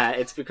mana.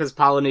 It's because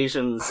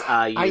Polynesians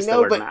use the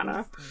word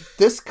mana.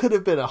 This could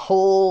have been a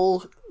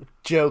whole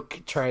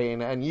joke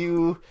train, and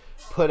you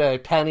put a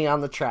penny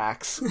on the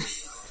tracks.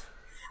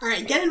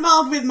 Alright, get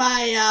involved with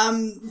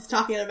my,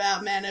 talking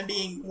about manna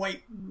being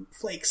white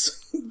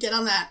flakes. Get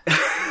on that.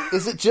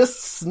 Is it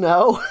just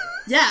snow?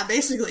 Yeah,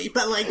 basically,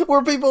 but like...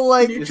 Were people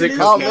like, Is it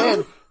oh cookie?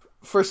 man,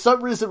 for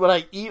some reason when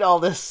I eat all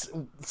this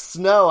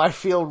snow, I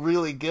feel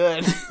really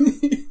good.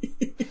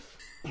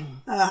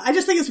 I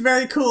just think it's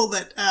very cool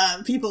that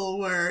people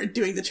were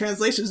doing the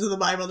translations of the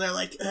Bible. They're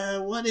like,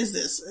 what is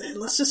this?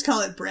 Let's just call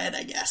it bread,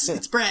 I guess.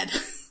 It's bread.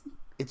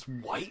 It's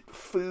white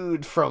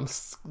food from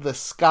the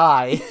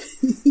sky.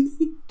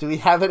 Do we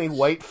have any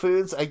white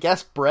foods? I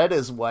guess bread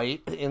is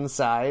white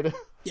inside.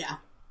 Yeah.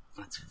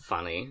 That's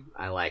funny.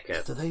 I like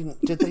it.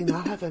 Did they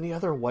not have any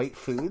other white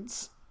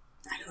foods?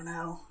 I don't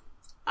know.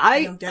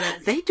 I don't get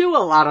it. They do a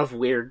lot of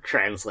weird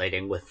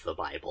translating with the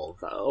Bible,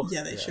 though.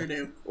 Yeah, they sure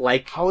do.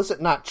 Like, How is it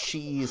not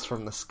cheese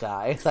from the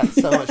sky? That's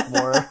so much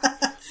more.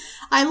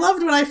 I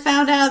loved when I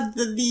found out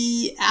that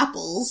the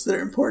apples that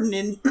are important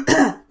in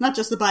not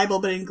just the Bible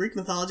but in Greek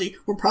mythology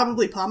were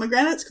probably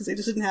pomegranates because they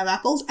just didn't have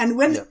apples. And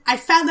when I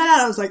found that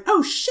out, I was like,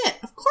 oh shit,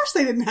 of course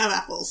they didn't have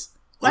apples.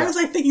 Why was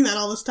I thinking that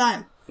all this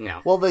time?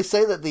 no. Well, they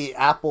say that the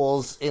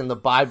apples in the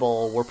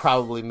Bible were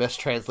probably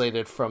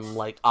mistranslated from,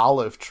 like,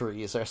 olive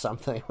trees or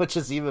something, which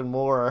is even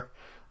more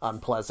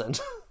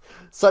unpleasant.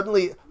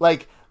 Suddenly,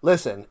 like,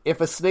 listen,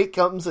 if a snake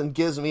comes and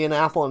gives me an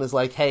apple and is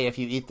like, hey, if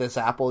you eat this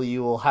apple,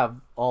 you will have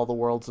all the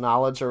world's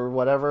knowledge or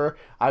whatever,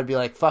 I'd be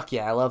like, fuck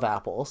yeah, I love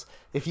apples.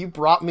 If you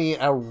brought me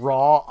a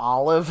raw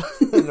olive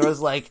and was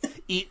like,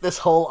 eat this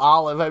whole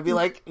olive, I'd be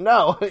like,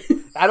 no,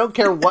 I don't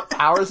care what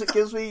powers it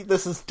gives me,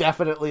 this is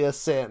definitely a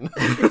sin.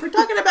 If we're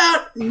talking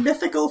about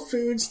mythical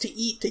foods to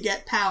eat to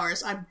get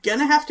powers, I'm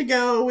gonna have to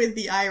go with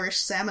the Irish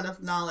salmon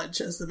of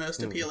knowledge as the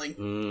most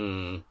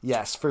appealing.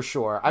 Yes, for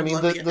sure. I mean,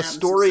 love to the get down to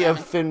story some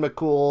of Finn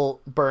McCool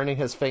burning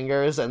his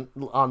fingers and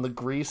on the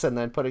grease and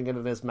then putting it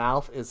in his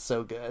mouth is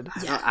so good.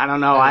 Yeah. I don't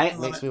know. It I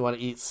makes me want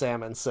to eat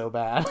salmon so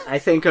bad. I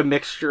think a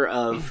mixture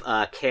of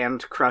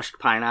canned crushed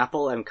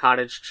pineapple and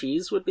cottage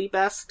cheese would be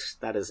best.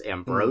 That is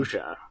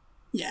ambrosia.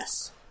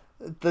 Yes.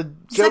 The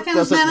joke count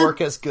as doesn't mana?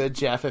 work as good,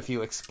 Jeff, if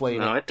you explain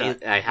No, it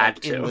does. I had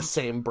like, to. in the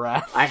same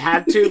breath. I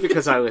had to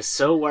because I was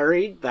so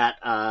worried that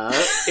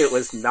it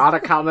was not a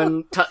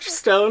common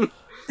touchstone.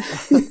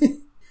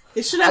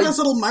 It should have those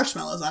little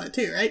marshmallows on it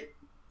too, right?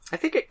 I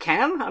think it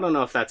can. I don't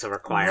know if that's a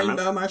requirement.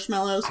 Rainbow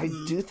marshmallows. I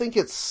do think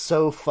it's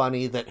so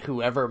funny that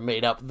whoever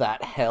made up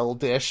that hell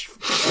dish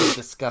of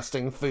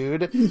disgusting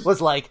food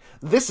was like,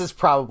 this is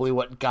probably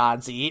what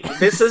gods eat.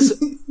 This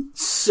is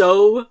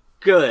so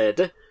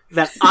good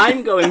that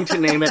I'm going to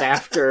name it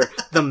after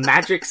the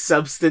magic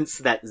substance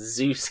that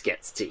Zeus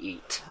gets to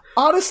eat.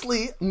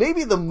 Honestly,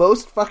 maybe the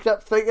most fucked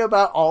up thing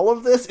about all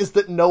of this is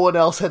that no one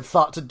else had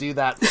thought to do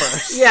that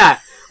first. Yeah,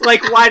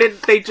 like why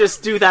didn't they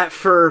just do that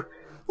for...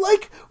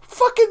 Like,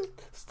 fucking,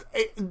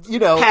 you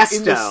know,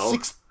 Pesto.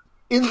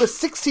 in the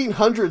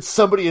 1600s,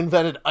 somebody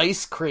invented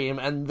ice cream,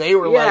 and they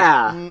were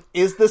Yeah. like,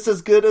 is this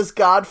as good as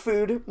God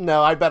food?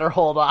 No, I better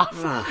hold off.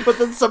 But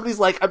then somebody's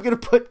like, I'm gonna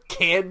put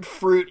canned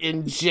fruit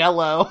in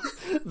Jell-O.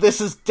 This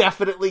is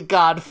definitely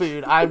God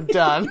food. I'm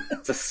done.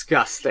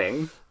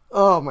 Disgusting.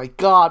 Oh my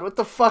god, what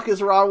the fuck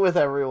is wrong with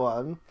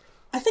everyone?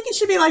 I think it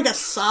should be like a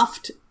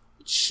soft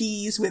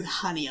cheese with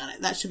honey on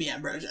it. That should be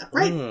ambrosia,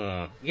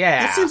 right?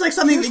 Yeah. That seems like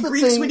something the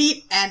Greeks would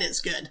eat, and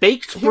it's good.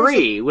 Baked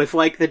brie with,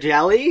 like, the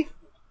jelly?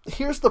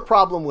 Here's the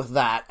problem with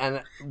that,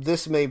 and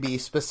this may be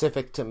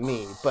specific to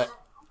me, but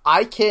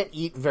I can't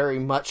eat very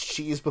much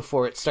cheese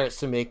before it starts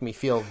to make me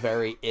feel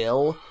very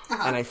ill,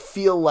 and I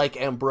feel like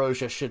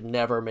ambrosia should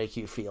never make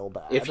you feel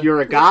bad. If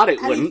you're a god,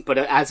 it wouldn't, but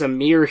as a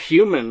mere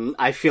human,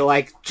 I feel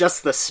like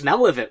just the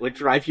smell of it would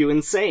drive you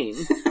insane.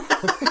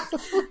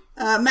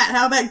 Matt,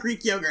 how about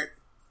Greek yogurt?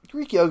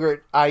 Greek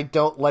yogurt, I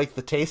don't like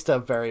the taste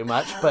of very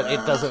much, but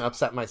it doesn't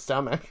upset my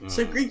stomach.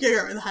 So Greek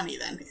yogurt with honey,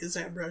 then, is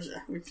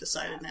ambrosia. We've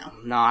decided now.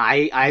 No,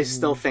 I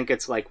still think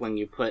it's like when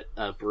you put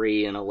a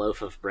brie in a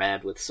loaf of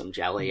bread with some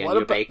jelly and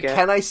you bake it.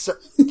 Can I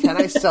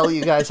sell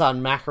you guys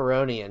on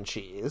macaroni and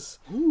cheese?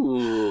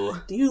 Ooh.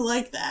 Do you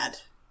like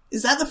that?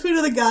 Is that the food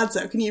of the gods,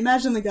 though? Can you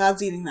imagine the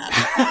gods eating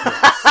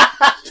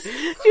that?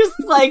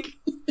 Just like...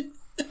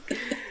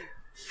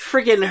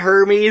 Friggin'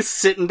 Hermes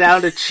sitting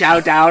down to chow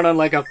down on,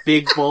 like, a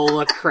big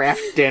bowl of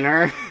Kraft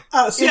dinner.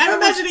 Oh, see, I'm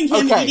imagining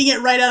him eating it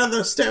right out of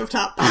the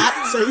stovetop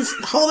pot. So he's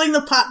holding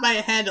the pot by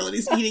a handle and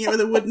he's eating it with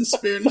a wooden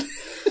spoon.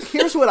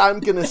 Here's what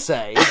I'm gonna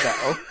say,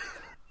 though.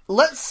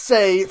 Let's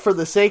say, for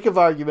the sake of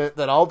argument,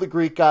 that all the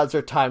Greek gods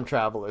are time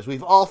travelers.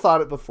 We've all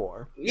thought it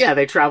before. Yeah,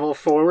 they travel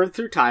forward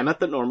through time at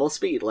the normal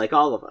speed, like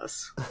all of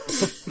us.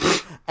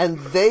 And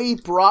they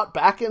brought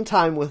back in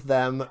time with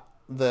them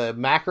the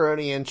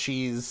macaroni and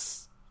cheese...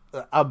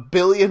 a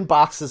billion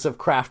boxes of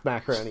Kraft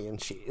macaroni and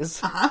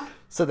cheese,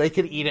 so they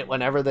could eat it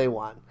whenever they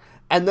want.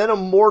 And then a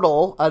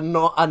mortal,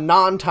 a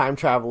non-time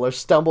traveler,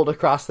 stumbled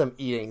across them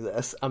eating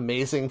this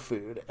amazing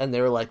food, and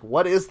they were like,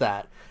 what is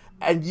that?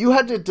 And you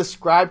had to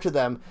describe to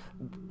them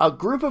a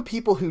group of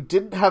people who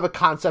didn't have a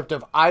concept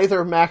of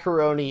either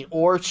macaroni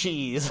or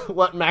cheese,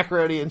 what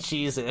macaroni and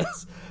cheese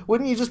is.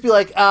 Wouldn't you just be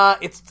like,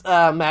 it's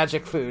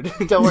magic food.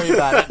 Don't worry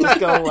about it. Just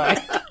go away.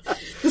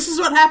 This is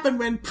what happened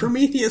when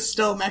Prometheus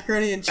stole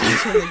macaroni and cheese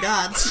from the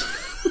gods.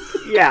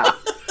 Yeah.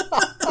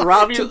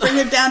 To bring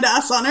it down to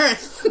us on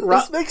Earth.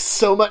 This makes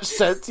so much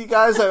sense, you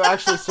guys. I'm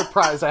actually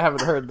surprised I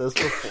haven't heard this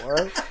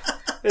before.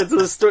 It's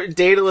the story.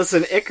 Daedalus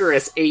and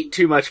Icarus ate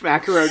too much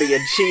macaroni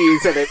and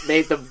cheese, and it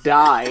made them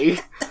die.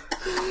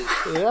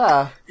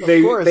 Yeah,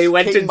 they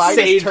went King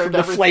insane from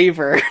the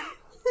flavor.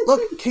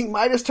 Look, King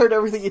Midas turned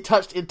everything he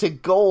touched into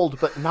gold,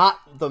 but not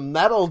the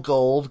metal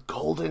gold,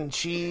 golden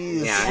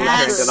cheese. Yeah, he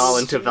turned it all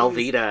into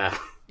Velveeta.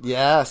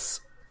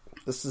 Yes.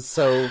 This is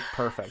so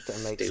perfect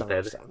and makes so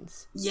much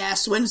sense.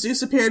 Yes, when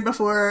Zeus appeared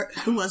before,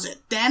 who was it?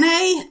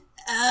 Danae?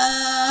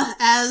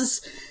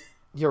 As...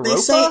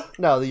 Europa?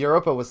 No, the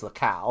Europa was the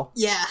cow.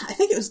 Yeah, I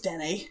think it was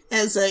Danae.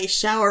 As a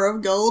shower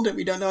of gold, and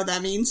we don't know what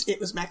that means, it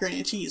was macaroni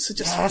and cheese.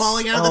 Just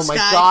falling out of the sky. Oh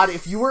my god,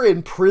 if you were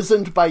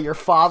imprisoned by your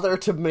father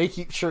to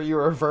make sure you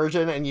were a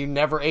virgin and you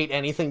never ate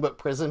anything but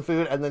prison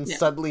food, and then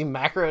suddenly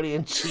macaroni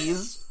and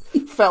cheese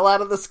fell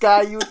out of the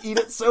sky, you would eat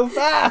it so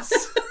fast.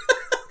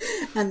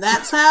 And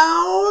that's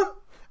how...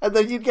 And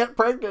then you'd get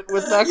pregnant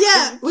with macaroni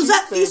and cheese. Was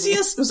that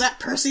Theseus? Was that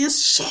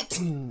Perseus? Shit.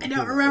 I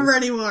don't remember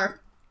anymore.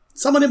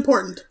 Someone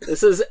important.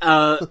 This is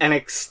an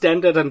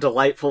extended and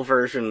delightful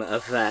version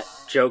of that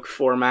joke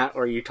format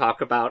where you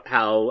talk about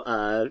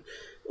how,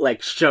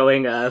 like,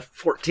 showing a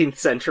 14th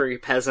century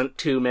peasant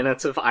 2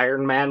 minutes of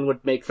Iron Man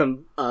would make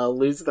them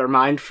lose their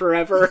mind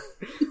forever.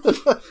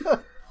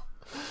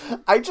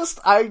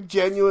 I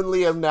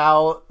genuinely am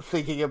now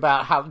thinking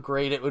about how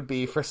great it would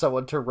be for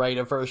someone to write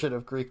a version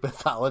of Greek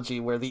mythology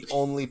where the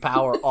only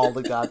power all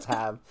the gods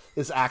have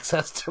is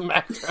access to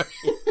macaroni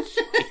and cheese.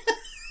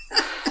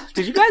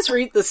 Did you guys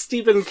read the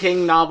Stephen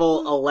King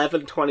novel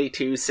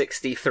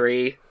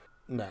 11/22/63?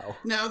 No.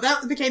 No,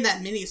 that became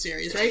that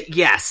miniseries, right?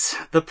 Yes.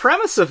 The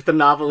premise of the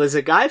novel is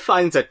a guy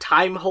finds a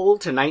time hole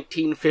to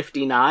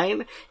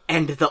 1959,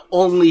 and the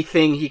only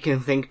thing he can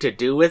think to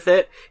do with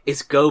it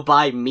is go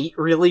buy meat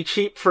really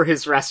cheap for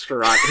his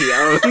restaurant he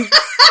owns.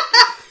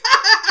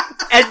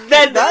 And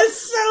then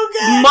that's so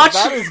good.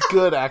 That is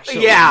good,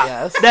 actually. Yeah.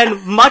 Yes.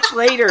 Then much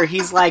later,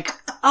 he's like,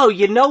 "Oh,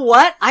 you know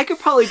what? I could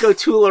probably go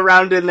tool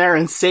around in there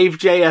and save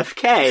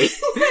JFK."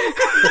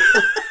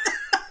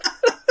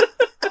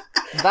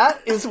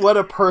 That is what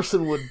a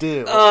person would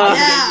do. I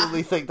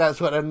genuinely think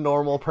that's what a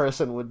normal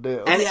person would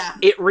do. And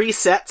it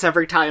resets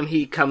every time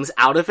he comes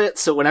out of it,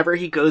 so whenever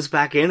he goes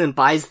back in and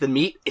buys the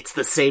meat, it's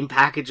the same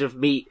package of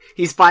meat.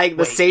 He's buying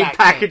the same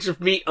package of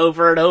meat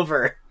over and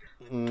over.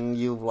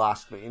 You've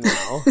lost me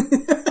now.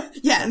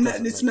 Yeah, and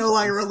it's no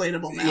longer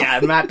relatable now. Yeah,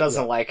 Matt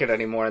doesn't like it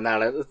anymore now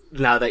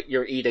that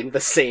you're eating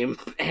the same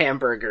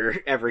hamburger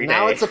every day.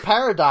 Now it's a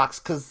paradox,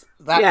 because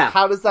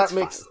how does that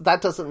make...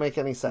 That doesn't make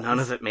any sense. None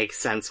of it makes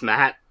sense,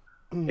 Matt.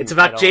 It's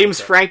about James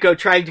Franco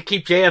trying to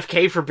keep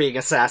JFK from being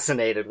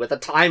assassinated with a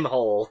time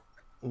hole.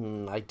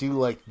 I do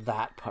like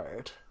that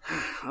part.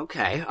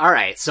 Okay,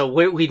 alright, so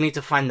we need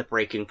to find the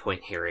breaking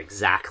point here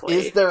exactly.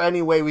 Is there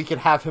any way we could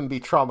have him be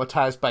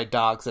traumatized by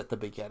dogs at the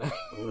beginning?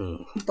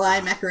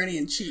 By macaroni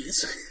and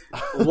cheese.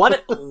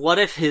 What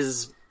if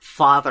his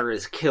father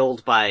is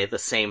killed by the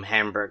same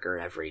hamburger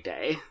every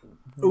day?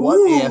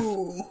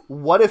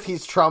 What if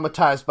he's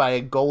traumatized by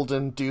a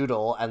golden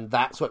doodle, and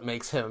that's what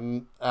makes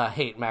him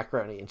hate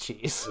macaroni and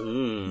cheese?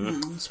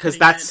 Because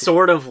that's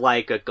sort of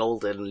like a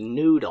golden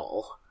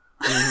noodle.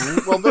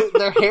 Mm-hmm. Well,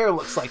 their hair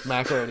looks like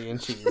macaroni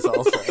and cheese,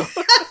 also.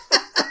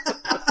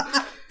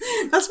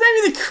 That's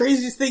maybe the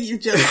craziest thing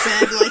you've just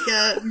said, like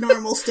a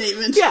normal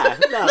statement. Yeah,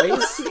 no,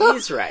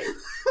 he's right.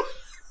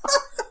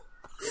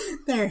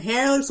 Their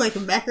hair looks like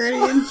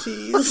macaroni and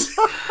cheese.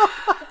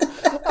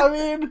 I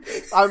mean,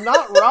 I'm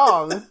not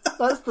wrong.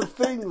 That's the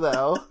thing,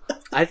 though.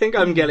 I think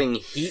I'm getting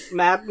heat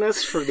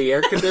madness for the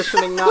air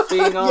conditioning not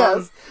being on.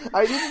 Yes,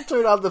 I need to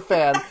turn on the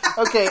fan.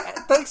 Okay,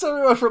 thanks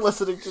everyone for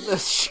listening to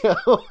this show.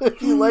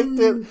 If you liked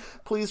it,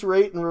 please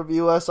rate and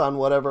review us on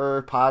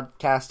whatever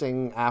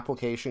podcasting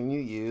application you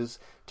use.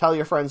 Tell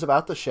your friends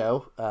about the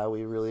show.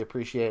 We really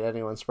appreciate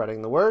anyone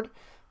spreading the word.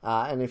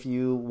 And if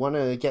you want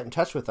to get in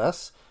touch with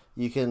us,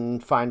 you can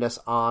find us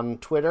on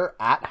Twitter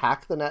at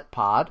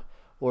HackTheNetPod,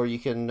 or you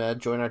can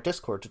join our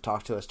Discord to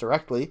talk to us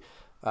directly.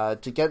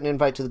 To get an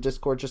invite to the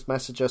Discord, just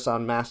message us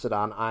on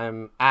Mastodon.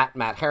 I'm at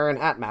Matt Herron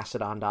at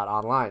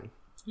mastodon.online.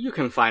 You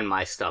can find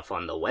my stuff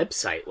on the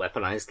website,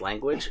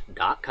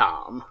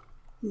 weaponizedlanguage.com.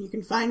 You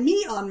can find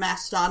me on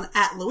Mastodon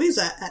at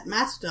Louisa at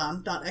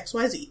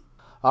mastodon.xyz.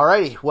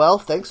 Alrighty, well,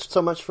 thanks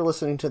so much for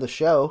listening to the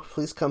show.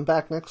 Please come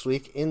back next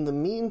week. In the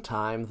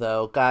meantime,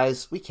 though,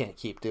 guys, we can't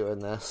keep doing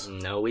this.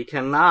 No, we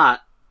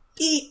cannot.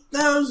 Eat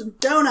those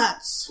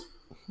donuts!